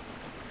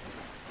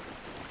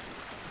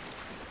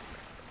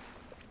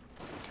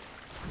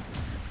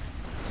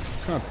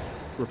 What kind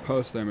of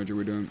riposte damage are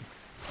we doing?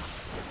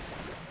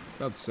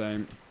 About the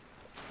same.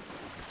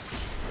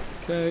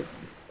 Okay.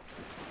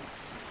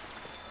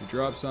 You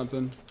drop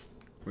something.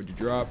 What'd you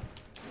drop?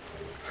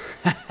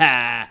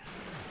 Haha!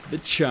 The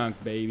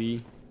chunk,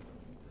 baby.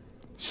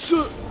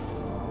 So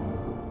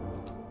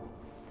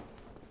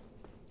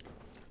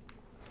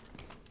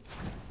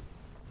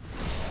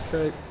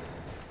okay.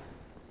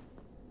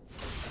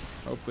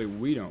 Hopefully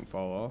we don't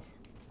fall off.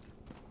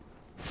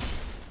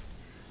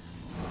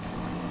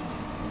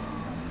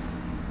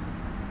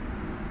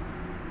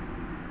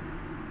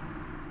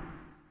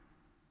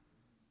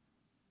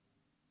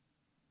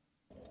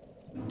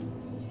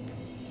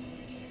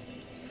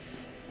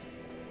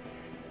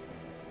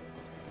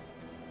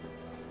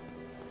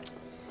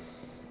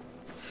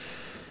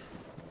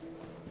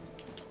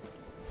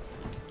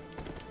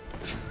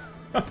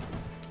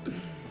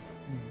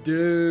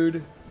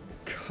 Dude,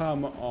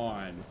 come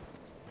on.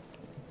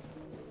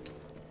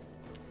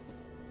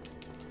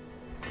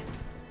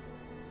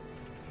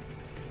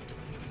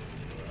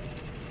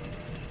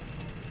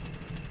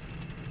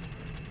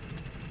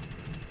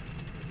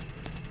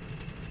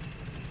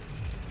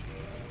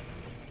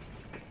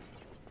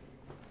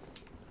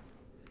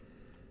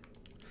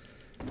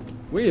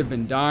 We have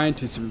been dying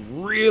to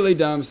some really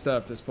dumb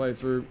stuff this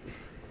playthrough.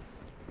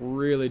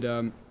 Really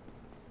dumb.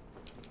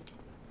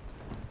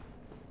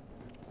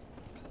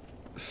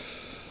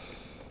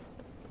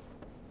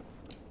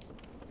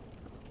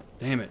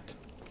 Damn it.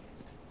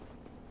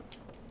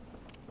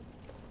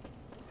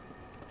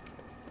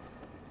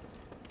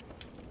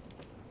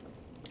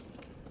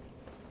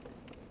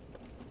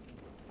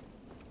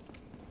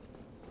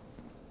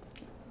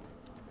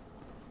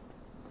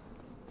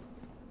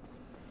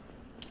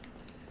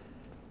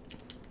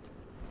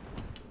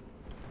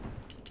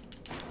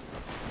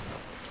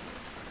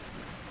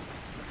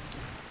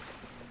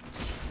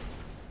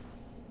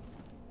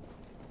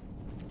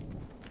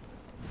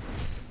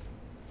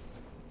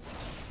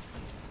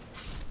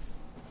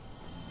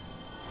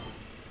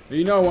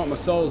 You know I want my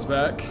souls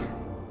back.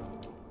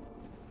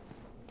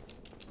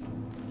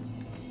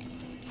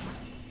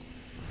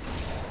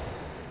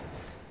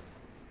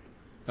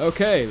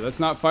 Okay, let's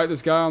not fight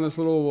this guy on this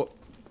little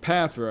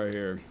path right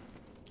here.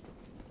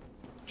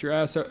 Get your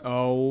ass up.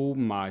 Oh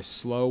my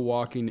slow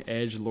walking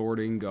edge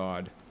lording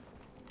god.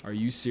 Are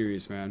you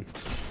serious, man?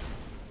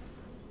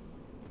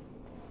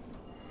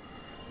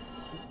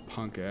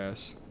 Punk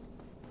ass.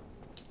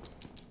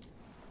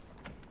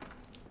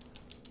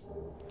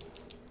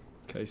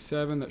 Okay,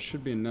 7, that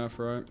should be enough,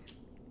 right?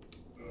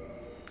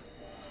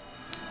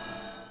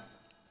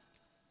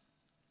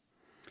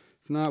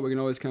 If not, we can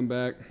always come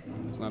back.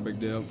 It's not a big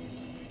deal.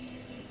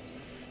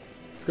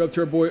 Let's go up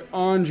to our boy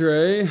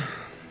Andre.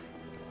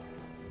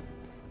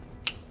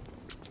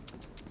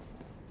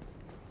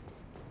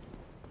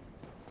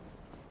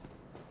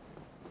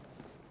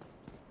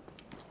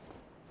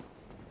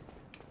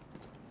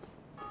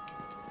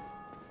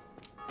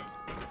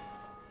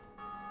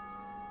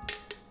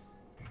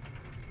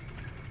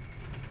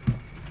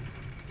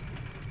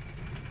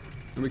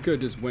 And we could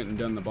have just went and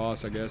done the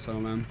boss, I guess. I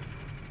don't know.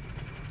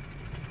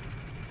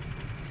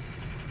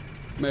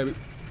 Maybe.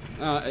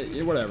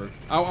 Whatever.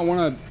 I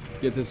want to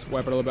get this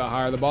weapon a little bit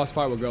higher. The boss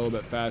fight will go a little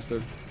bit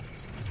faster.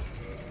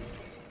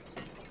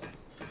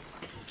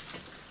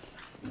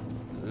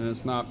 And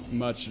it's not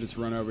much to just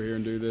run over here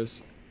and do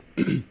this.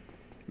 Then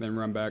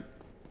run back.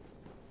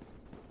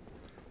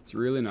 It's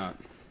really not.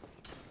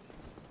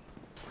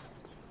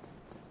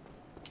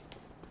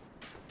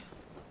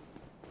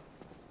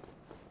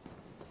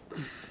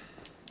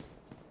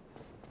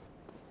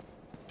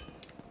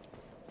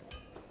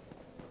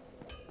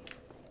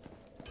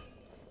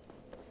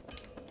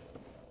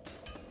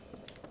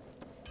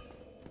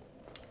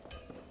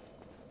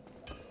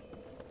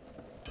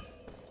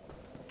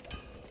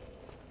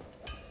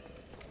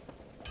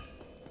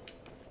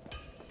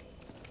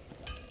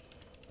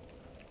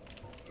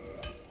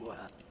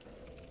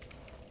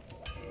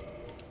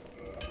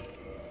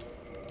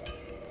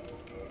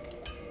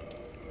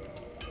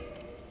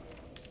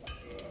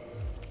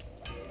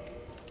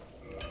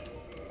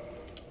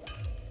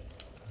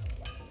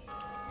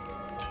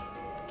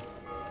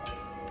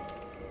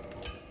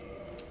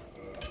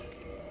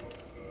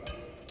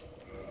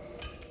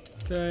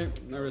 Okay,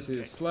 now we just need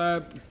a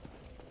slab.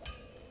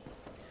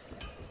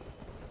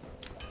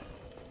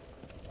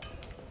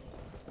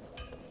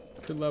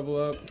 Could level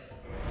up.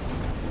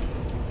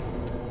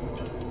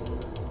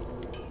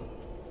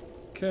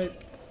 Okay.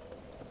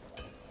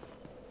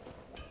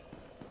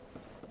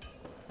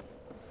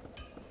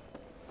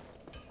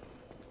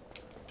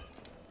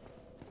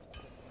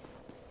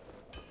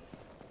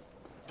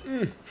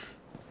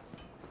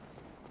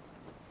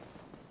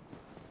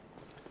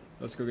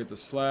 Let's go get the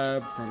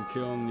slab from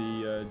killing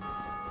the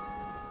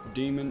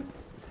demon.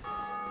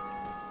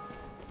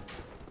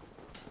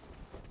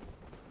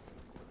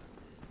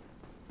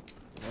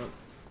 What?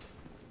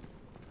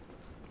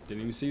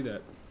 Didn't even see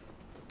that.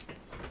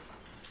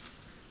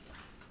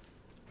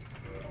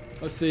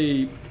 Let's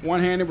see.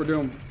 One-handed, we're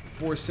doing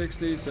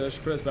 460, so that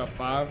should put us about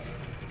 5.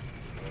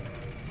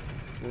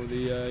 For the,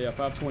 yeah,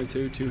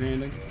 522,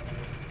 two-handed.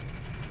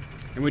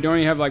 And we don't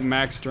even have, like,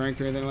 max strength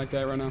or anything like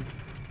that right now.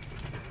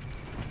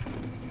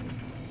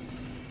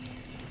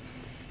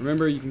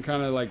 Remember, you can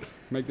kind of like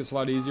make this a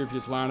lot easier if you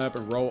just line up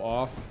and roll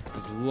off,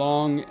 as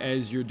long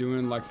as you're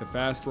doing like the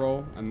fast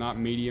roll and not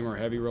medium or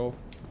heavy roll.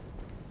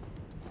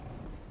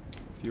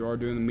 If you are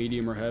doing the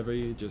medium or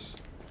heavy,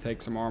 just take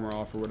some armor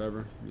off or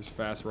whatever. Just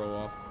fast roll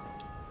off.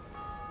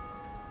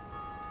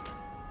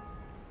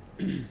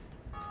 And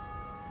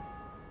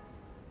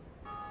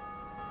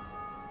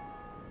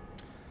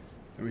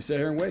we sit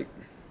here and wait.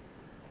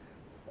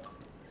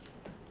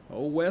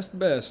 Old West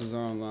Best is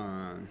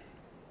online.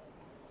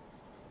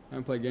 I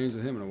haven't played games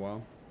with him in a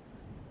while.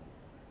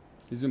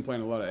 He's been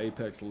playing a lot of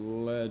Apex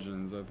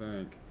Legends, I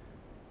think.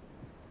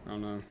 I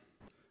don't know.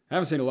 I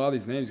haven't seen a lot of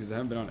these names because I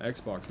haven't been on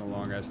Xbox in a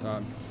long ass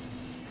time.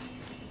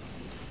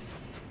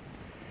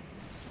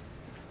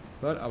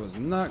 But I was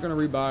not going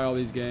to rebuy all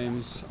these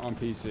games on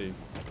PC.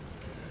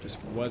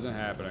 Just wasn't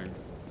happening.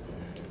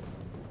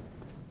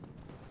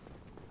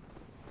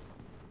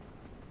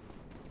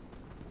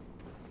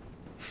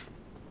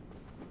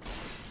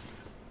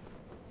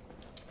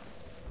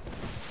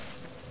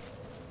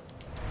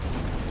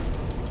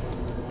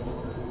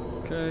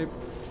 Okay.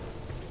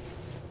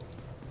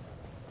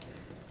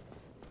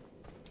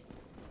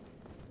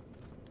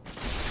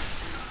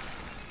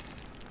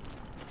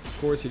 Of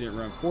course, he didn't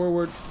run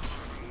forward.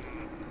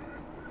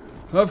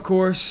 Of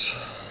course.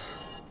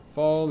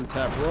 Fall and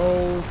tap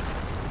roll.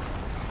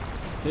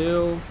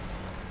 Hill.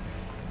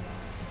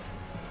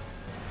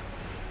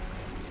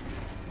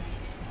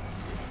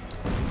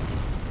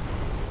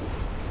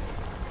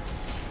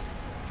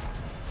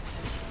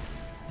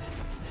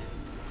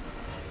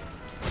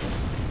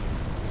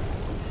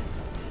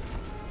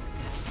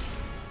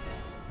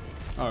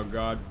 Oh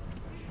god.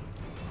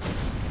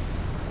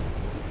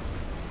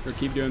 It's gonna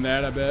keep doing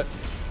that, I bet. Of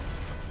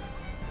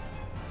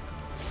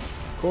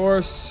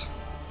course.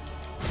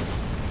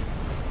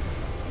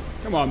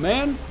 Come on,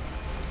 man.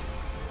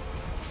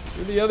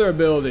 Do the other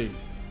ability.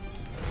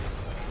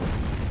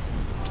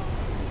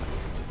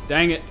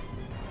 Dang it.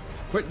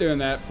 Quit doing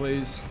that,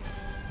 please.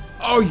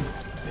 Oh, you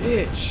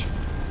bitch.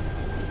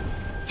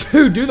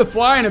 Dude, do the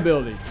flying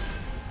ability.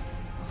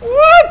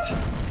 What?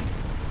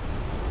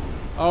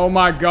 Oh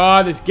my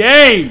god, this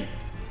game!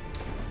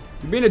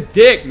 You're being a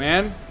dick,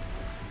 man.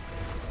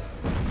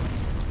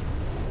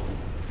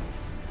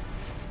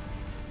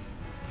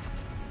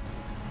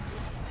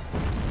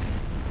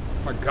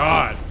 Oh my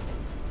god.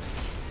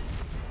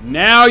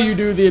 Now you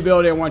do the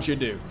ability I want you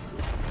to do.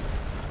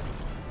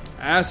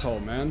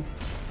 Asshole, man.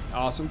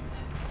 Awesome.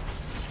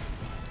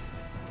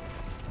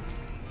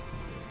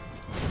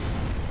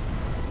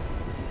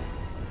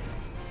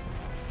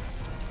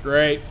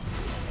 Great.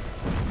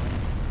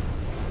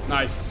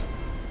 Nice.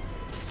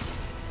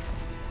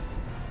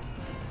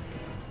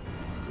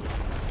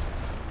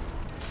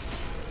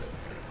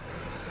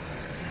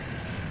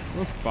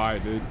 What a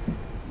fight, dude.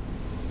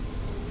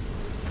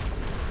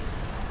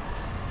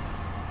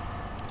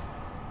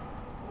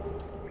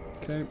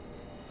 Okay.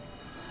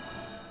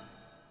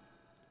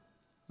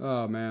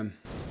 Oh, man.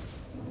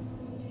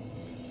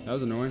 That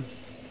was annoying.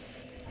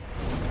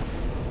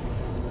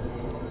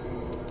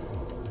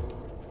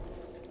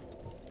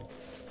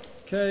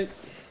 Okay.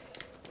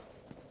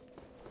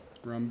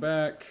 Run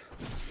back.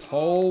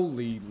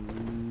 Holy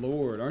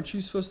Lord. Aren't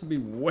you supposed to be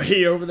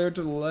way over there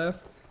to the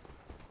left?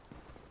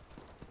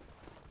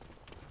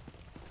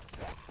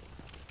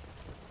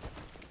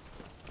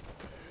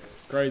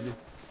 Crazy.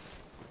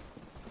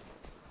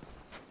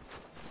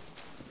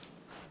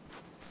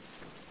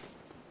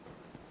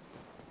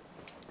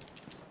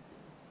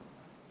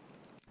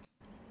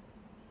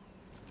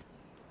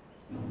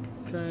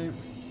 Okay.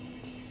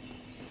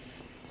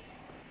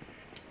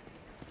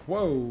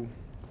 Whoa.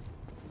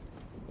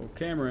 Little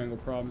camera angle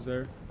problems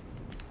there.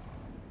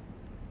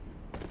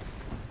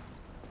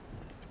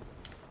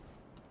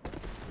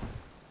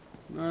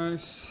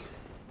 Nice.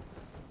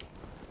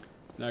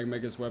 Now I can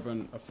make this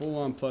weapon a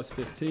full-on plus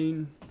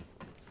 15.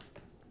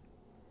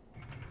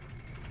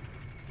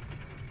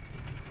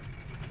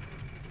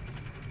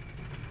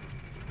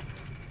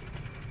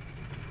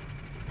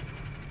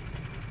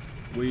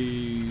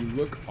 We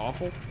look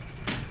awful.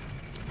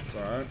 It's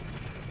alright.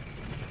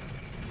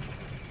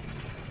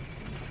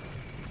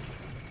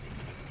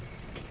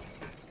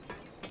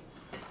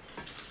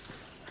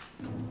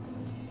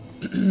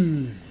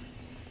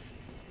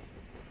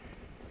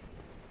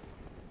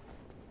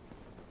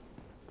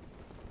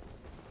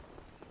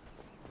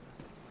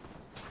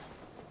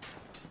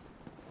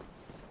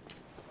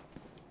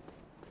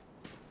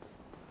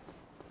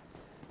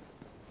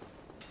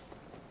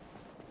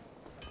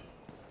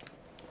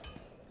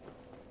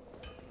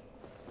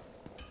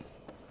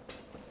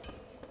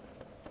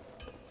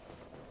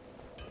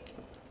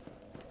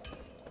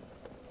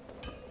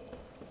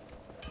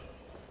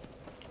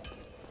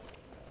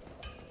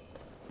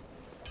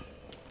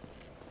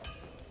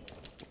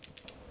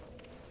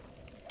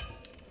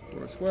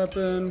 Force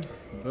weapon.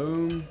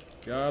 Boom.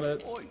 Got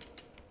it. Oi,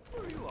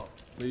 where are you off?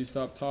 Please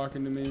stop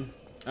talking to me.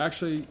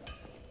 Actually,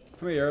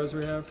 how many arrows do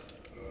we have?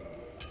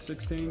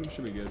 16?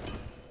 Should be good.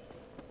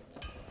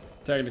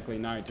 Technically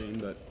 19,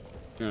 but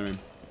you know what I mean.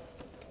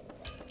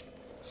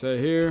 Set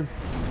here.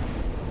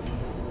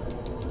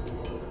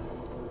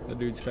 That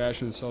dude's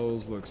fashion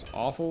souls looks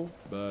awful,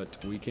 but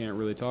we can't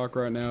really talk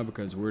right now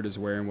because we're just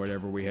wearing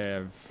whatever we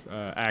have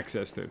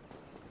access to.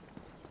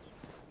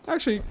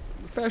 Actually,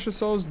 fashion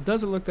souls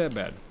doesn't look that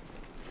bad,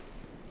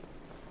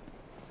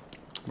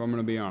 if I'm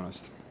gonna be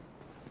honest.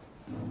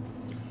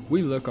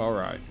 We look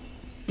alright.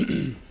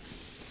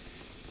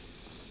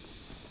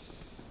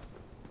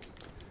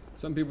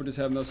 Some people just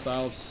have no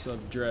styles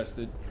of dress.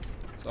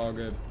 It's all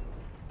good.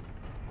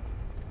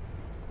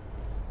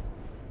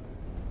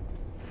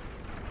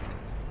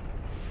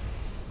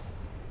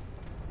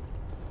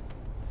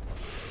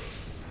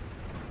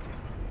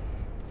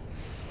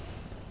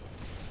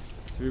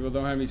 Some people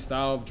don't have any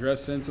style of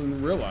dress sense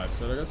in real life,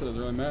 so I guess it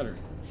doesn't really matter.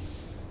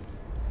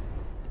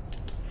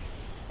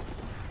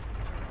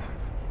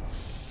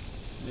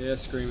 Yeah,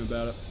 scream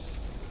about it.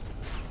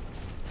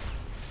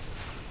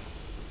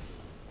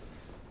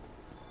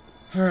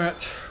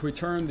 Alright, we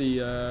turn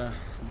the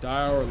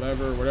dial or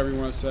lever, whatever you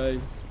want to say.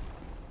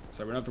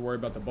 So we don't have to worry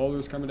about the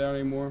boulders coming down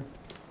anymore.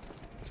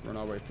 Let's run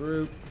all the way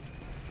through.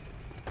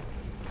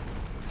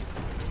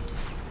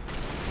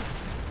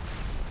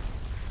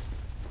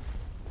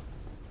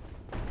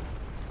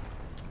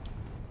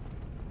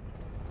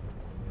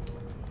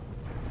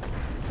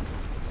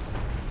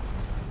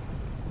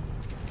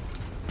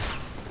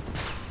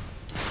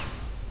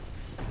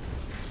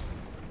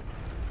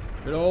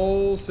 Good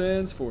old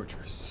Sans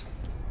Fortress.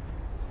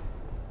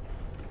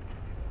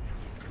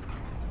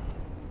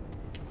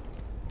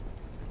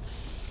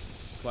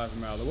 Slap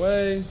him out of the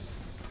way.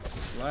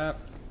 Slap.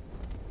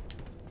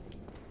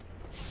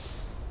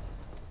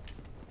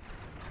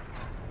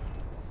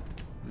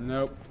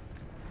 Nope.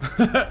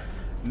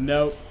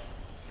 Nope.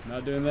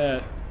 Not doing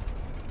that.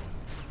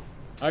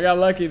 I got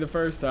lucky the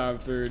first time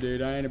through,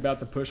 dude. I ain't about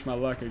to push my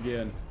luck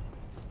again.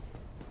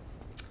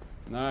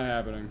 Not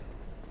happening.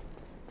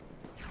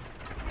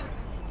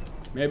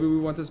 Maybe we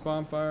want this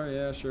bonfire?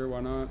 Yeah, sure,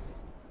 why not?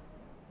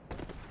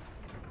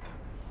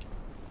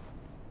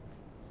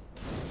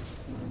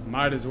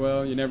 Might as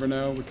well, you never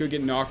know. We could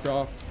get knocked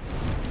off.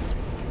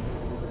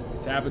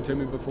 It's happened to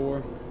me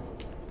before.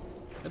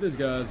 That is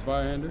guys,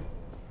 Zweihander.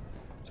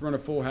 He's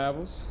running full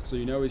Khaathus, so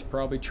you know he's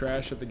probably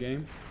trash at the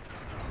game.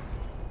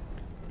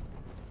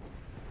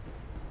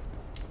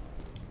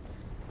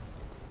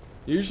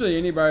 Usually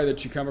anybody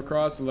that you come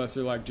across, unless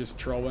they're like just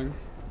trolling,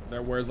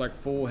 that wears like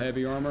full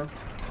heavy armor,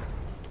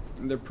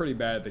 they're pretty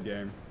bad at the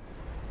game.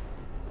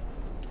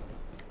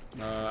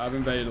 I've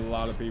invaded a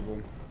lot of people,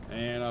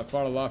 and I've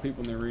fought a lot of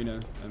people in the arena,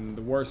 and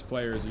the worst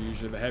players are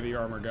usually the heavy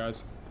armor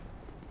guys.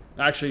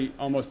 Actually,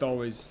 almost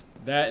always.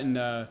 That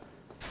and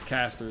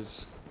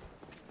casters.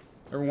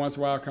 Every once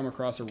in a while I come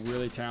across a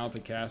really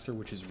talented caster,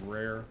 which is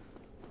rare.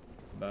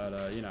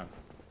 But, you know,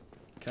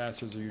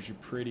 casters are usually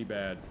pretty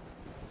bad.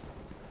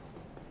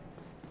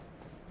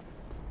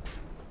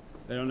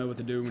 They don't know what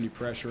to do when you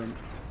pressure them.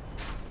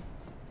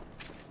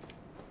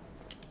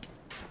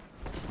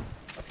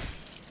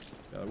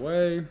 The other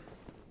way.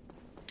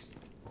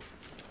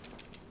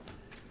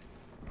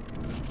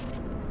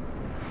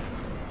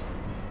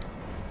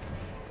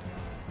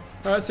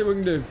 Alright, let's see what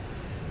we can do.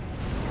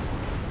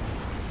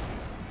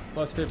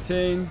 Plus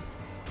 15.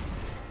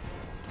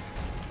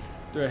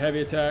 Do a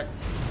heavy attack.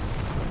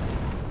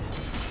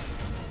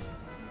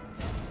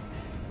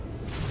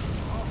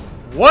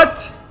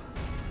 What?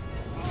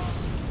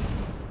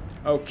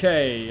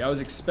 Okay, I was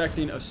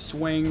expecting a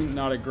swing,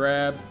 not a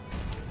grab.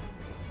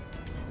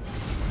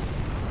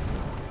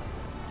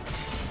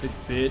 Big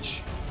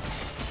bitch.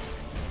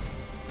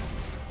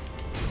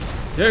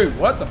 Dude,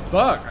 what the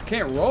fuck? I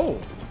can't roll.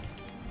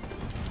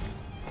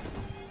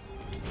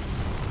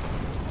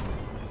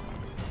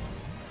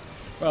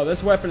 Well,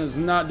 this weapon is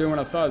not doing what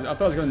I thought. I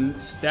thought it was going to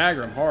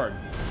stagger him hard.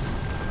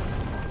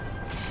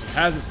 It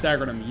hasn't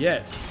staggered him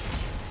yet.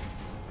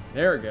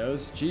 There it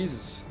goes.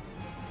 Jesus.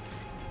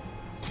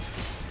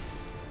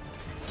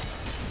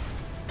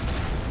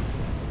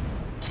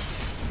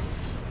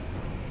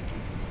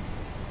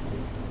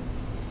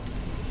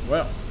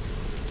 Well,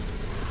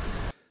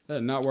 that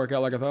did not work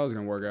out like I thought it was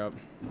going to work out.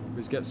 We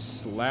just get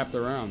slapped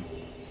around.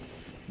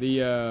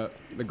 The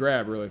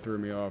grab really threw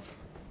me off.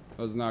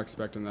 I was not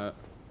expecting that.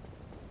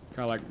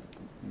 Kind of like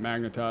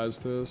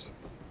magnetized to this.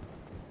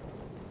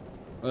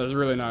 I was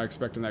really not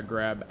expecting that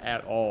grab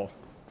at all.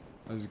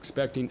 I was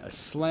expecting a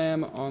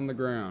slam on the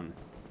ground.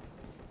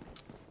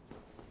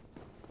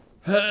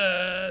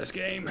 This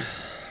game.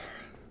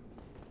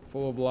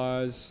 Full of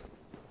lies.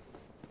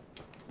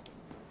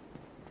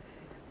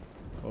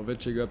 I'll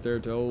eventually go up there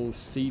to old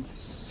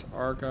Seath's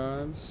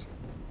archives.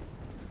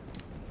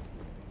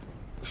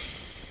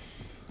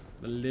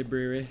 The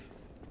library.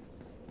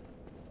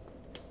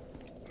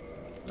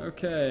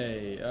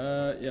 Okay,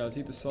 yeah, let's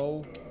eat the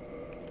soul.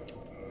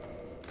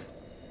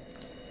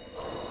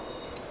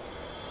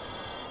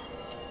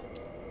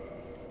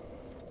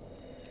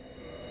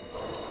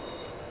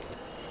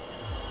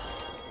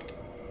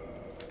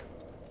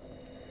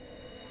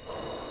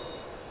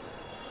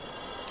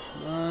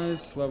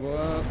 Nice, level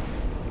up.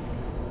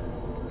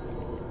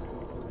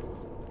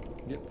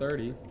 Get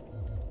 30.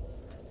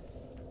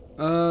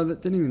 That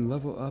didn't even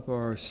level up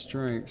our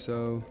strength,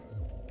 so...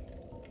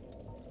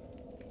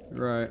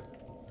 Right.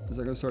 Is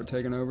that gonna start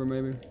taking over,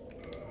 maybe?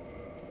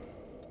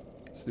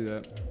 Let's do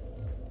that.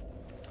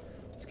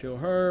 Let's kill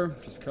her,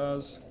 just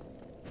because.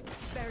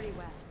 Very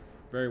well.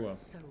 Very well.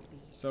 So be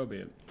it. So be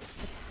it.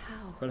 But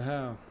how? But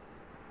how?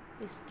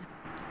 This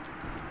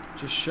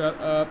Just shut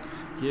up.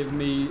 Give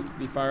me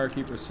the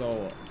Firekeeper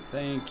soul.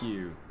 Thank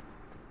you.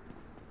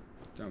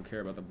 Don't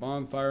care about the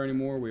bonfire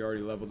anymore. We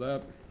already leveled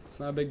up. It's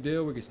not a big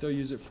deal. We can still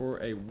use it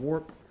for a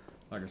warp.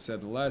 Like I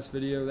said in the last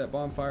video, that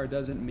bonfire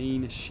doesn't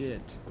mean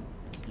shit.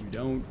 You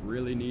don't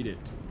really need it.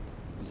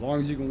 As long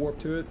as you can warp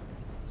to it,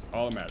 it's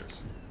all that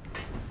matters.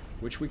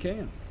 Which we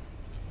can.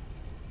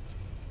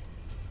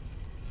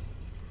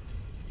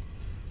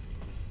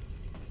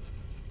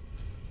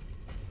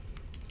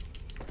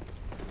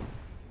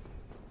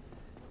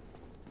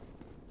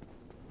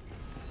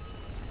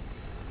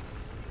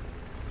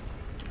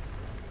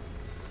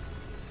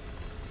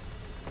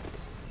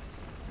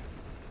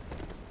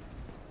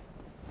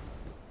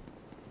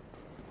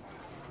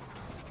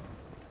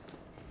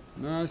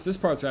 Nice. This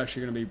part's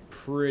actually going to be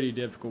pretty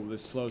difficult with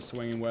this slow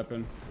swinging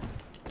weapon.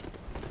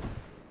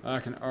 I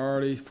can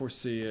already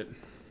foresee it.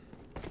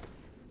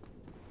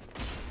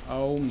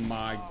 Oh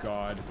my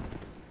god.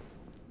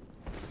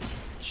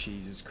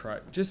 Jesus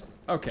Christ. Just,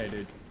 okay,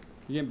 dude.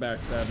 You're getting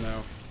backstabbed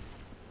now.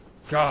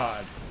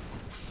 God.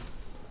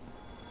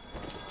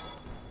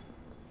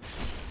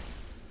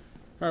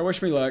 Alright,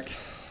 wish me luck.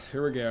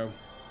 Here we go.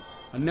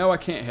 I know I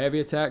can't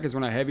heavy attack, because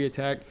when I heavy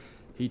attack,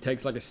 he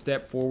takes like a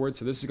step forward,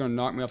 so this is going to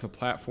knock me off the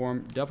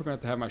platform. Definitely going to have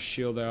to have my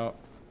shield out.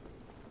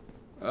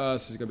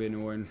 This is going to be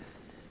annoying.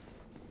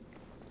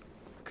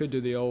 Could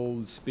do the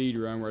old speed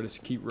run where I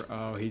just keep...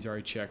 Oh, he's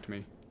already checked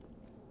me.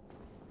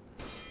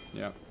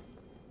 Yep.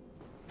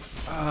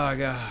 Oh,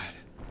 God.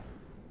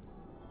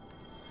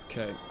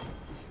 Okay.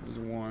 There's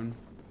one.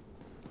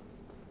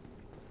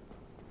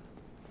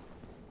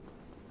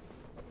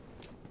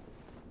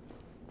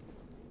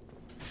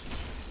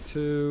 There's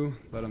two.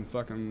 Let him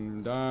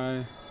fucking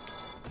die.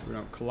 We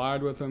don't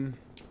collide with him.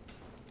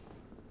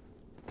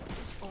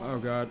 Oh,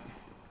 God.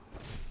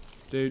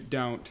 Dude,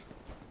 don't.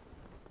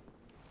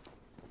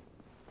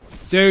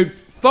 Dude,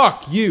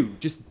 fuck you.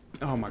 Just,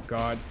 oh my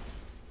God.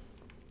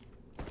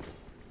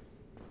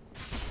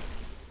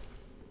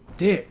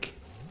 Dick.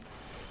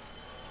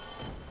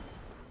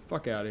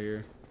 Fuck out of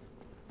here.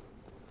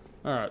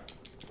 Alright.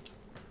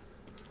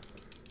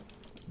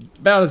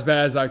 About as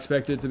bad as I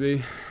expected it to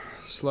be.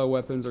 Slow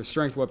weapons or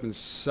strength weapons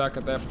suck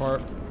at that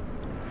part.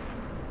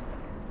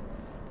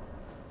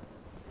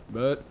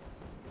 But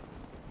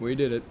we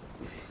did it.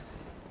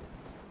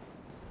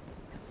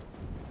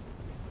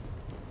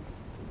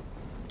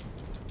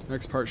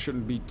 Next part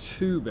shouldn't be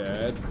too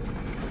bad.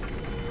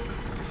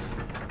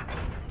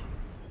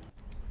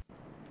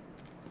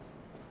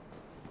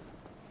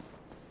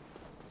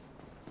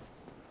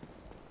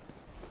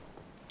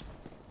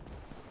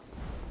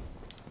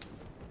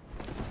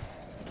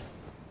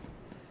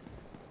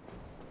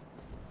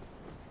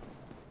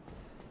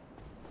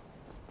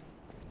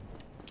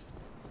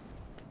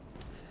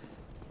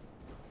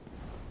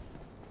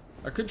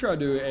 I could try to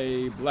do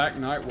a Black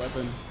Knight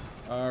weapon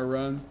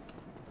run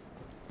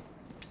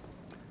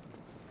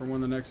for one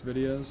of the next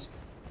videos.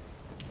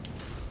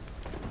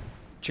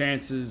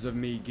 Chances of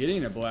me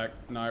getting a Black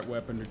Knight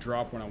weapon to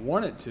drop when I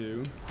want it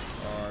to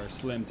are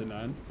slim to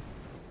none.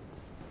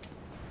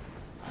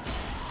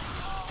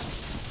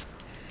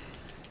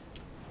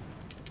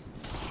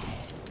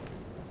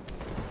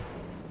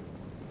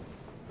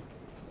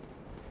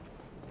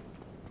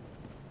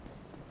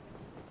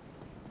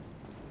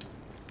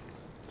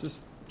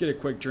 Just get a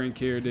quick drink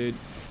here, dude.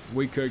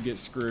 We could get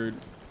screwed.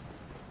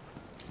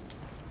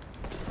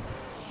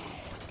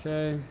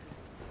 Okay.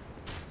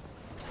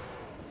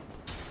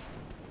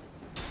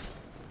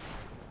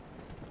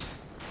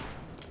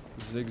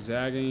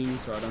 Zigzagging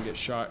so I don't get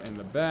shot in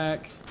the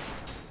back.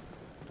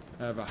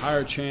 I have a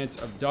higher chance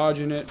of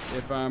dodging it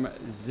if I'm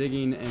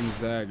zigging and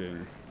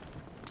zagging.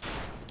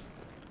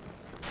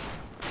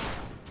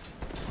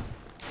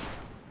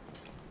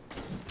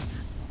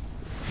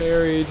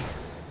 Parried.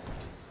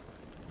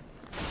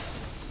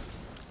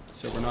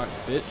 So we're not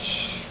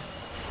bitch.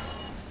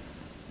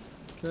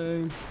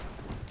 Okay.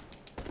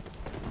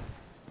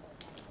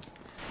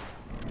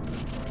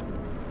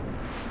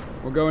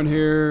 We'll go in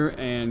here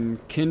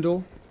and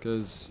kindle,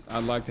 because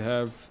I'd like to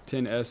have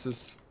 10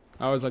 S's.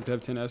 I always like to have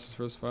 10 S's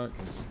for this fight,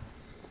 because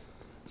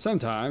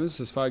sometimes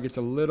this fight gets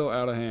a little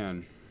out of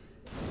hand.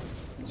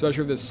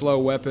 Especially with this slow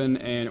weapon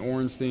and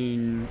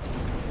Ornstein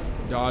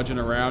dodging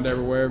around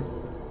everywhere.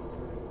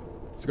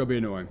 It's going to be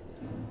annoying.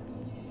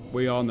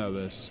 We all know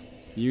this.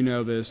 You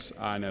know this,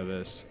 I know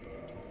this.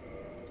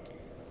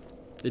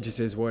 It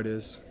just is what it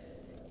is.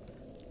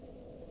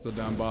 It's a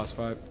dumb boss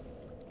fight.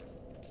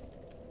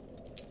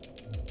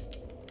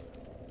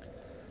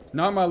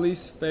 Not my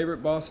least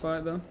favorite boss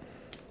fight, though.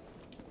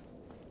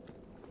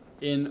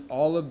 In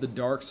all of the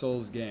Dark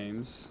Souls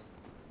games,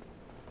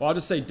 well, I'll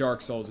just say Dark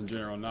Souls in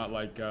general, not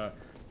like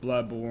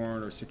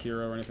Bloodborne or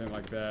Sekiro or anything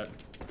like that.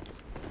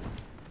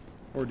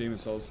 Or Demon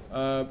Souls.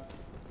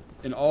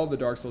 In all the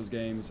Dark Souls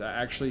games, I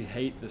actually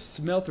hate the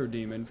Smelter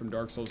Demon from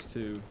Dark Souls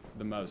 2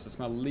 the most. That's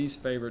my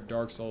least favorite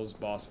Dark Souls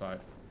boss fight.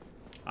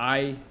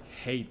 I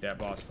hate that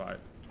boss fight.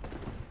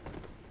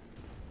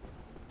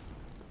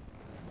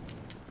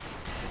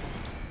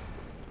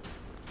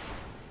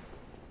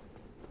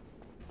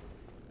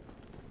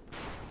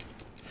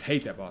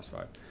 Hate that boss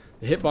fight.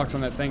 The hitbox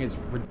on that thing is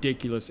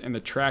ridiculous, and the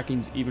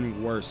tracking's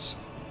even worse.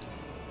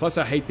 Plus,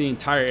 I hate the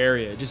entire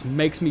area. It just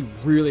makes me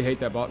really hate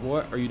that boss.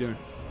 What are you doing?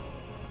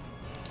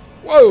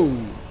 Whoa!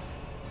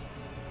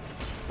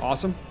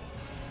 Awesome.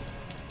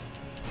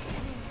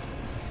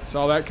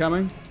 Saw that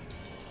coming.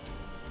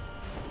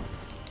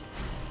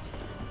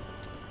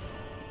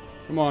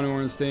 Come on,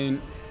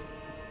 Ornstein.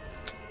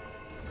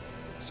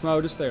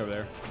 Smo, just stay over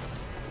there.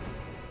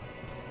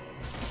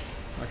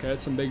 Okay,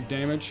 that's some big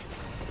damage.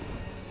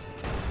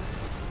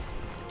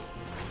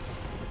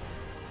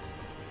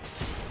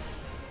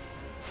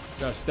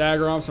 Got a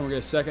stagger on him, so I'm gonna get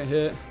a second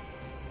hit.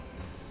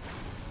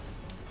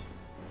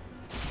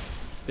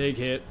 Big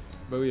hit.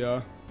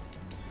 Booyah.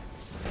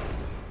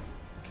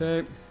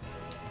 Okay.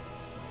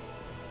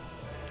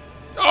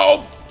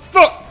 Oh,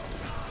 fuck!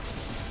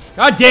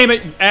 God damn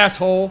it, you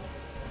asshole.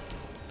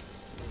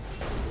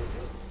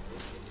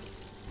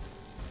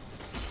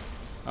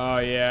 Oh,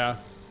 yeah.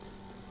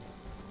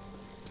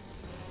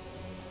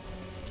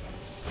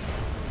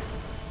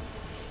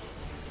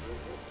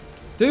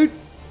 Dude.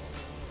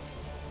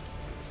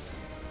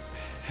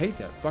 Hate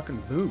that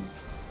fucking move.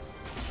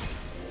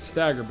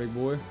 Stagger, big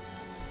boy.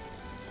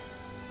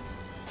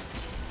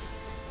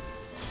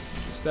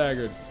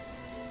 Staggered.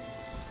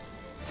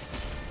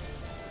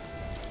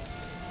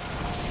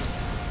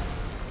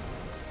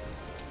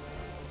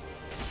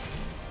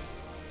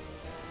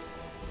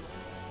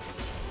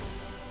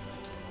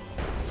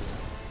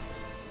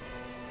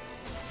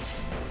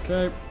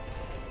 Okay.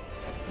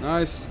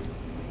 Nice.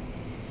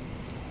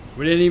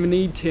 We didn't even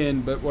need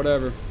 10, but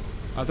whatever.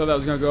 I thought that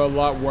was going to go a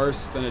lot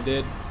worse than it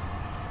did.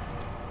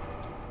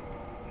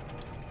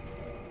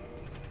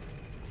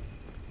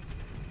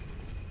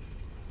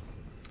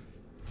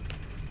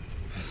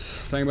 That's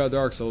the thing about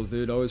Dark Souls,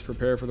 dude. Always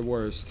prepare for the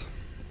worst.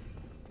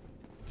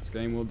 This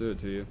game will do it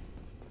to you.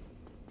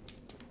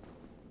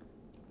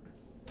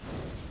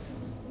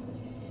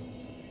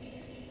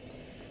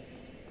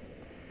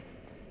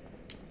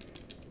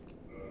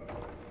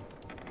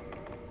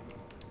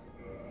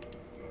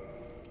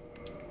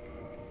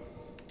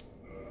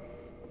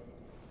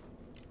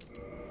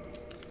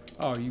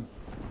 Oh, you...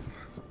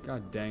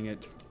 God dang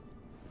it.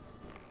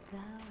 Thou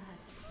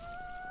hast...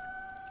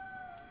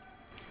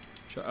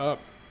 Shut up.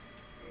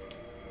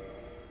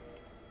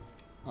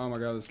 Oh my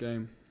god, this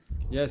game.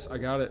 Yes, I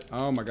got it.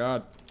 Oh my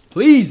god.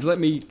 Please let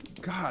me...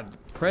 God,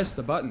 press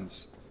the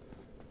buttons.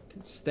 I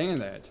can't stand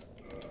that.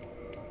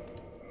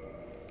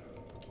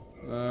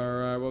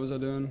 Alright, what was I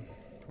doing?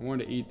 I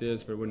wanted to eat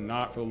this, but it would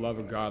not, for the love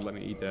of God, let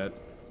me eat that.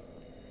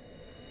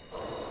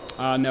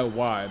 I know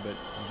why, but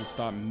I just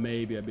thought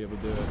maybe I'd be able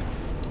to do it.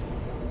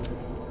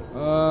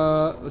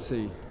 Let's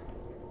see.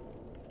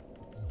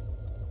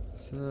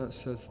 So that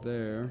sets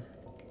there.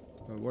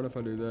 But what if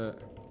I do that?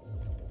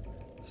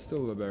 Still a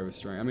little better with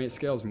strength. I mean, it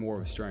scales more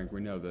with strength. We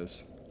know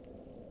this.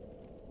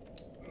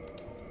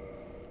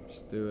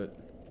 Just do it.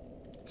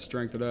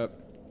 Strength it up.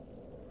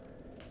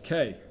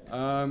 Okay.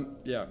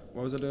 Yeah.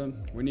 What was I doing?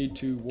 We need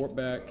to warp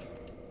back.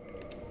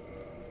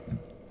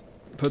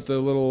 Put the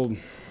little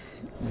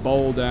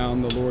bowl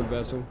down, the Lord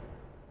vessel.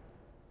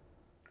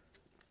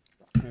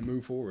 And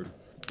move forward.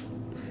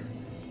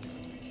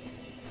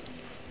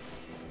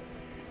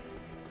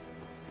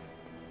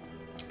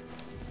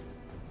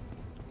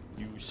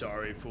 You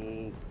sorry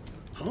fool.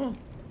 Huh?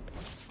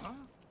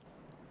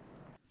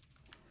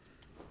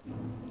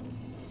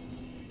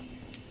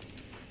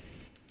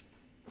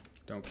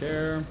 Don't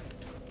care.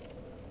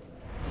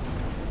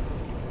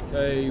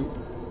 Okay.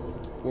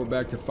 We're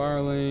back to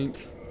Firelink.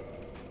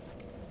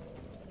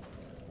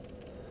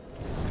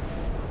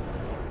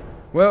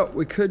 Well,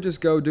 we could just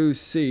go do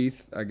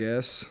Seath, I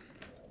guess.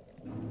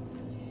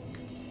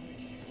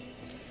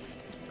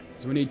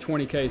 So we need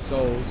 20k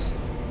souls.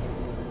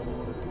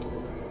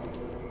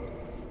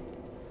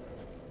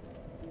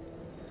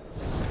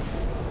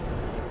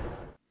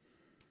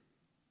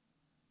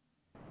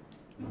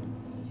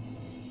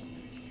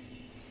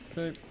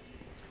 Okay.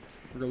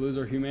 We're gonna lose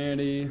our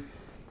humanity.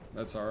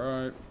 That's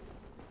alright.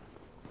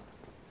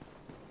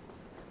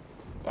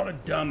 A lot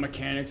of dumb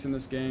mechanics in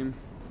this game.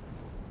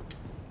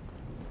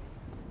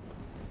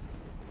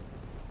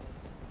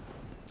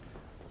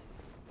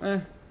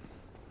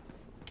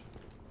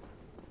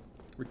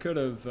 We could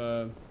have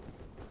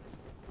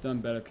done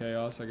Bed of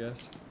Chaos, I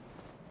guess.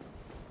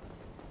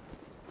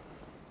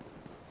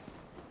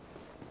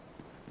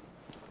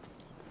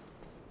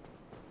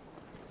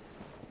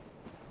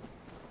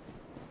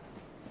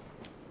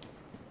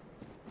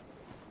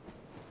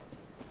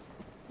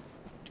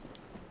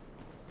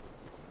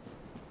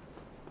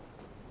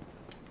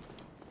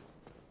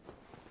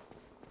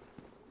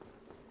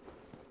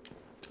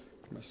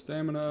 Get my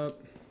stamina up.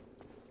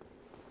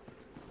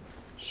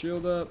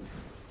 Shield up.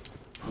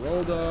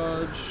 Roll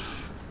dodge.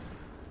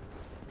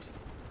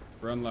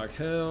 Run like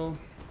hell.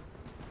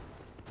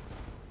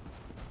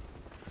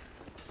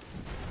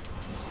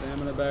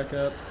 Stamina back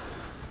up.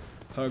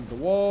 Hug the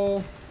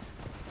wall.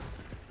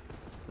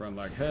 Run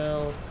like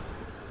hell.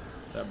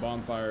 That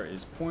bonfire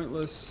is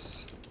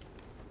pointless.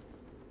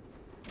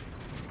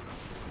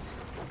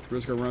 We're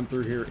just gonna run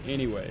through here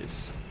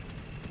anyways.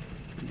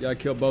 You gotta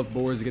kill both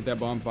boys to get that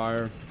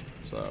bonfire,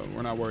 so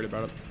we're not worried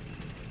about it.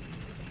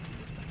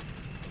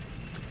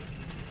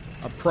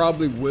 I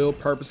probably will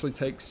purposely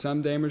take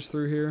some damage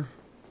through here.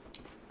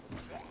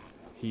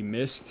 He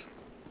missed.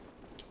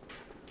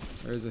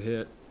 There's a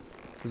hit.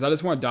 Because I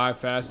just want to die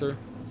faster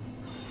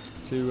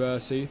to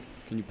Seath.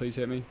 Can you please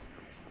hit me?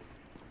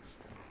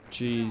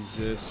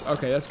 Jesus.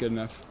 Okay, that's good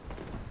enough.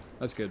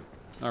 That's good.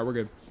 Alright, we're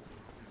good.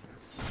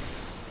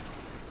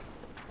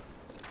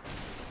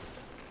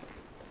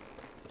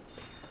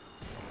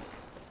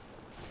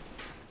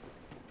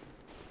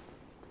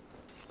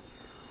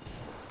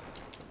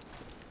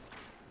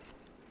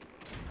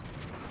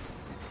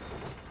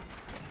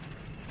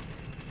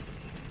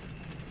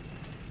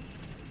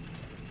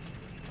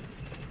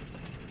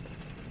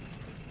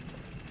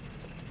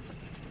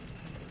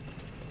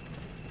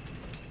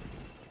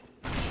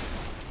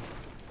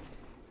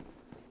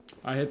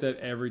 I hit that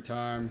every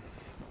time.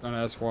 Don't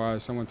ask why.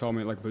 Someone told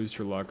me it like boost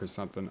your luck or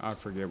something. I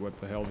forget what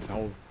the hell the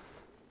whole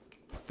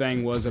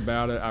thing was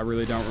about it. I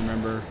really don't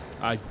remember.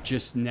 I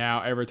just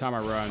now, every time I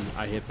run,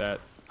 I hit that.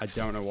 I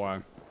don't know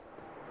why.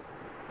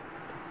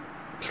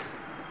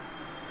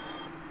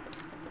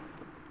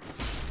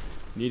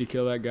 Need to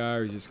kill that guy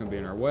or he's just going to be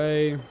in our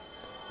way. Or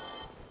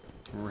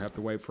we'll have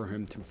to wait for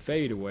him to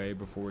fade away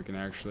before we can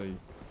actually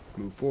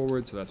move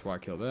forward. So that's why I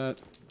killed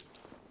that.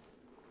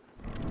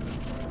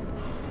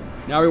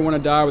 Now we want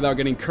to die without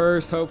getting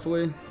cursed,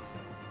 hopefully.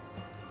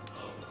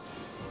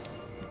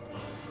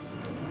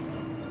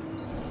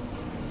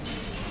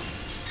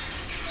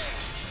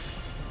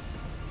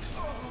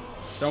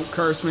 Don't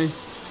curse me.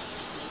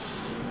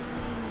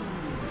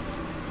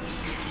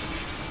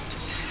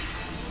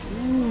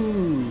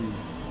 Ooh.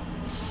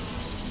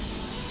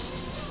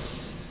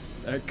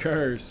 That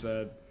curse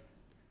said,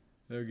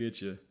 they'll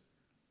get you.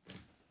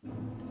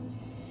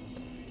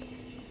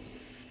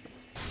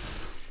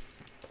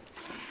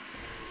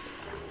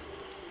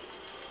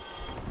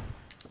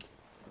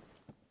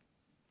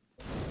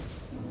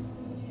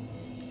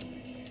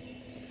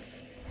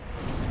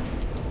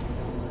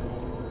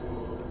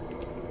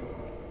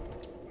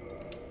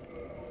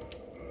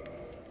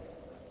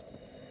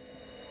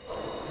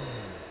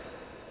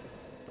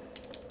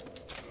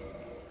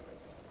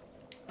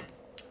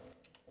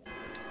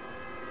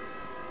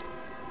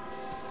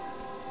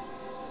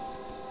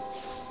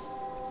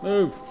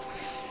 Move.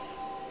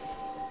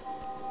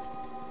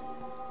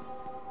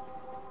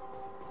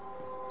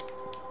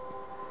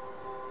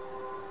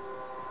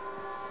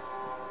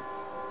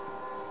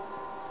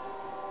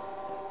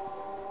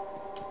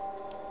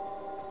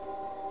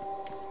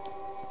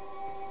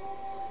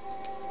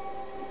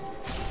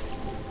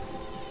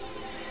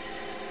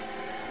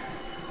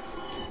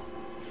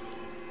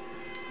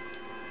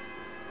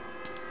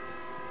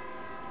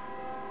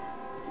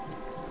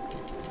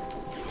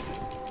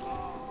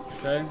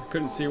 Okay,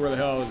 couldn't see where the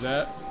hell I was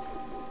at.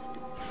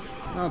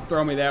 Don't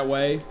throw me that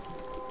way.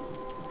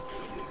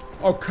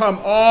 Oh, come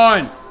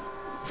on!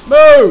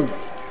 Move!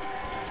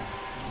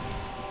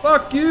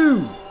 Fuck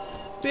you!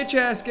 Bitch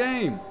ass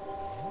game.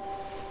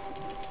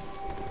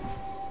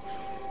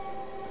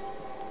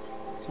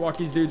 Let's walk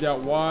these dudes out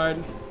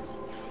wide.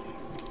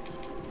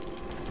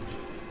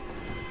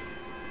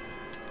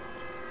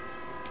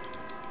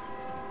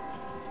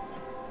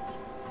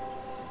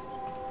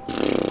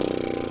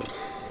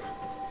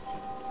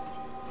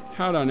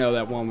 How did I know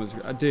that one was...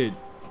 dude,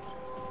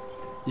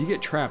 you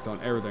get trapped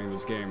on everything in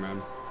this game,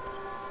 man.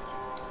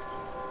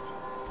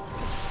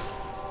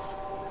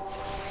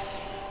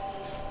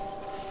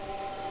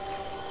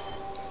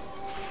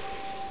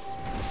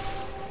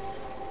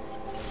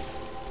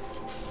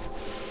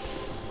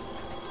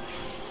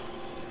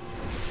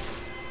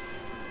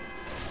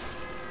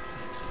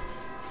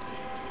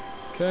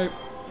 Okay,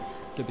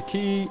 get the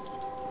key.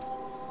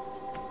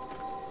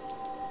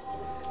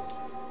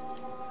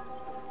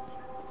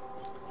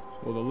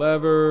 Pull the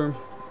lever.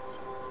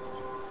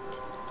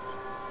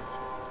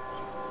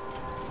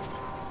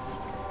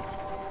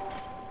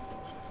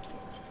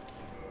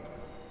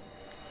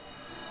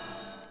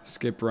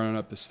 Skip running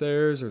up the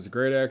stairs. There's a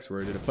great axe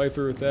where I did a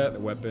playthrough with that.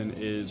 The weapon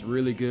is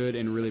really good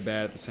and really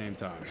bad at the same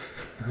time.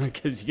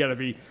 Because you gotta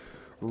be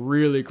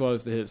really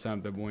close to hit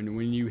something.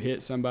 When you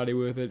hit somebody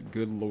with it,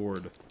 good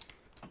lord.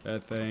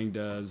 That thing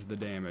does the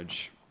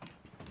damage.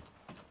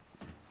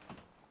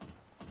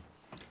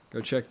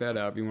 Go check that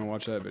out if you want to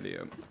watch that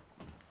video.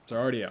 It's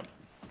already out.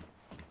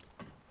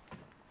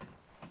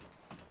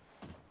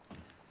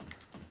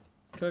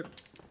 Okay.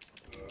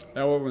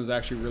 That one was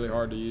actually really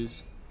hard to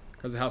use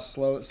because of how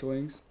slow it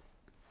swings.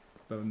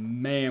 But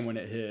man, when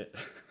it hit.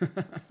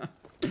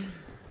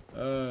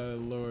 Oh,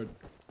 Lord.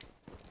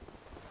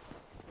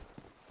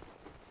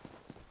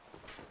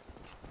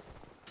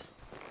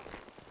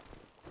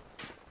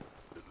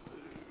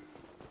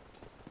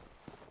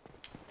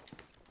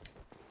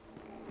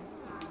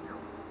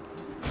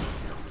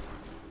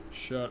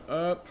 Shut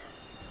up.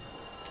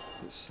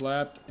 Get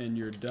slapped in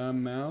your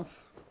dumb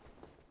mouth.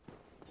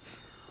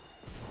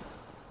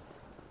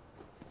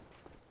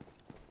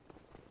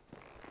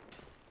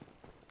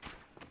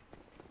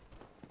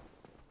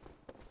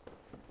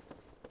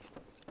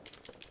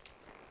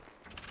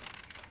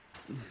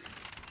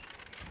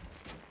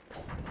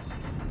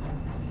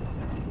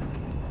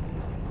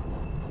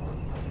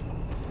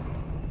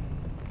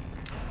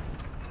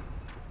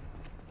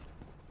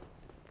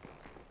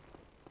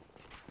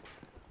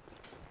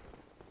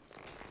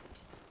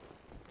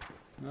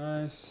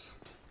 Nice.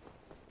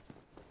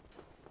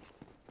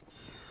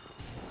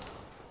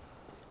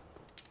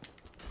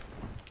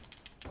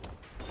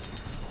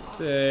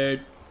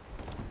 Dude.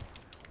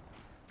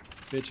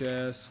 Bitch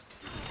ass.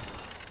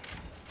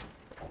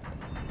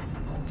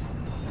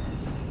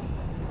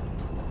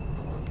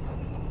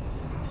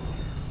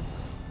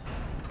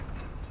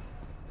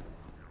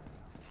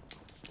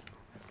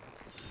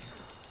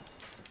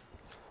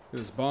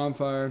 This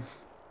bonfire,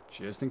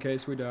 just in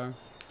case we die.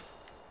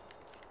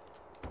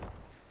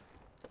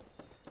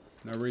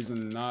 No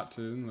reason not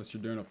to, unless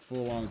you're doing a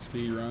full-on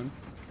speed run,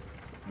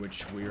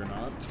 which we are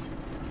not.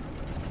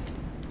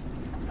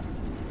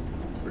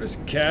 We're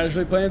just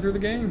casually playing through the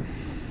game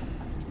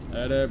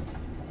at a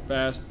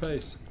fast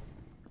pace.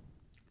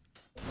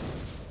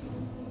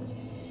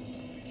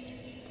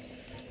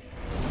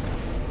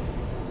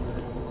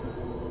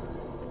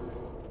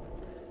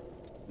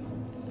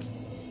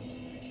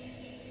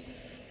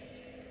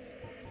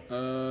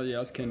 Yeah,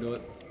 let's kindle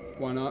it.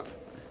 Why not?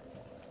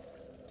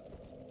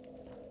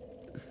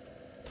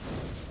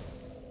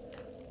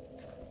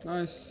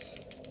 Nice.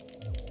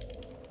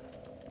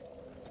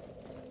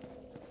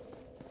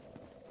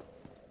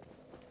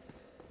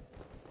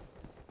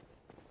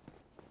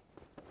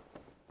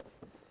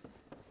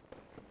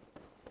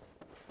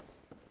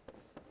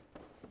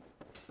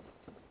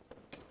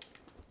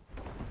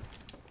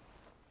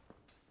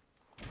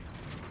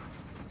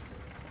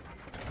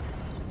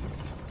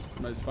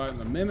 Somebody's fighting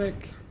the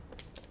mimic.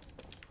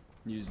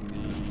 Using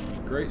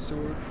the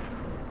greatsword.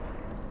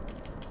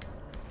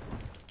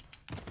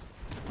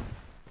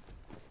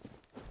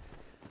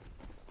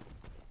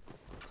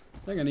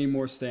 I think I need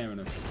more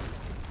stamina.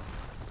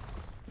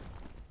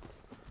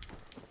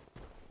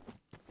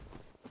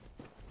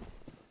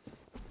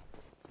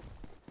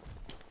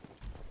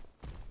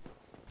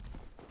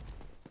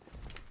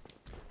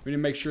 We need to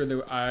make sure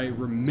that I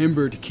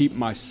remember to keep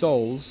my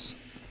souls,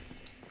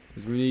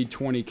 because we need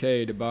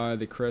 20k to buy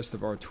the Crest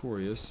of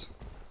Artorias.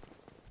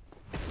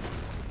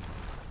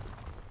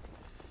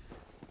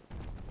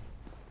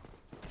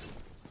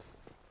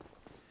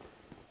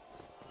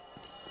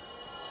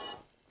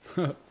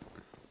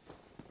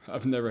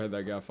 I've never had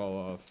that guy fall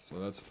off, so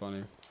that's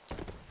funny.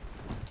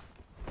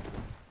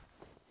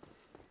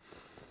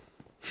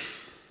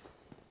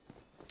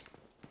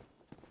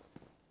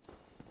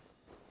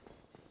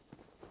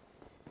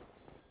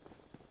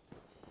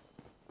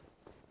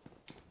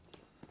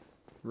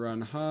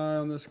 Run high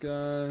on this guy,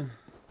 and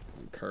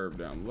curve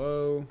down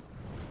low.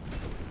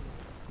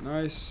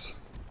 Nice.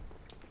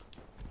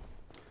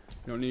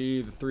 We don't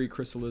need the 3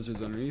 crystal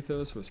lizards underneath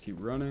us, let's keep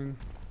running.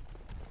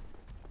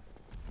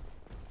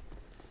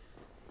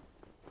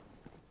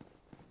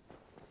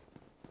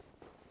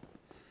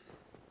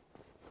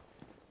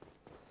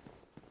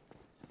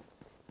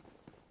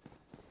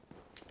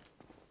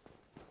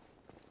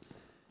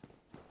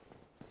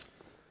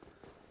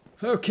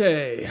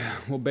 Okay,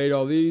 we'll bait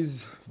all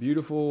these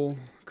beautiful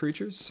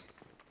creatures.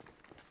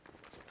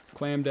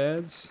 Clam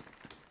dads.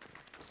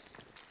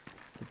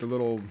 With the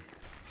little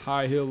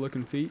high hill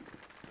looking feet.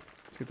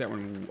 Let's get that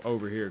one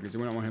over here because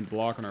we don't want him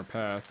blocking our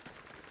path.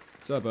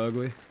 What's up,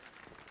 ugly?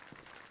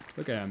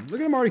 Look at him. Look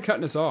at him already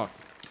cutting us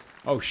off.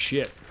 Oh,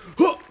 shit.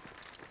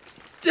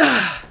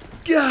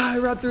 Guy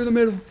right through the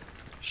middle.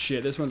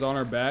 Shit, this one's on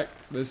our back.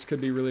 This could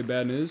be really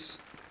bad news.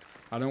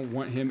 I don't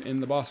want him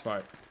in the boss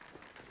fight.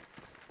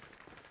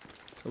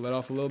 So let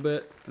off a little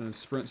bit and then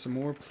sprint some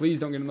more. Please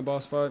don't get in the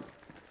boss fight.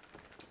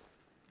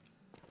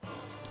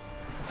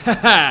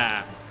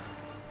 Haha!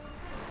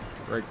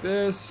 Break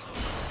this.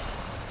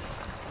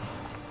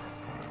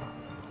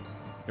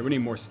 Yeah, we need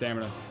more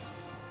stamina.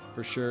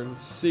 For sure.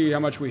 Let's see how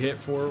much we hit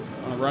for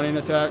on a running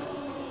attack.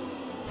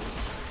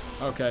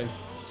 Okay.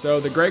 So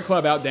the Great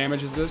Club out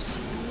damages this.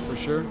 For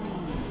sure.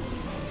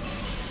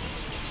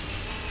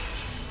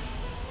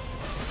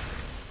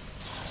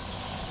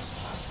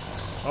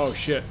 Oh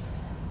shit.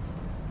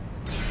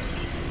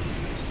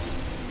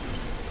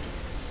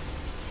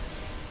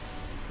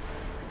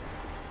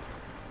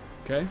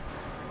 Okay.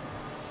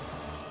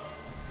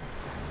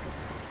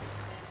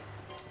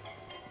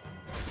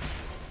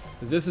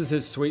 This is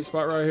his sweet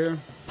spot right here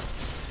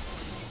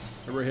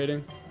that we're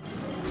hitting.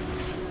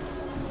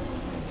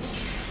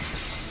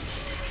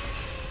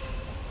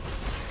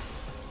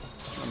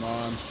 Come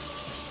on.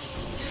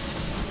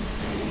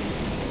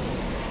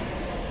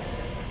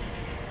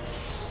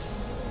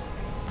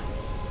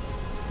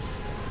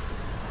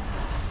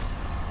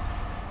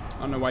 I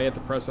don't know why you have to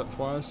press that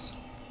twice.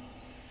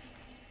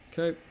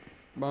 Okay.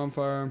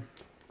 Bonfire.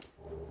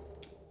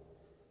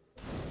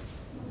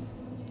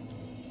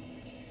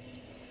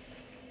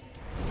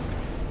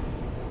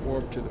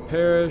 Warp to the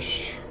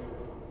parish.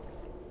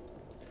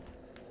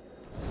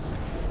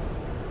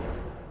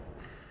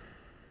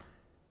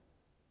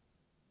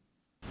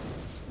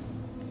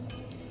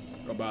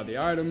 Go buy the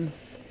item.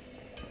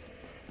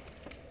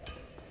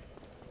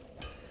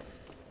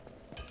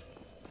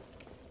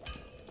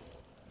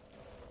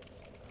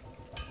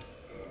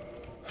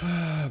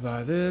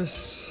 Buy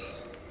this.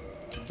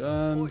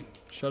 Done.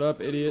 Shut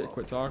up, idiot.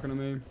 Quit talking to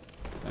me.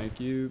 Thank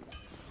you.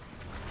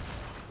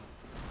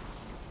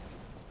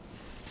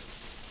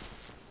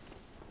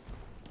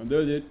 I'm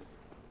doing it.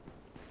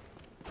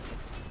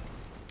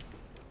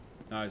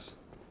 Nice.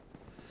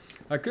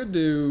 I could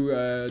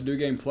do New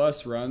Game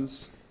Plus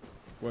runs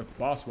with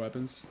boss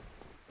weapons.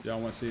 Y'all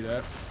want to see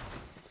that?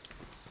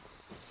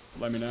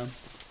 Let me know.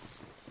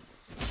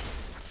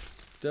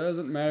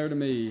 Doesn't matter to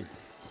me.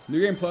 New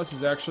Game Plus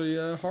is actually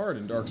hard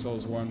in Dark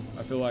Souls 1.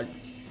 I feel like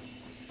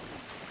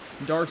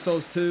Dark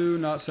Souls 2,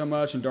 not so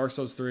much. In Dark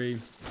Souls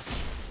 3,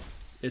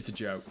 it's a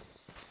joke.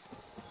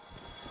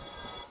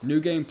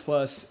 New Game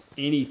Plus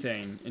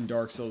anything in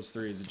Dark Souls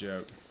 3 is a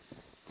joke.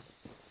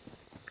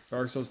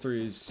 Dark Souls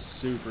 3 is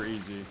super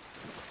easy.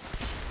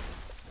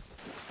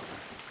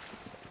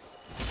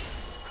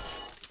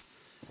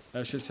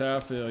 That's just how I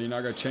feel. You're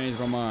not going to change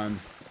my mind.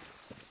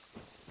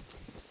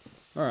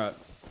 Alright.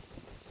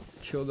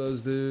 Kill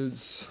those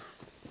dudes.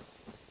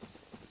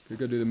 Could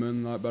go do the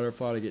Moonlight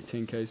Butterfly to get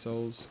 10k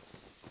souls.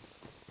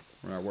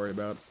 We're not worried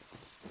about it.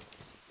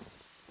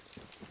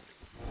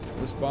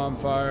 This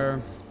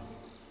bonfire.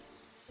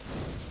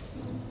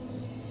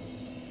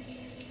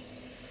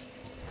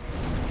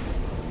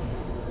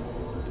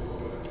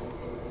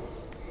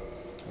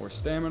 More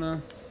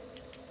stamina.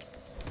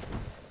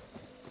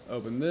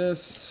 Open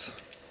this.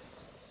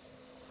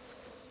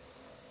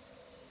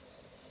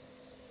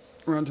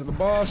 Run to the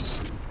boss.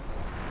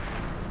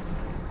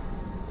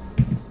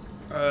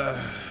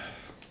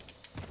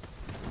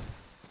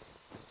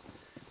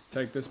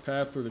 Take this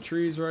path through the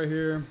trees right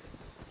here.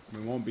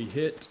 We won't be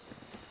hit.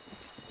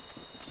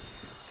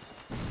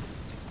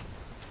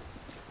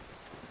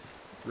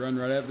 Run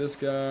right at this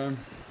guy.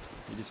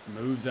 He just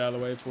moves out of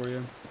the way for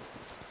you.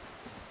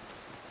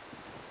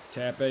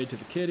 Tap A to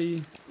the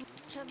kitty.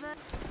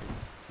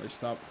 They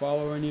stop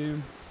following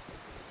you.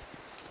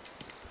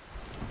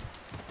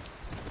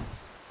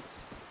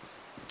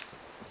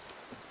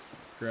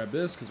 Grab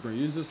this because we're going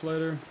to use this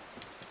later.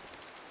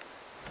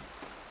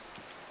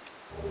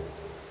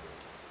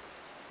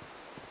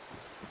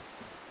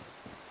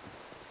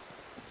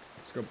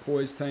 Let's go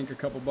poise tank a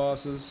couple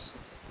bosses.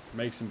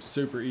 Makes them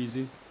super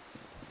easy.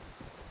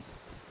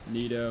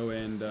 Nito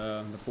and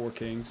the Four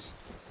Kings.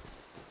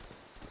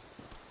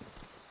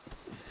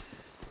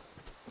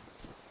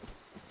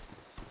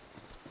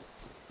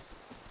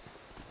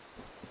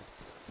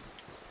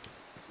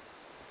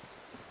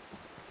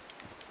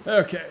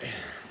 Okay.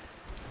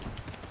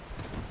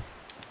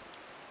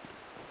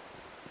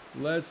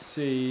 Let's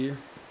see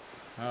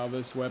how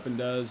this weapon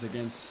does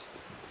against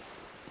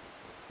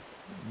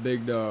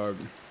Big Dog.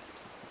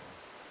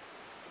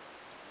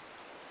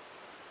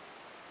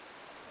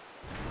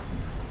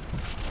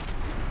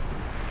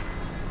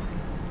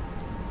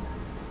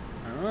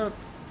 Alright.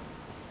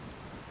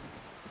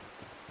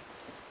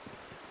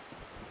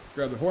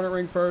 Grab the Hornet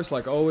Ring first,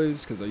 like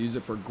always, because I use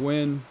it for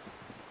Gwen.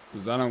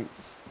 Because I don't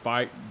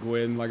fight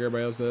Gwen like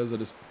everybody else does. I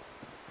just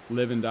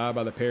live and die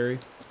by the parry.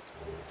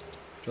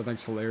 Which I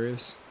think's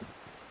hilarious.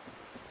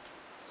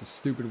 It's a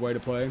stupid way to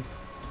play.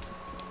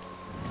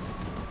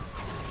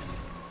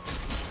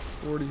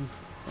 40.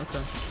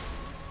 Okay.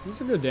 That's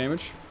some good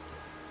damage.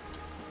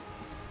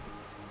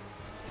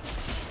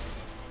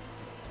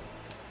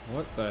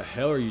 What the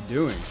hell are you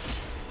doing?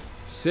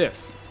 Sif.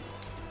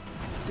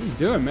 What are you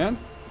doing, man?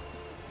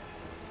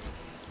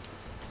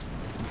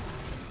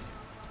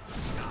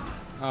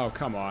 Oh,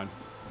 come on.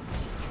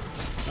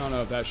 I don't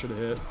know if that should have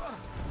hit.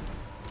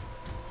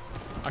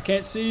 I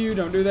can't see you.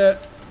 Don't do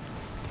that.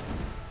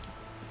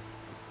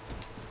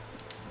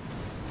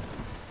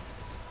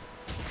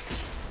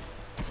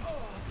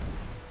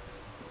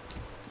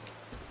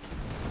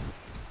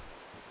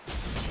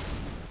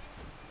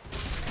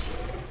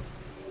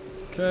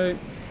 Okay.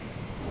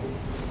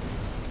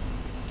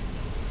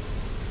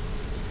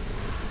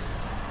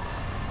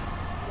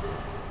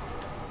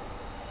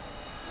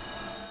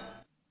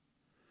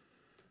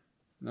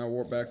 Now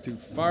warp back to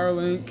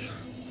Firelink.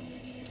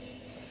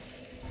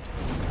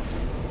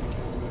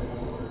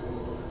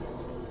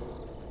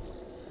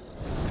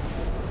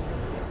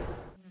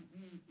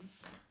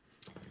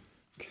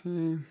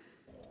 Okay.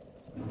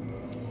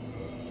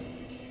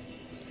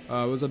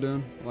 What was I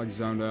doing? Like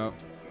zoned out.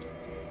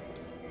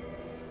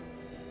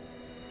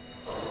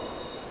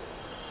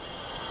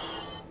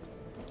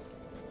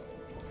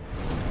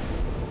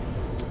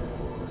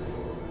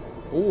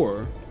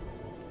 Or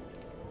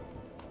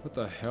what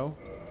the hell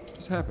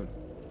just happened?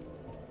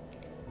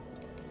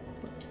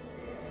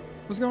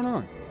 What's going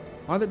on?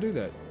 Why'd they do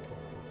that?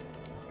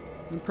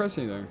 I didn't press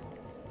anything.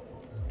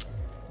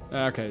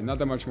 Okay, not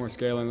that much more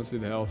scaling. Let's do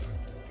the health.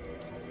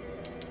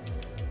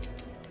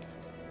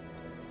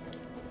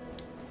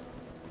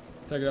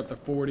 Take it up to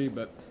 40,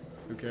 but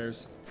who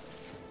cares?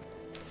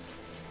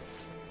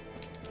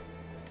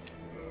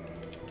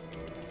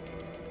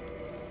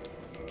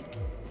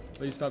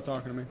 Please stop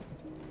talking to me.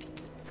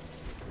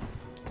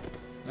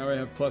 Now we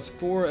have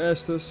 +4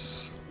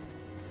 Estus.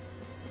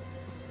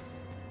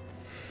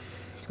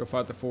 Let's go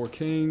fight the 4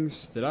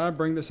 kings. Did I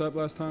bring this up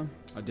last time?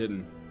 I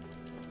didn't.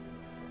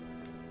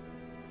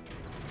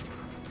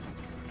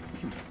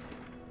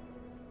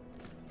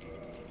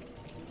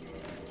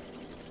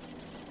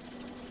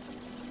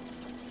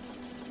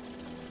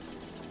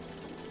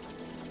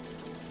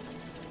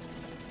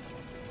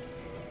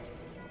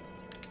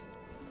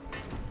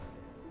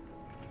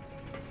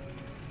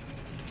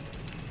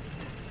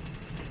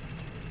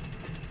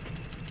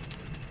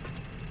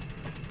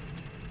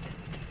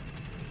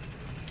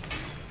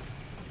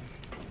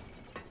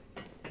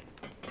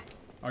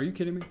 Are you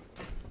kidding me?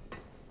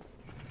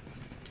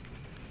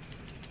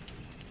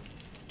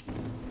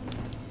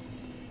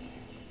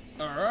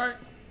 All right.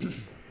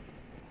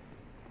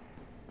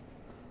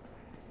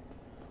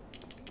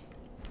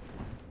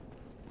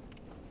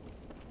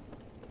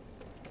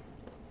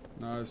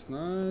 Nice,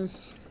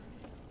 nice.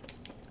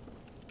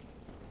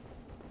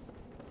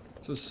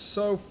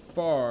 So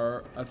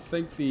far, I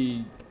think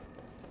the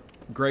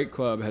Great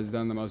Club has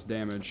done the most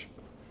damage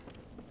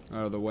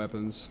out of the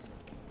weapons.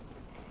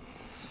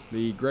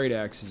 The Great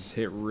Axe has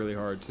hit really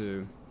hard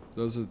too.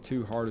 Those are the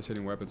 2 hardest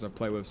hitting weapons I've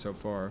played with so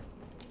far.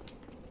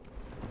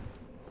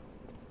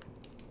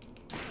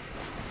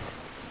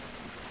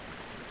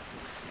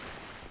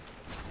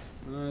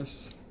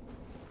 Nice.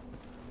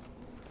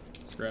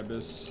 Let's grab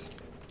this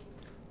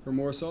for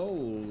more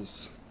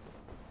souls.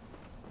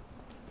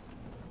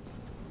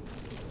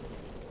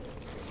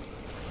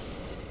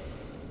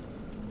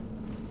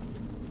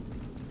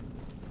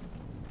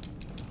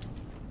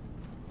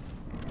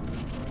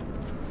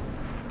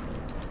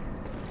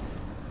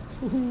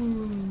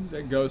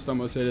 That ghost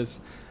almost hit us.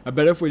 I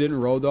bet if we didn't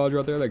roll dodge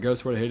right there, that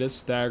ghost would have hit us,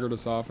 staggered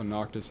us off, and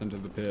knocked us into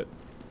the pit.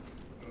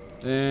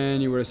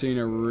 And you would have seen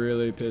a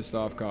really pissed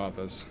off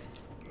Khaathus.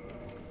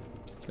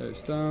 Okay,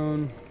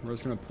 stone. We're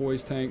just going to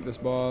poise tank this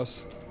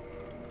boss.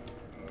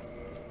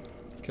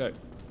 Okay.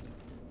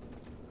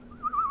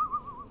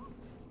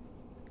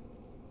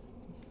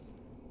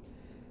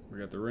 We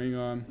got the ring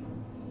on.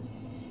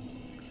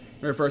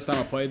 Remember the first time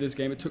I played this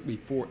game, it took me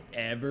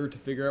forever to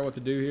figure out what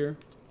to do here.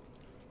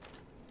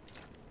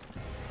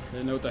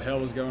 Didn't know what the hell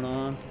was going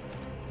on.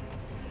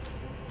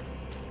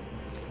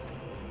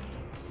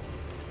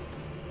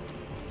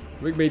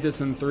 We can beat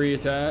this in 3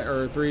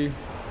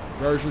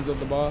 versions of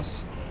the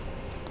boss,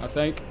 I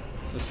think.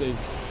 Let's see.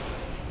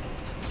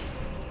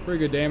 Pretty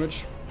good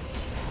damage.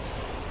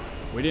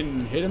 We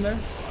didn't hit him there.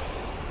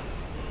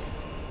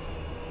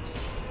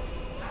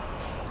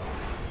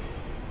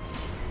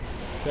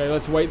 Okay,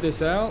 let's wait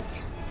this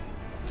out.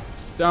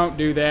 Don't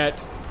do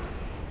that.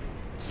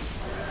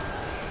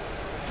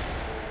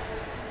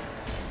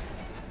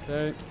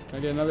 Okay, can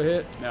I get another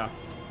hit? No.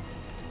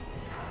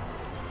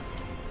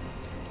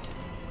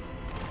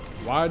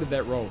 Why did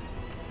that roll?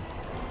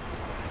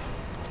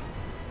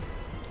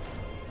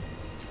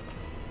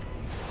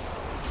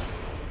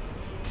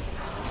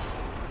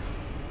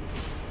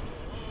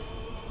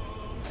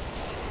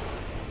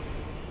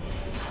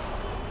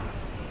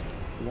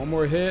 One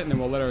more hit and then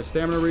we'll let our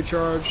stamina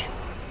recharge.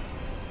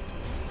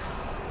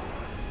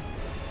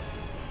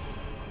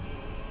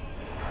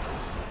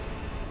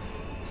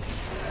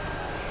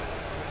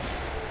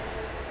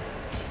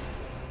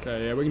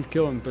 Okay, yeah, we can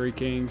kill him 3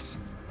 kings.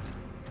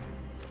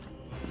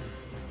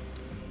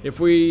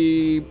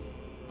 Maybe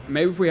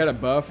if we had a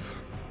buff,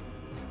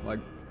 like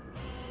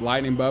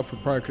lightning buff, we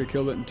probably could have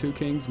killed it in 2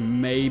 kings,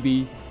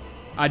 maybe.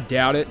 I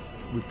doubt it.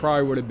 We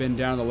probably would have been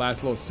down the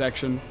last little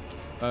section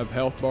of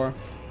health bar.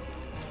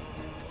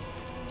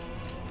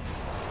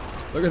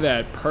 Look at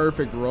that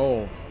perfect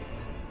roll.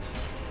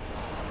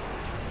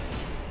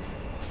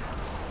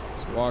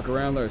 Just walk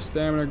around, let our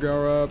stamina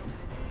go up.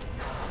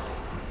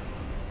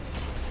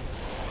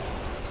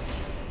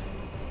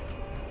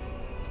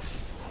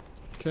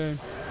 Okay.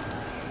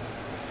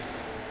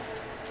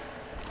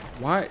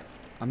 Why?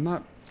 I'm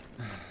not...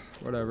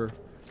 Whatever.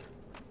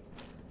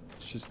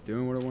 It's just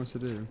doing what it wants to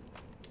do.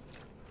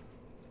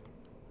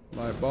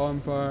 Light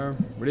bonfire.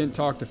 We didn't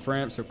talk to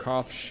Framp, so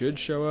Khaathus should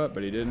show up,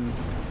 but he didn't.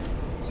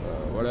 So,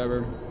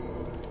 whatever.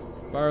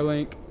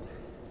 Firelink.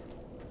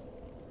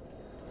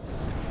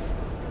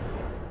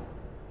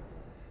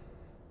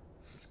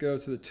 Let's go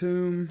to the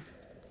tomb.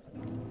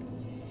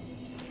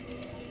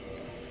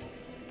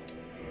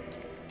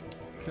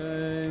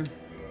 Okay.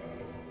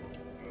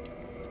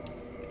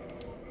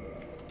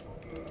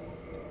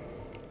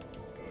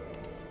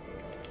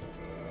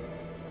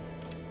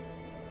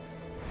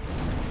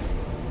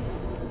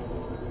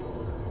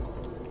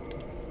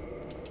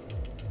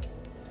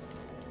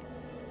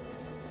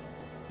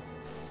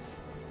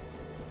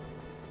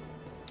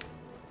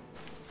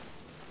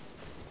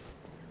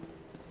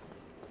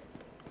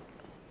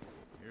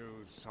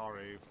 You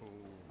sorry fool.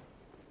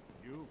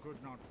 You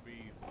could not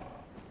be.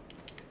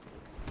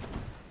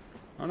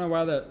 I don't know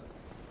why that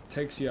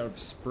takes you out of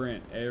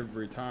sprint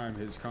every time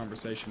his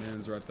conversation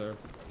ends right there.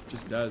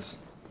 Just does.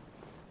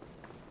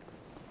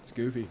 It's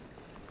goofy.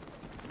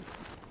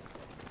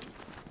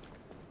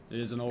 It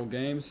is an old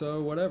game,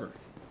 so whatever.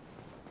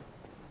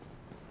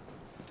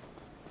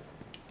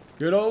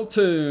 Good old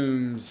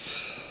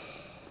Tombs.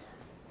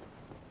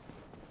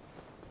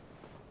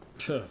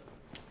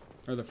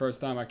 Or the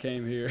first time I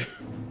came here.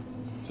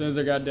 As soon as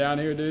I got down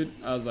here, dude,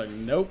 I was like,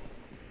 nope.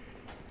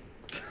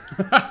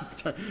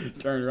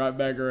 Turned right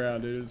back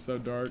around, dude. It was so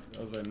dark.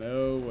 I was like,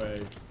 no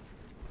way.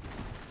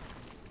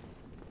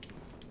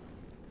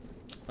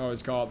 I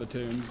always call it the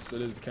Tombs.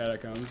 It is the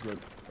Catacombs, but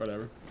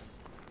whatever.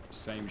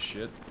 Same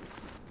shit.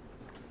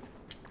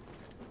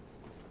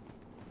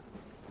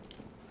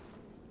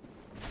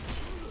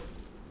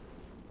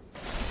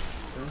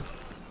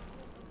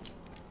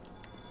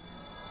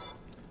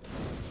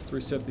 Let's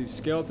reset these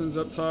skeletons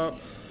up top.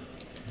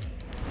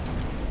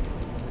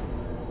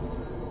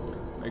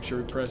 Make sure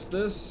we press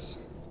this.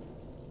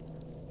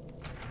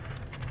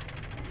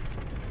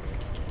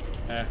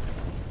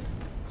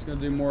 It's gonna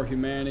do more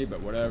humanity,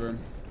 but whatever.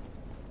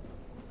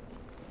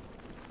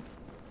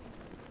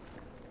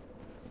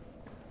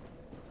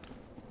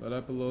 Let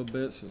up a little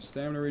bit so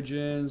stamina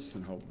regens,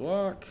 then hold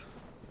block.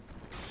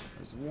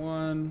 There's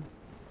one.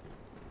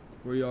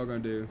 What are y'all gonna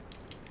do?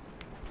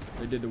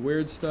 They did the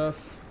weird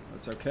stuff.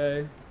 That's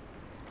okay.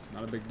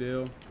 Not a big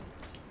deal.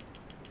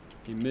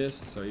 He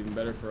missed, so even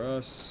better for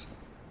us.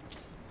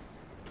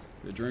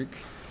 Good drink.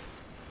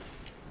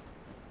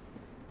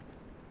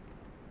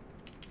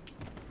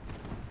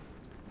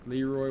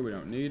 Leroy, we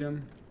don't need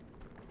him.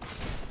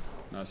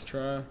 Nice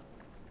try.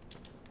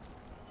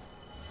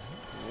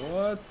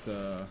 What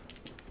the?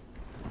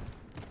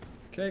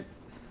 Okay.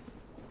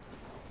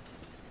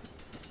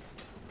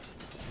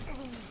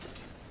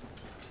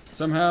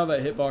 Somehow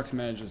that hitbox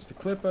manages to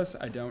clip us.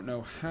 I don't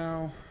know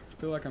how. I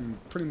feel like I'm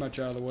pretty much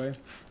out of the way.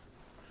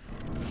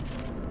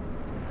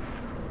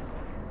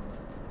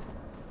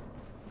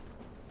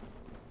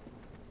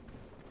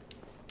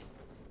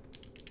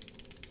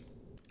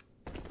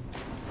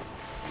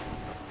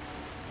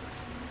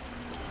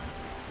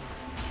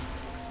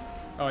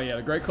 Oh yeah,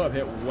 the Great Club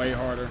hit way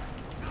harder.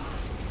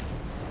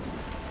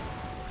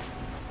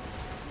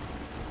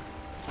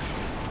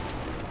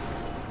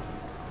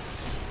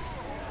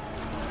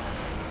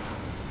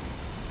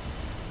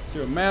 Let's see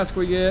what mask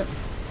we get.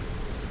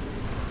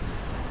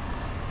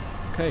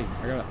 Okay,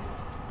 I got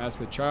a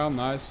Mask of the Child,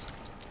 nice.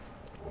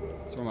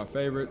 It's one of my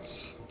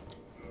favorites.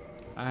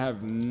 I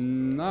have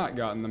not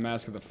gotten the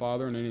Mask of the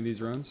Father in any of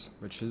these runs,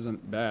 which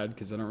isn't bad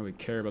because I don't really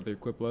care about the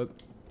equip load.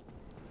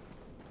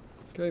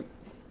 Okay.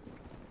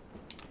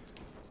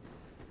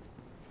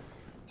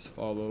 Let's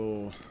follow the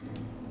little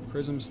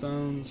prism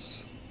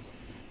stones.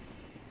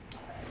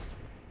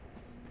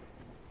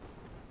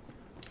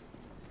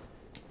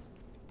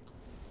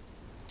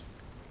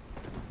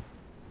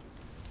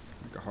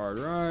 Make a hard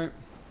right.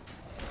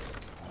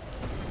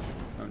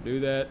 Don't do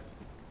that.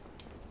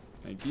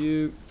 Thank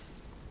you.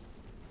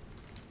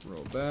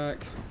 Roll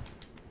back.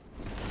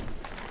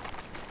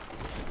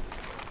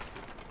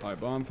 Light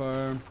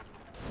bonfire.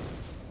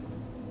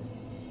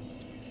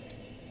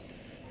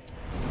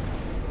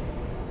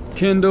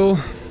 Kindle.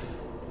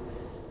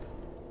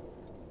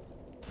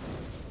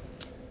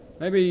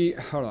 Maybe,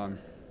 hold on.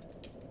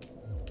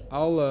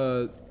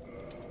 I'll,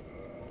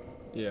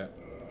 yeah.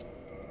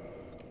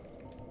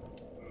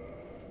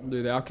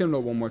 Do that. I'll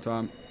kindle one more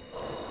time.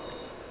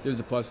 Gives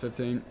a plus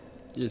 15.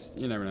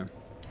 You never know.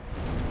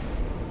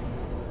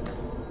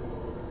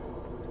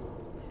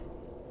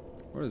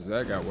 What is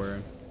that guy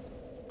wearing?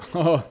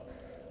 Oh,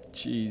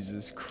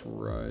 Jesus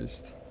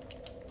Christ.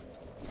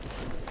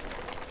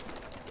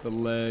 The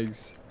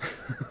legs.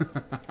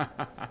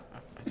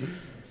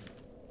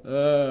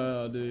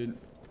 Oh, dude.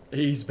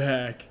 He's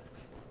back.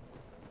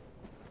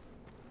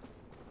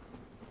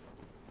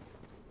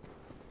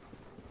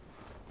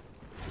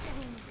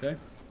 Okay.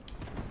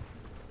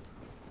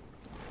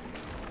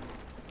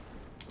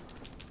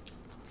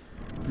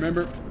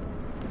 Remember,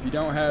 if you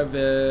don't have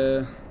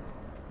the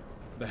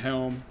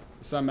helm,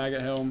 the Sun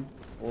Maggot helm,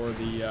 or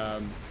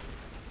the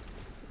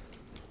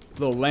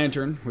little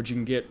lantern, which you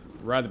can get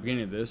right at the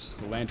beginning of this,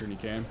 the lantern you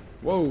can.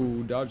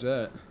 Whoa, dodge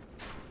that.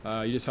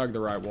 You just hug the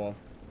right wall.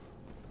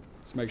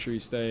 Just make sure you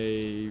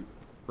stay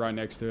right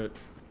next to it.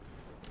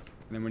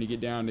 And then when you get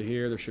down to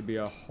here, there should be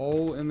a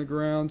hole in the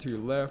ground to your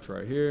left,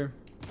 right here.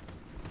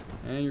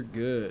 And you're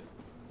good.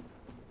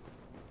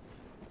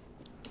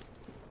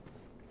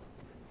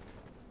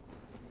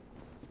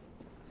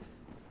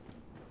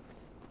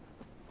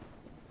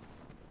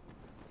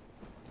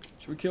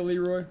 Should we kill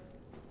Leroy?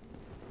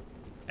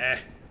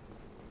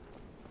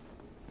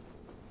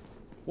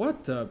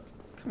 What the?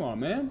 Come on,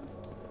 man.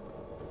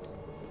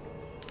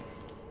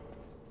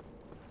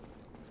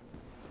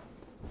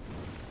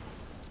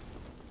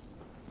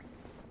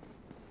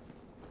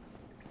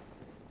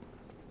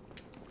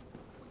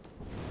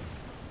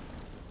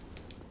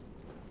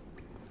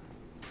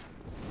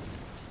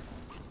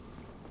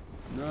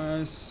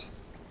 Nice.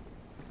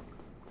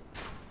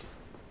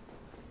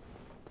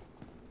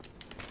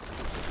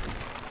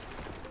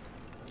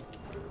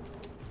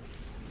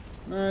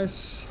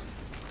 Nice.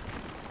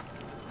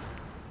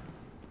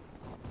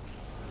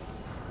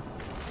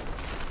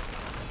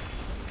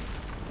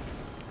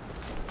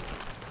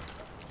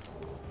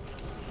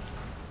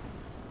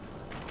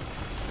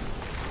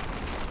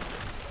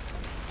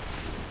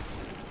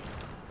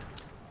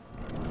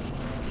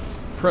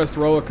 Pressed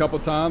roll a couple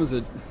times,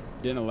 it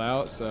didn't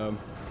allow it, so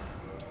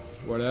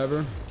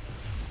whatever.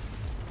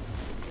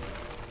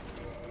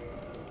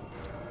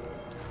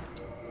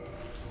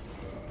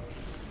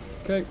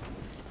 Okay.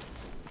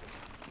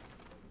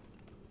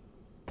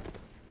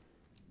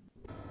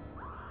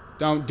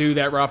 Don't do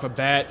that right off a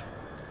bat.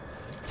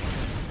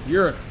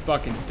 You're a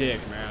fucking dick,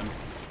 man.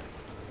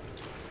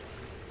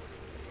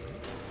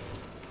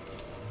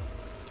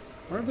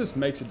 I wonder if this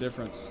makes a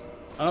difference.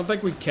 I don't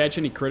think we catch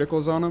any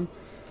criticals on him.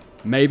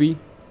 Maybe.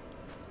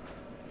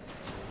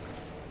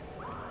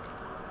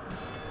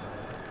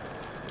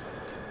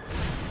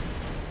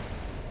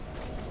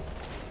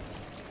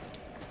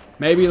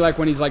 Maybe like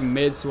when he's like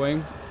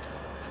mid-swing.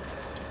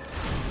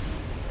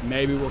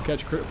 Maybe we'll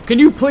catch a critical. Can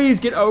you please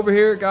get over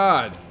here?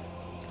 God.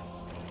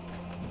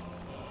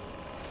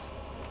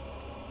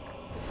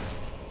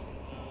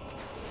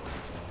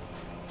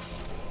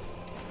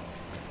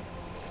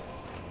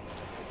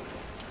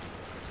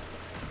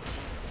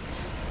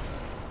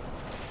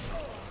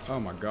 Oh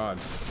my God.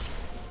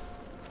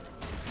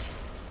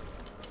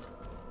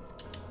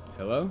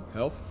 Hello?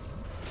 Health?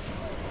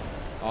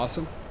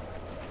 Awesome.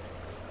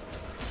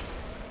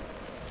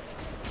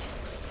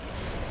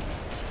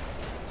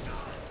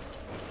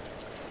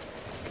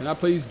 Can I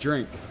please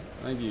drink?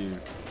 Thank you.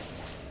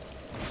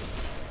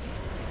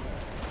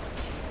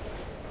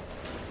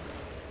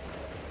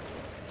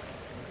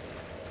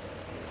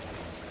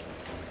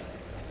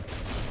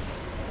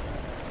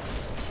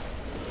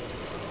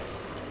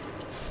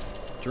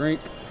 Drink.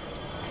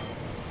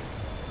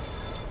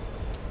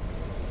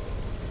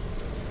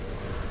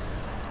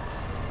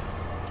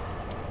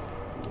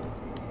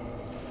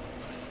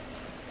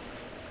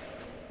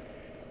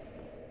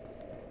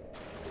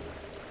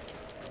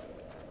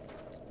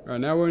 Alright,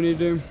 now what do we need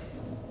to do?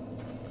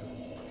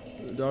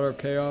 The Daughter of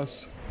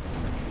Chaos.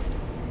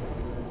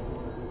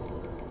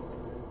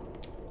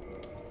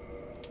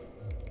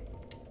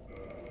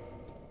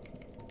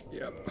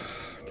 Yep.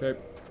 Okay.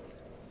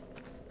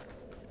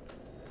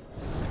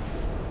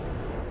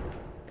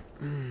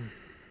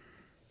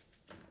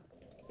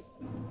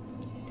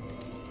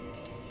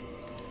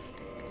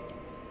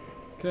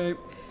 Okay.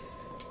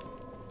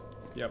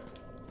 Yep.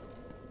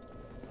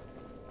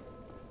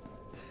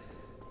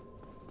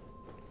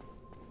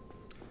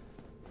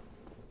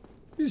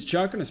 He's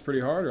chunking us pretty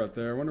hard right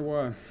there. I wonder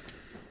why.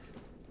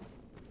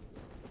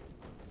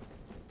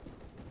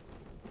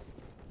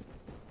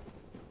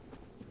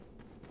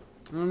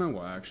 I don't know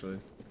why, actually.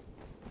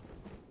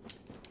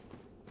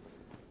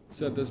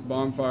 Set this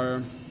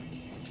bonfire.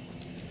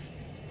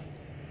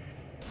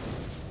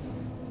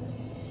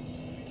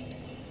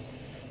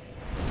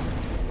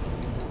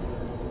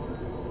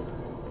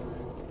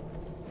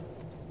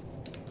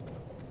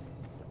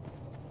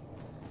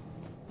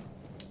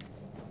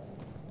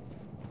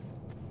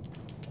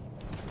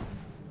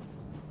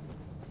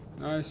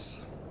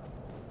 Nice.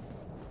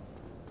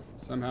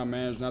 Somehow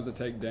managed not to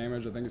take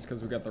damage. I think it's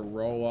because we got the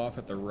roll off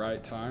at the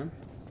right time.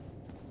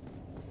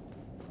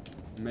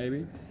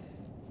 Maybe.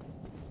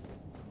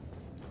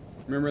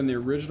 Remember in the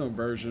original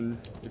version,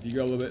 if you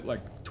go a little bit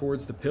like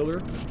towards the pillar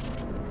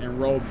and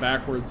roll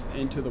backwards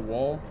into the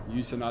wall, you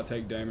used to not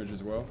take damage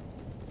as well.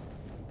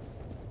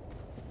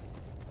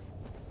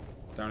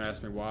 Don't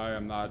ask me why.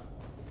 I'm not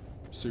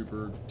a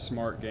super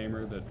smart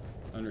gamer that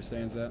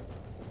understands that.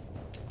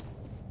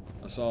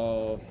 I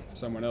saw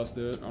someone else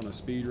do it on a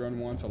speed run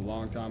once a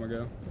long time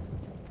ago.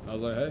 I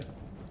was like, hey,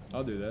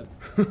 I'll do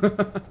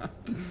that.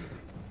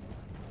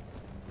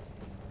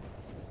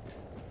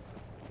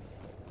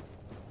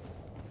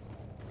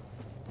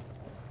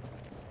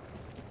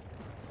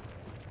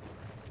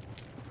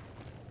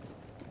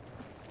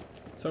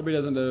 Let's hope he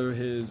doesn't do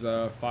his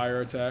fire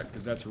attack,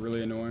 because that's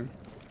really annoying.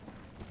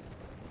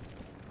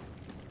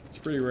 It's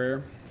pretty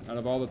rare. Out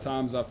of all the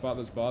times I've fought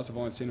this boss, I've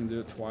only seen him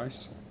do it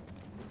twice.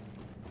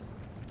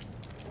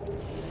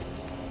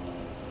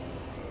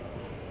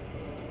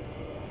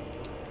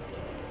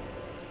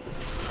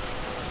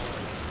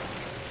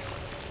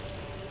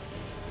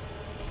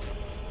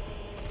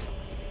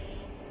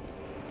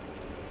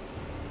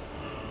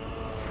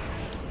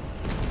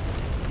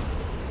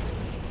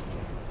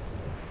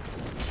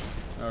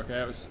 Okay,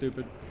 that was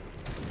stupid.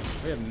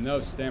 We have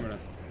no stamina.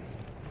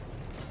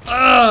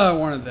 Ah, I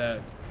wanted that.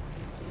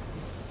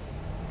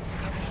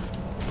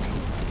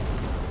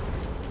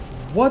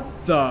 What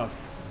the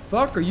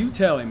fuck are you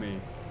telling me?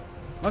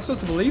 Am I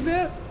supposed to believe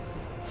that?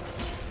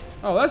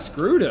 Oh, that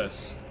screwed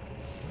us.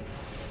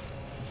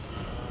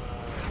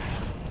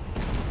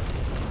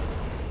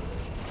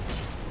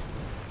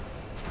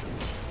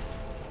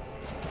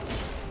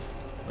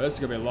 Well, this is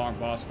gonna be a long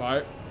boss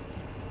fight.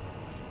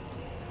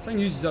 This thing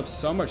uses up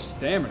so much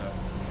stamina.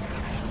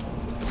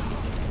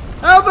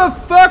 How the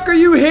fuck are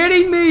you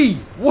hitting me?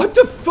 What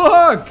the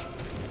fuck?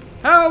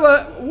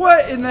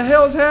 What in the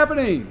hell is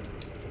happening?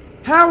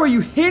 How are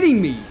you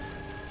hitting me?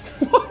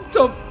 What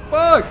the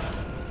fuck?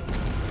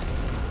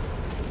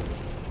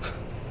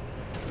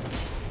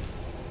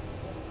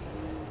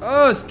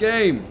 Oh, this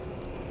game.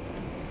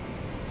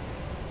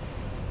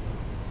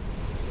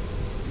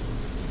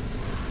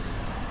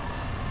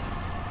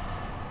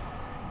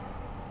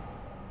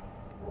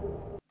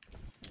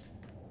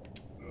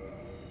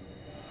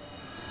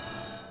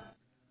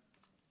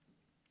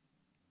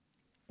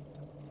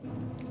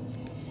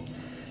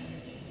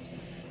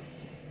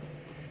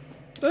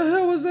 The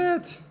hell was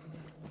that?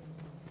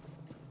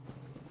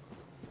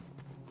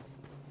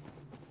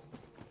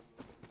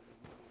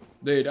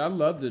 Dude, I'd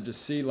love to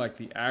just see like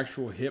the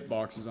actual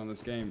hitboxes on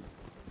this game.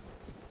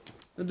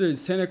 The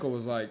dude's tentacle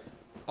was like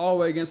all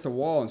the way against the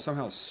wall and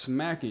somehow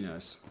smacking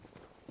us.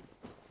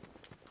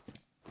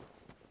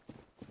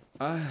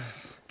 Ah,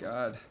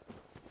 God.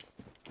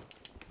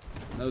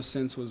 No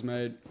sense was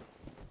made.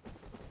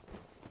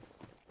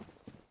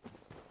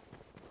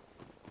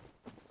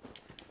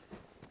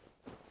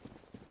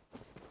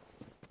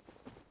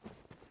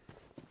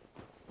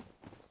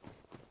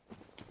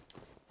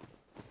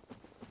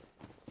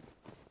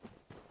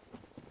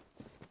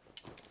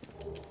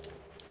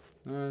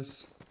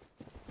 Nice.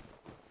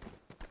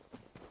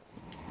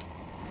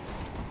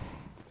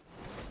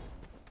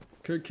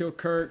 Could kill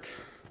Kirk.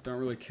 Don't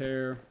really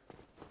care.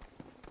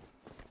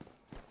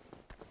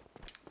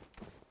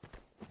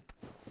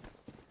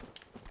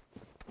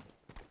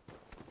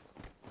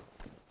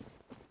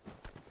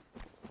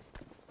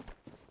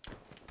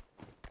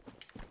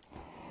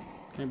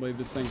 Can't believe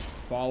this thing's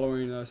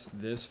following us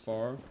this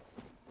far. A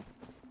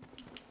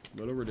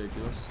little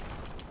ridiculous.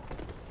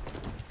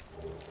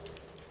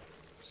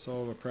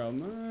 Soul of a Proud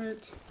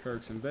Knight.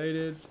 Kirk's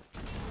invaded.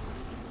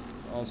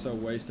 Also a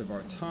waste of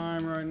our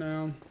time right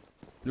now.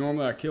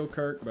 Normally I kill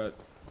Kirk, but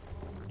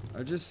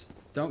I just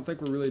don't think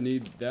we really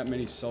need that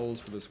many souls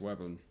for this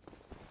weapon.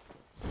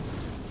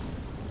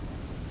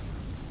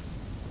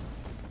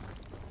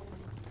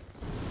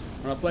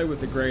 When I played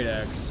with the Great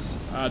Axe,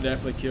 I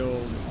definitely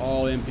killed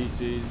all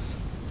NPCs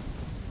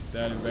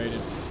that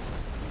invaded.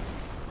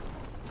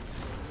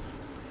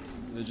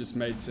 It just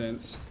made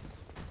sense.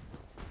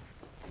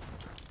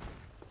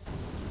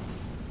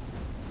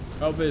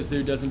 Hopefully this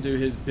dude doesn't do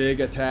his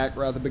big attack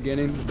right at the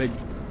beginning, the big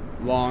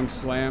long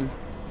slam.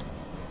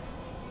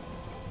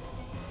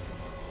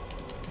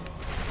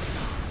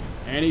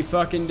 And he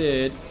fucking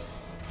did.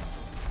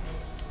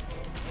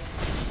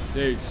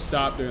 Dude,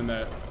 stop doing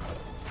that.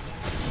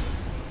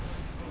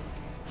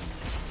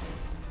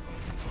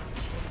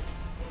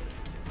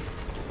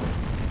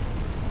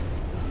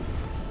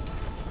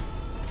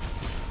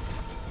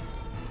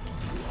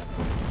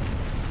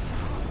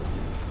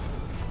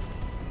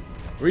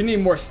 We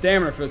need more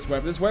stamina for this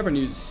weapon. This weapon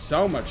uses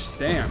so much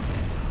stam.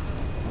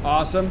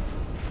 Awesome.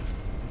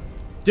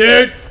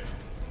 Dude!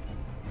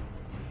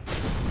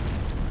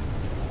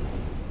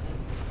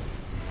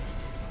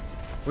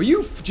 Will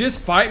you just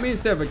fight me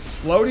instead of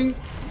exploding?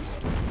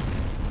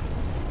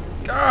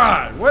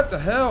 God, what the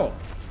hell?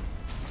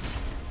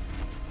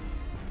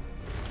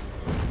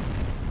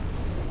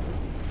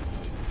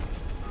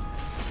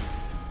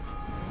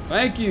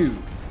 Thank you.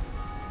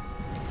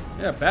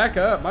 Yeah, back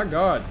up. My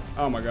God.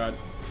 Oh my God.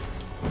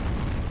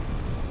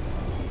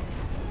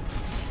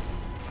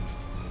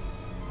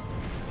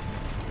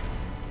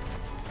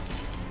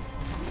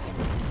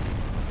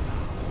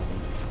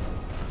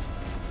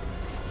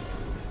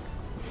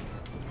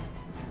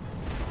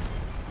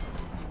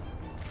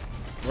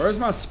 Where's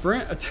my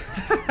sprint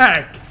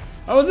attack?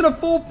 I was in a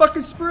full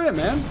fucking sprint,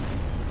 man.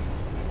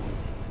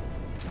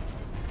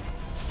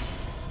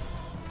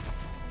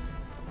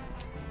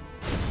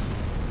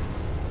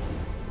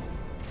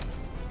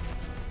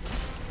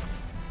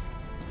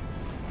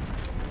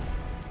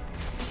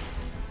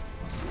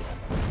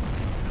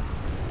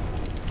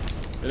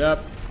 Get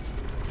up.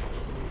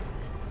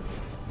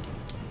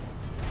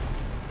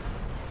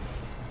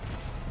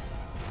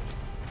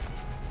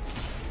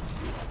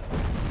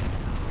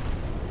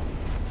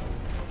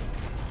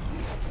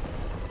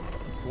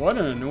 What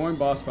an annoying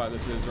boss fight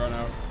this is right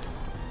now.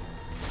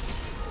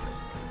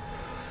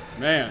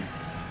 Man.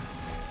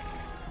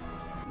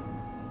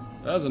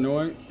 That was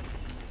annoying.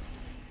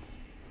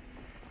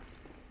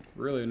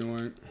 Really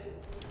annoying.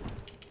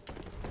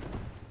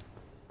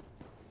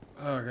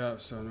 Oh god,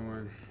 it's so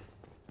annoying.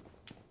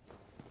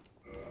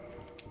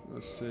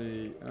 Let's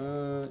see.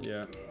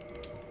 Yeah.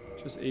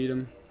 Just eat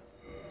him.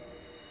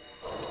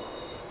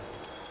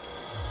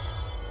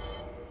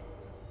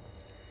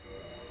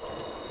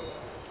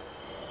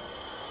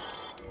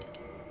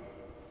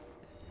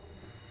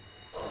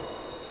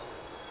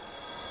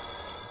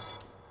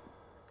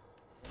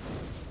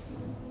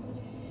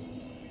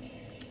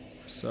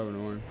 So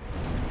annoying.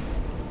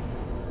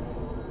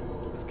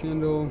 Let's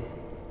kindle.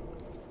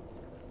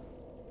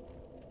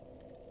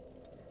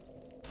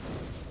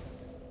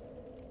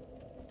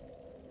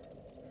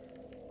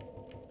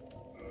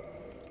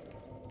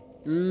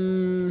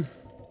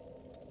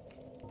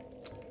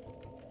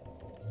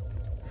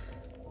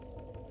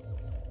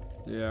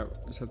 Yeah,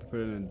 just have to put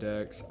it in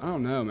Dex. I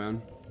don't know,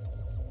 man.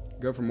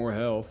 Go for more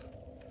health.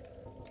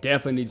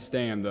 Definitely need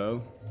stam,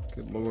 though.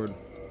 Good lord.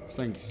 This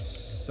thing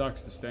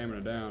sucks the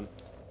stamina down.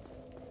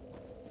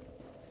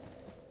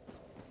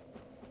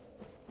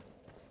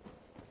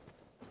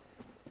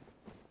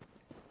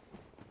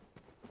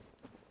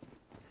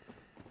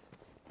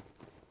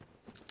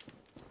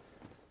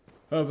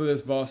 Hopefully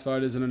this boss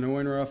fight isn't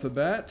annoying right off the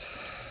bat.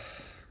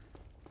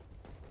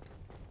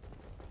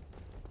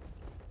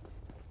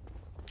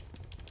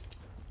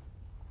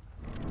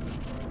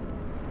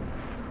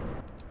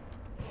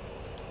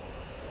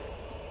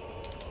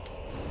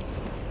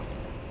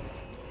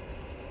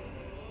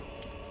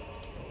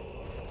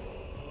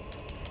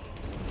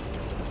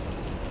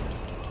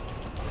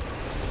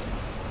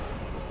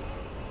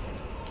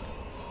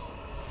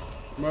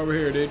 Come over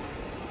here, dude.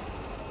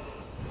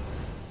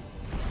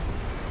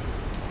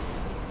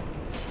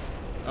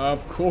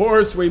 Of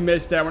course we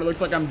missed that one. It looks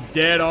like I'm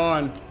dead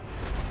on.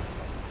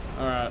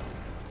 Alright.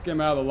 Let's get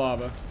him out of the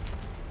lava.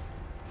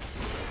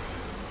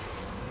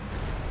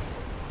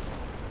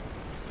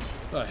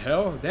 What the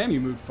hell? Damn, you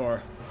moved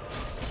far.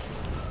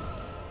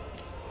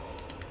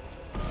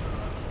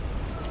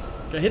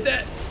 Can I hit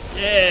that?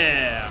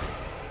 Yeah!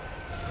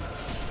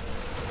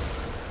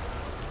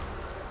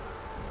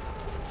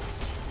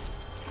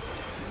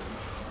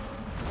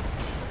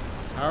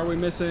 How are we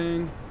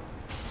missing?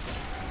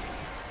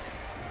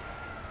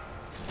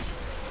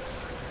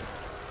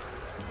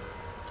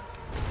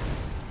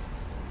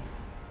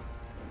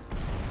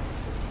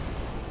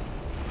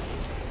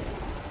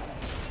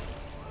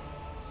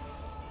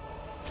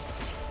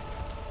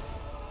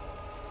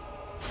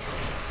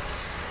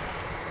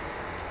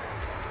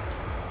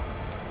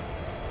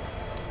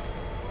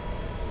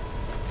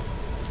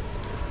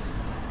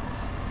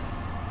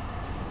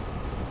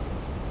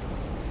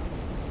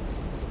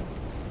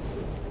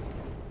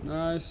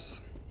 Nice.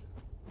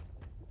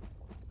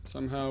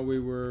 Somehow we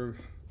were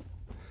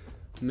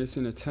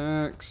missing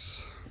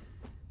attacks.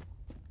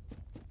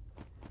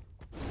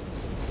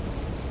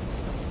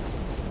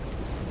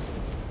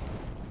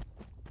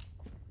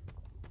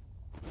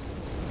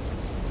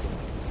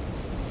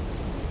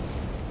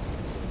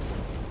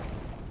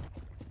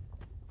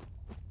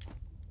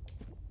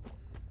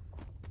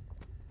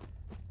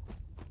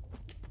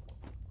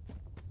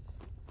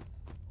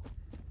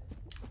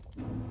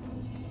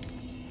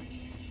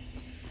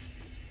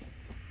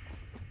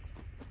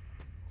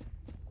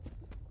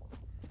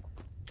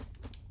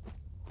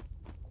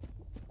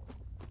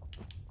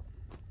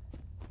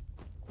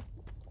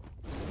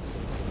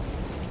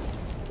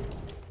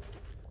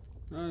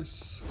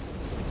 Nice.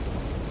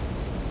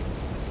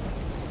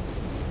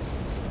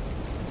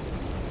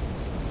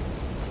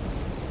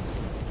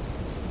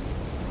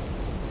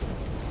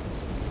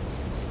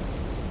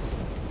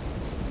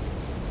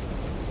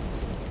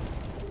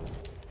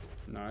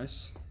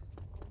 Nice.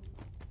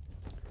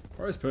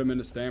 Always put him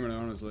into stamina,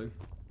 honestly.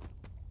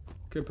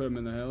 Could put him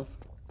in the health.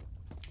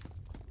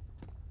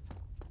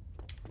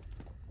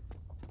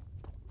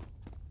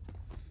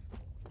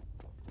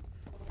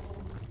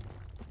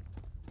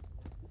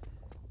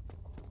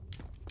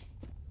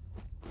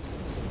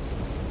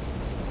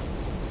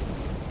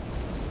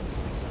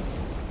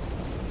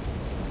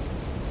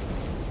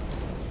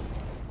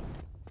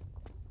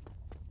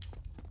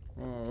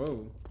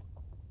 Whoa.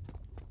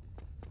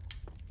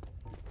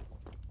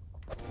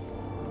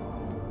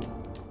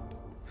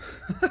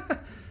 Look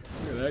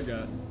at that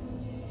guy.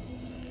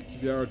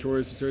 He's the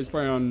Aratorius, so he's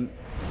probably on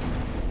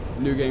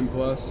New Game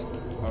Plus.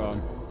 Hold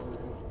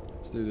on.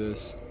 Let's do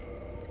this.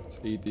 Let's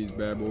eat these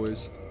bad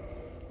boys.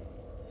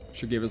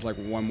 Should give us like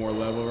one more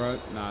level, right?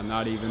 Nah,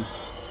 not even.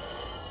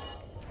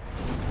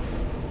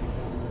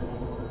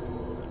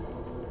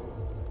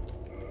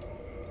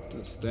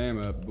 Just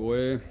stam up,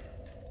 boy.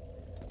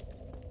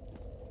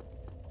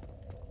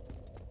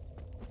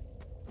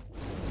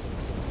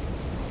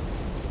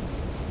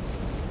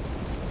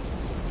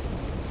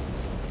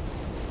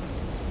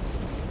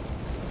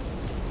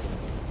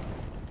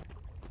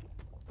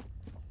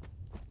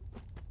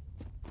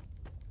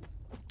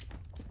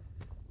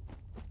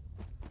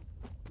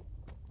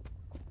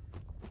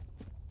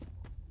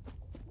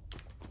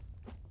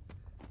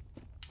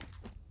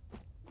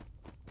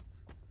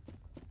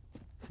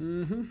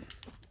 Mm-hmm.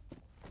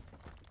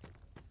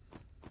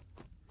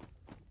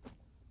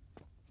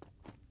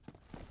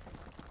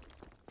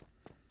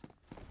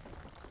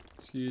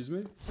 Excuse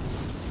me.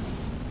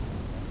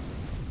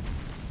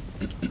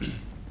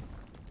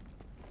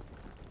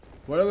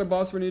 What other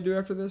boss we need to do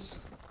after this?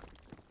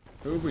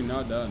 Who have we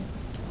not done?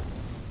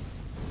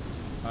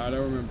 I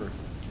don't remember.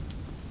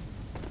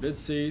 We did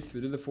Seath,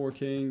 we did the Four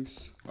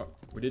Kings. Oh,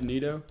 we did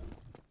Nito.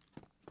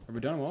 Have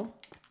we done them all?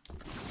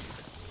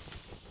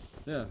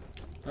 Yeah,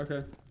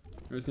 okay.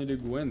 We just need to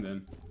Gwen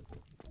then.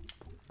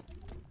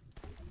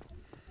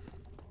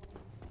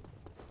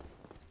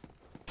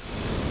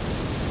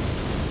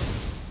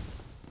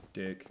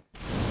 Dick.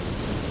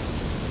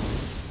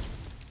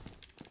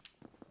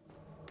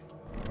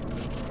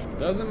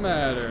 Doesn't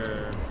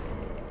matter.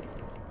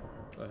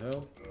 What the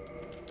hell?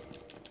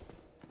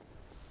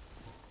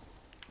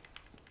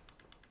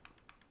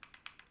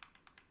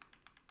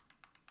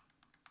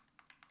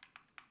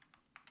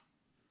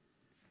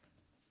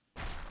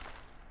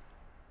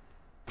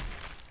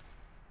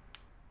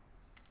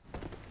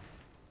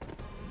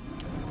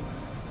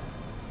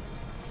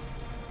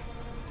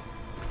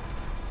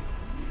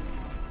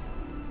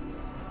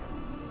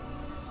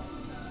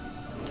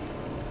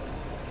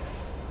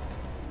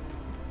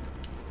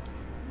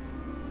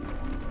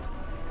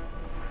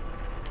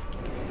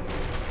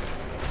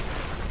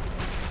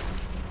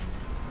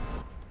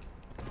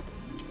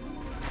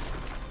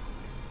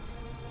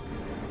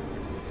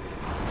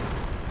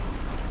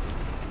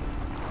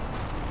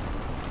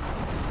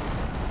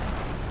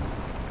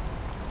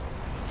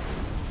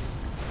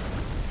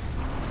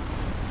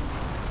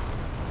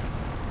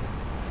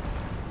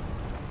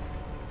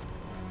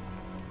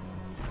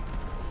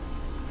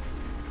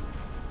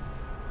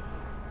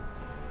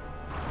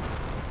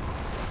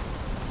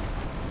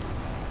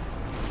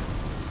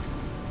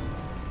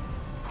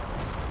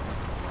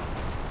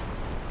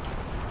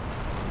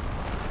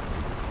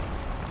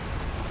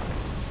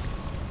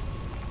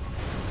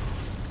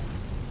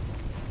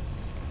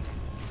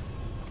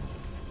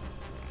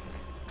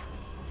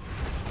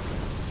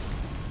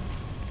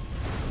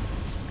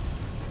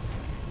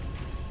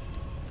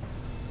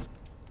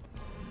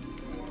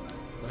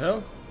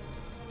 hell?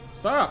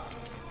 Stop!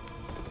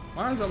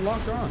 Why is it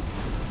locked on?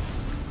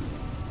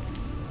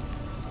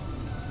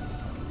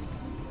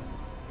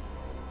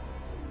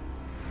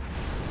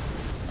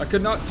 I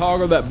could not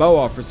toggle that bow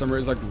off for some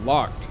reason. It's like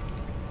locked.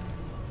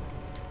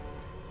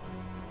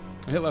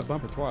 I hit left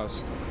bumper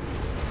twice.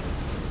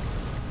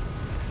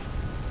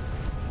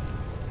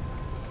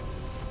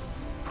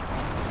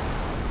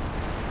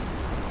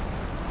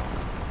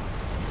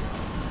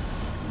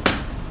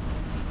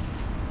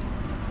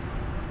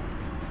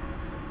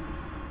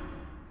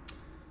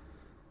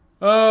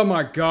 Oh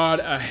my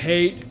god, I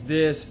hate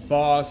this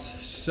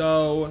boss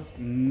so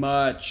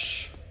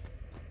much.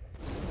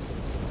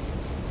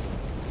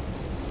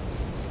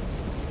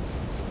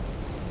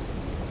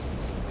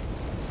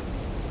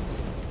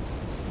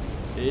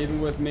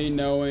 Even with me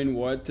knowing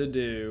what to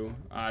do,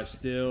 I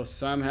still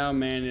somehow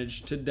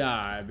managed to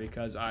die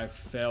because I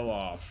fell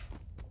off.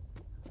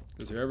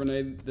 Because whoever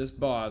made this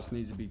boss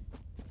needs to be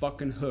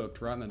fucking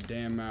hooked right in the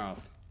damn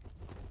mouth.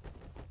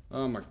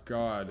 Oh my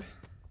god.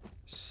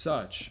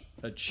 Such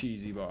a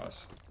cheesy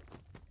boss.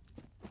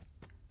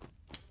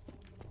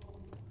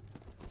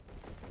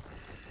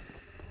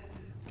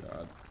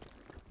 God.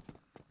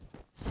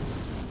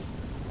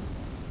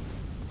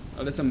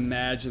 I just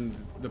imagine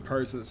the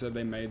person that said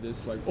they made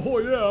this like, oh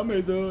yeah, I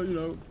made the, you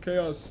know,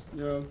 chaos,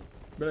 you know,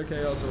 bit of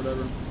chaos or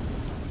whatever.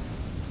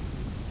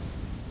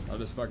 I'll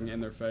just fucking in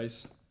their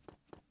face.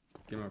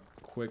 Give them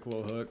a quick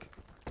little hook.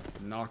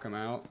 Knock them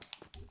out.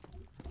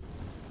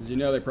 Because you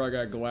know they probably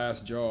got a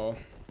glass jaw.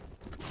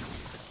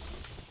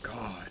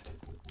 God.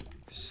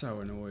 So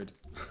annoyed.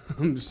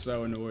 I'm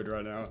so annoyed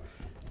right now.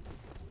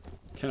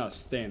 Cannot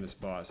stand this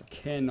boss. I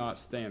cannot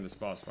stand this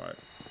boss fight.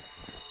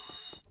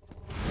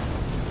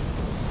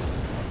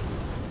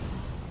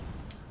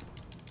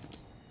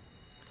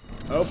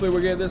 Hopefully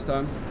we get it this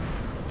time.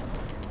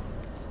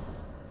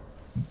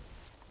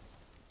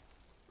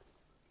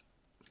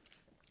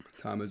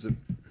 What time is it?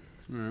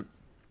 Alright.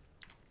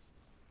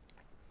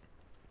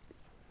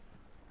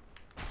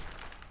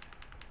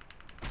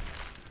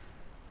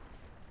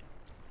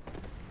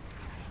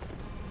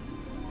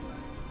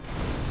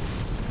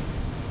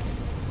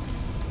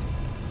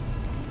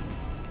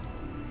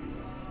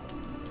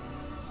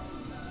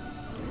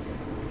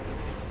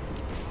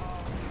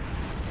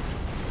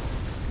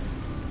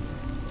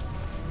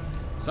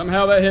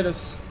 Somehow that hit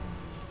us.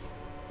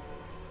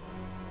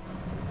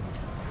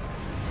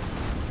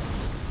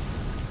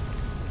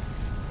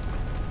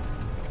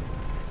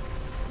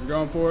 I'm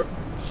going for it.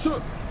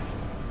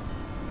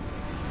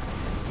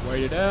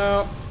 Wait it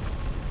out.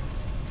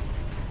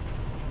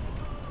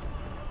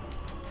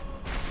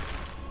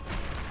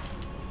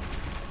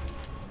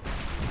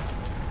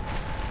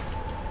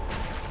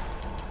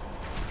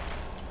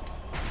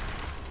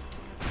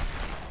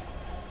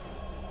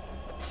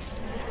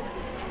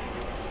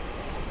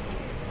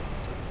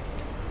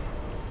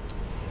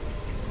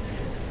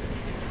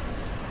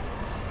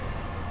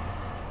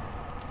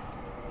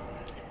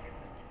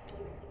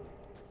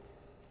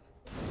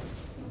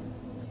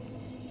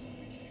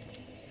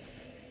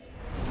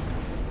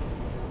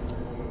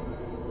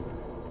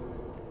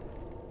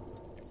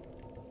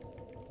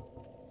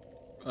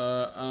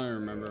 I don't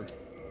remember.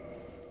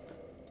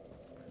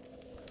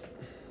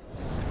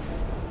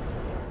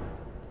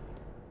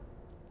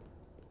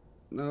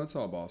 No, it's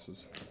all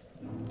bosses.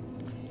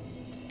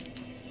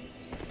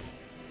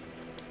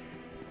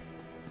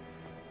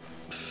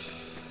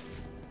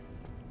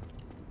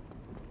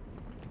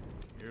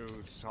 You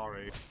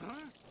sorry? Huh?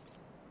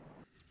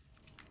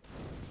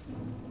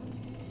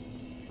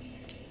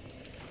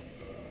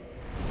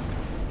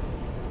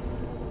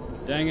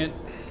 Dang it.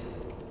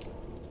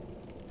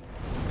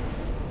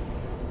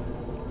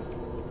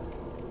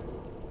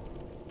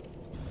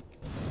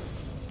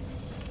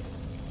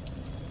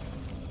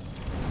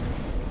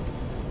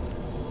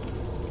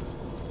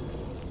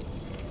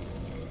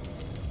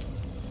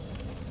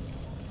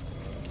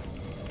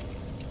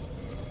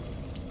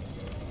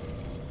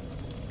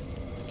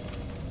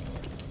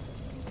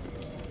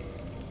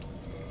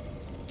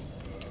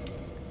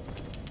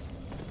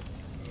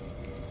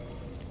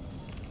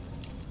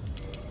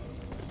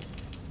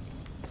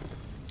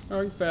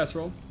 Alright, fast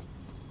roll.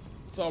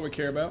 That's all we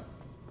care about.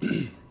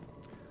 Let's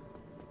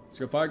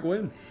go fight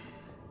Gwen.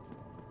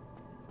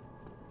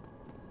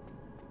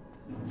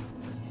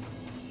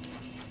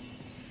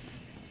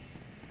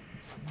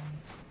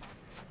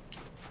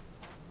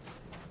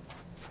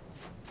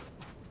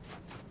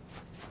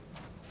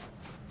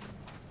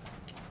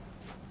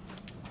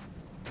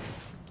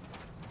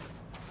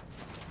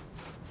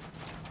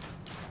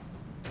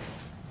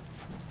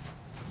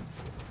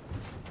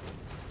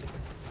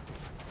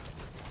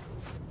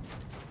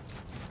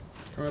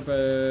 Coming up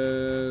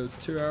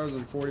at 2 hours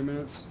and 40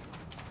 minutes.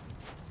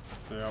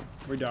 Yeah,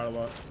 we died a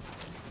lot.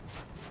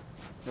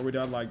 Or we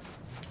died like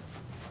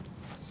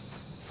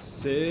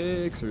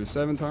 6 or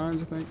 7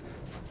 times, I think.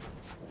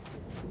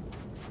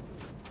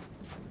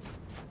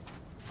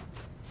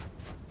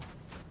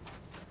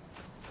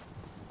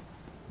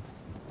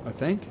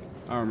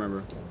 I don't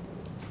remember.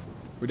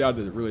 We died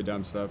to really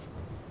dumb stuff.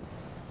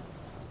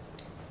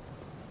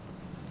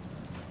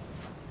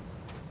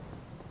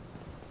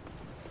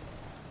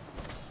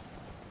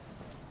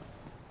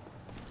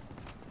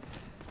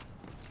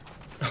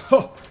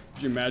 Oh,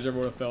 could you imagine if I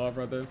would have fell off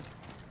right there?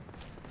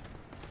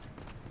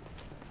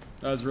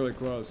 That was really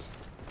close.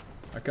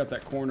 I cut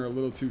that corner a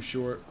little too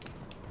short.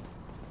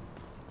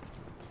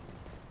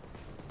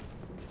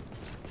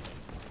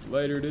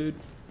 Later, dude.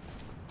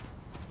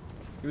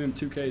 Give him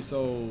 2K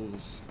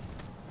souls.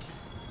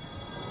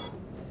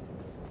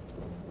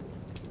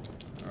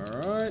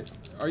 Alright.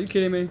 Are you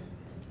kidding me?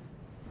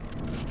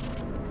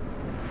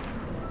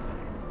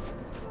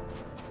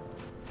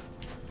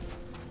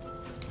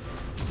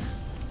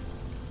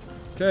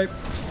 Okay.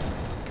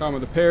 Come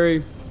with a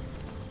parry.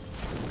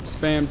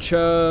 Spam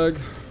chug.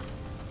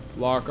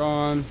 Lock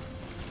on.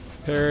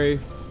 Parry.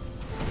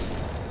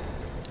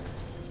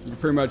 You can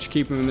pretty much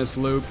keep him in this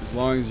loop as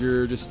long as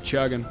you're just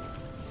chugging.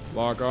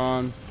 Lock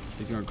on.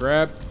 He's gonna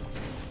grab.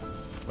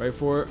 Wait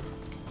for it.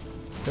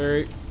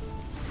 Parry.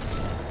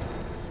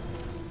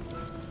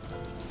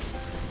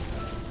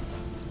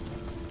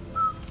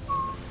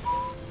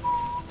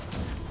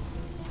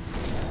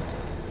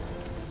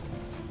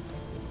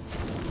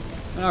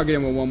 I'll get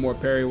him with one more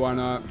parry, why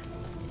not?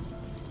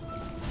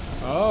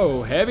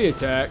 Oh, heavy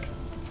attack.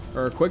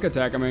 Or quick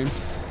attack, I mean.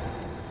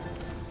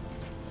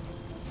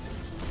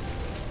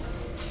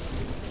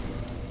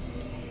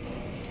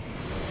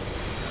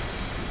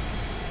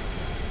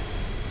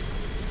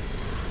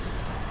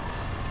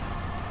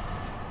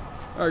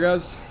 Alright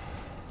guys,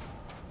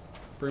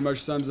 pretty much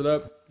sums it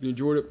up. If you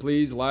enjoyed it,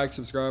 please like,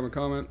 subscribe, and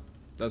comment.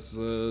 That's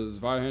the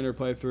Zweihander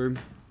playthrough.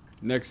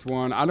 Next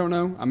one, I don't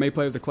know. I may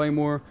play with the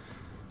Claymore.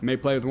 I may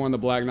play with one of the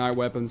Black Knight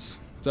weapons.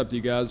 It's up to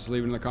you guys. Just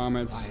leave it in the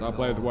comments. I'll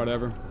play with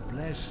whatever.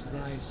 Bless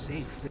thy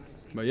safety.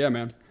 But yeah,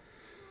 man.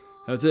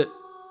 That's it.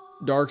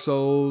 Dark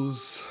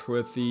Souls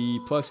with the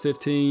plus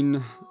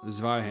 15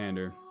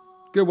 Zweihander.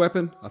 Good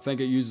weapon. I think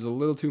it uses a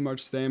little too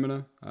much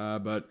stamina,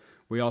 but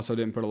we also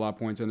didn't put a lot of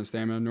points into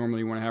stamina. Normally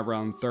you want to have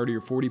around 30 or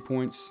 40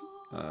 points,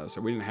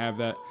 so we didn't have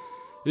that.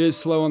 It is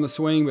slow on the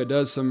swing, but it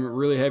does some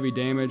really heavy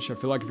damage. I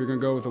feel like if you're going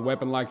to go with a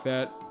weapon like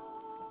that,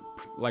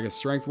 like a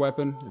strength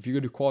weapon, if you go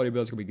to quality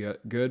build, it's going to be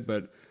good,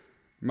 but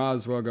might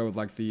as well go with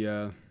like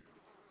the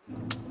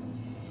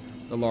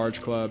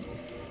large club.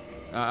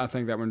 I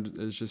think that one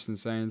is just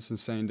insane. It's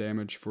insane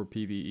damage for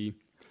PvE.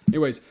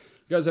 Anyways,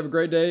 you guys have a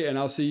great day, and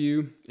I'll see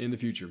you in the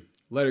future.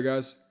 Later,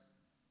 guys.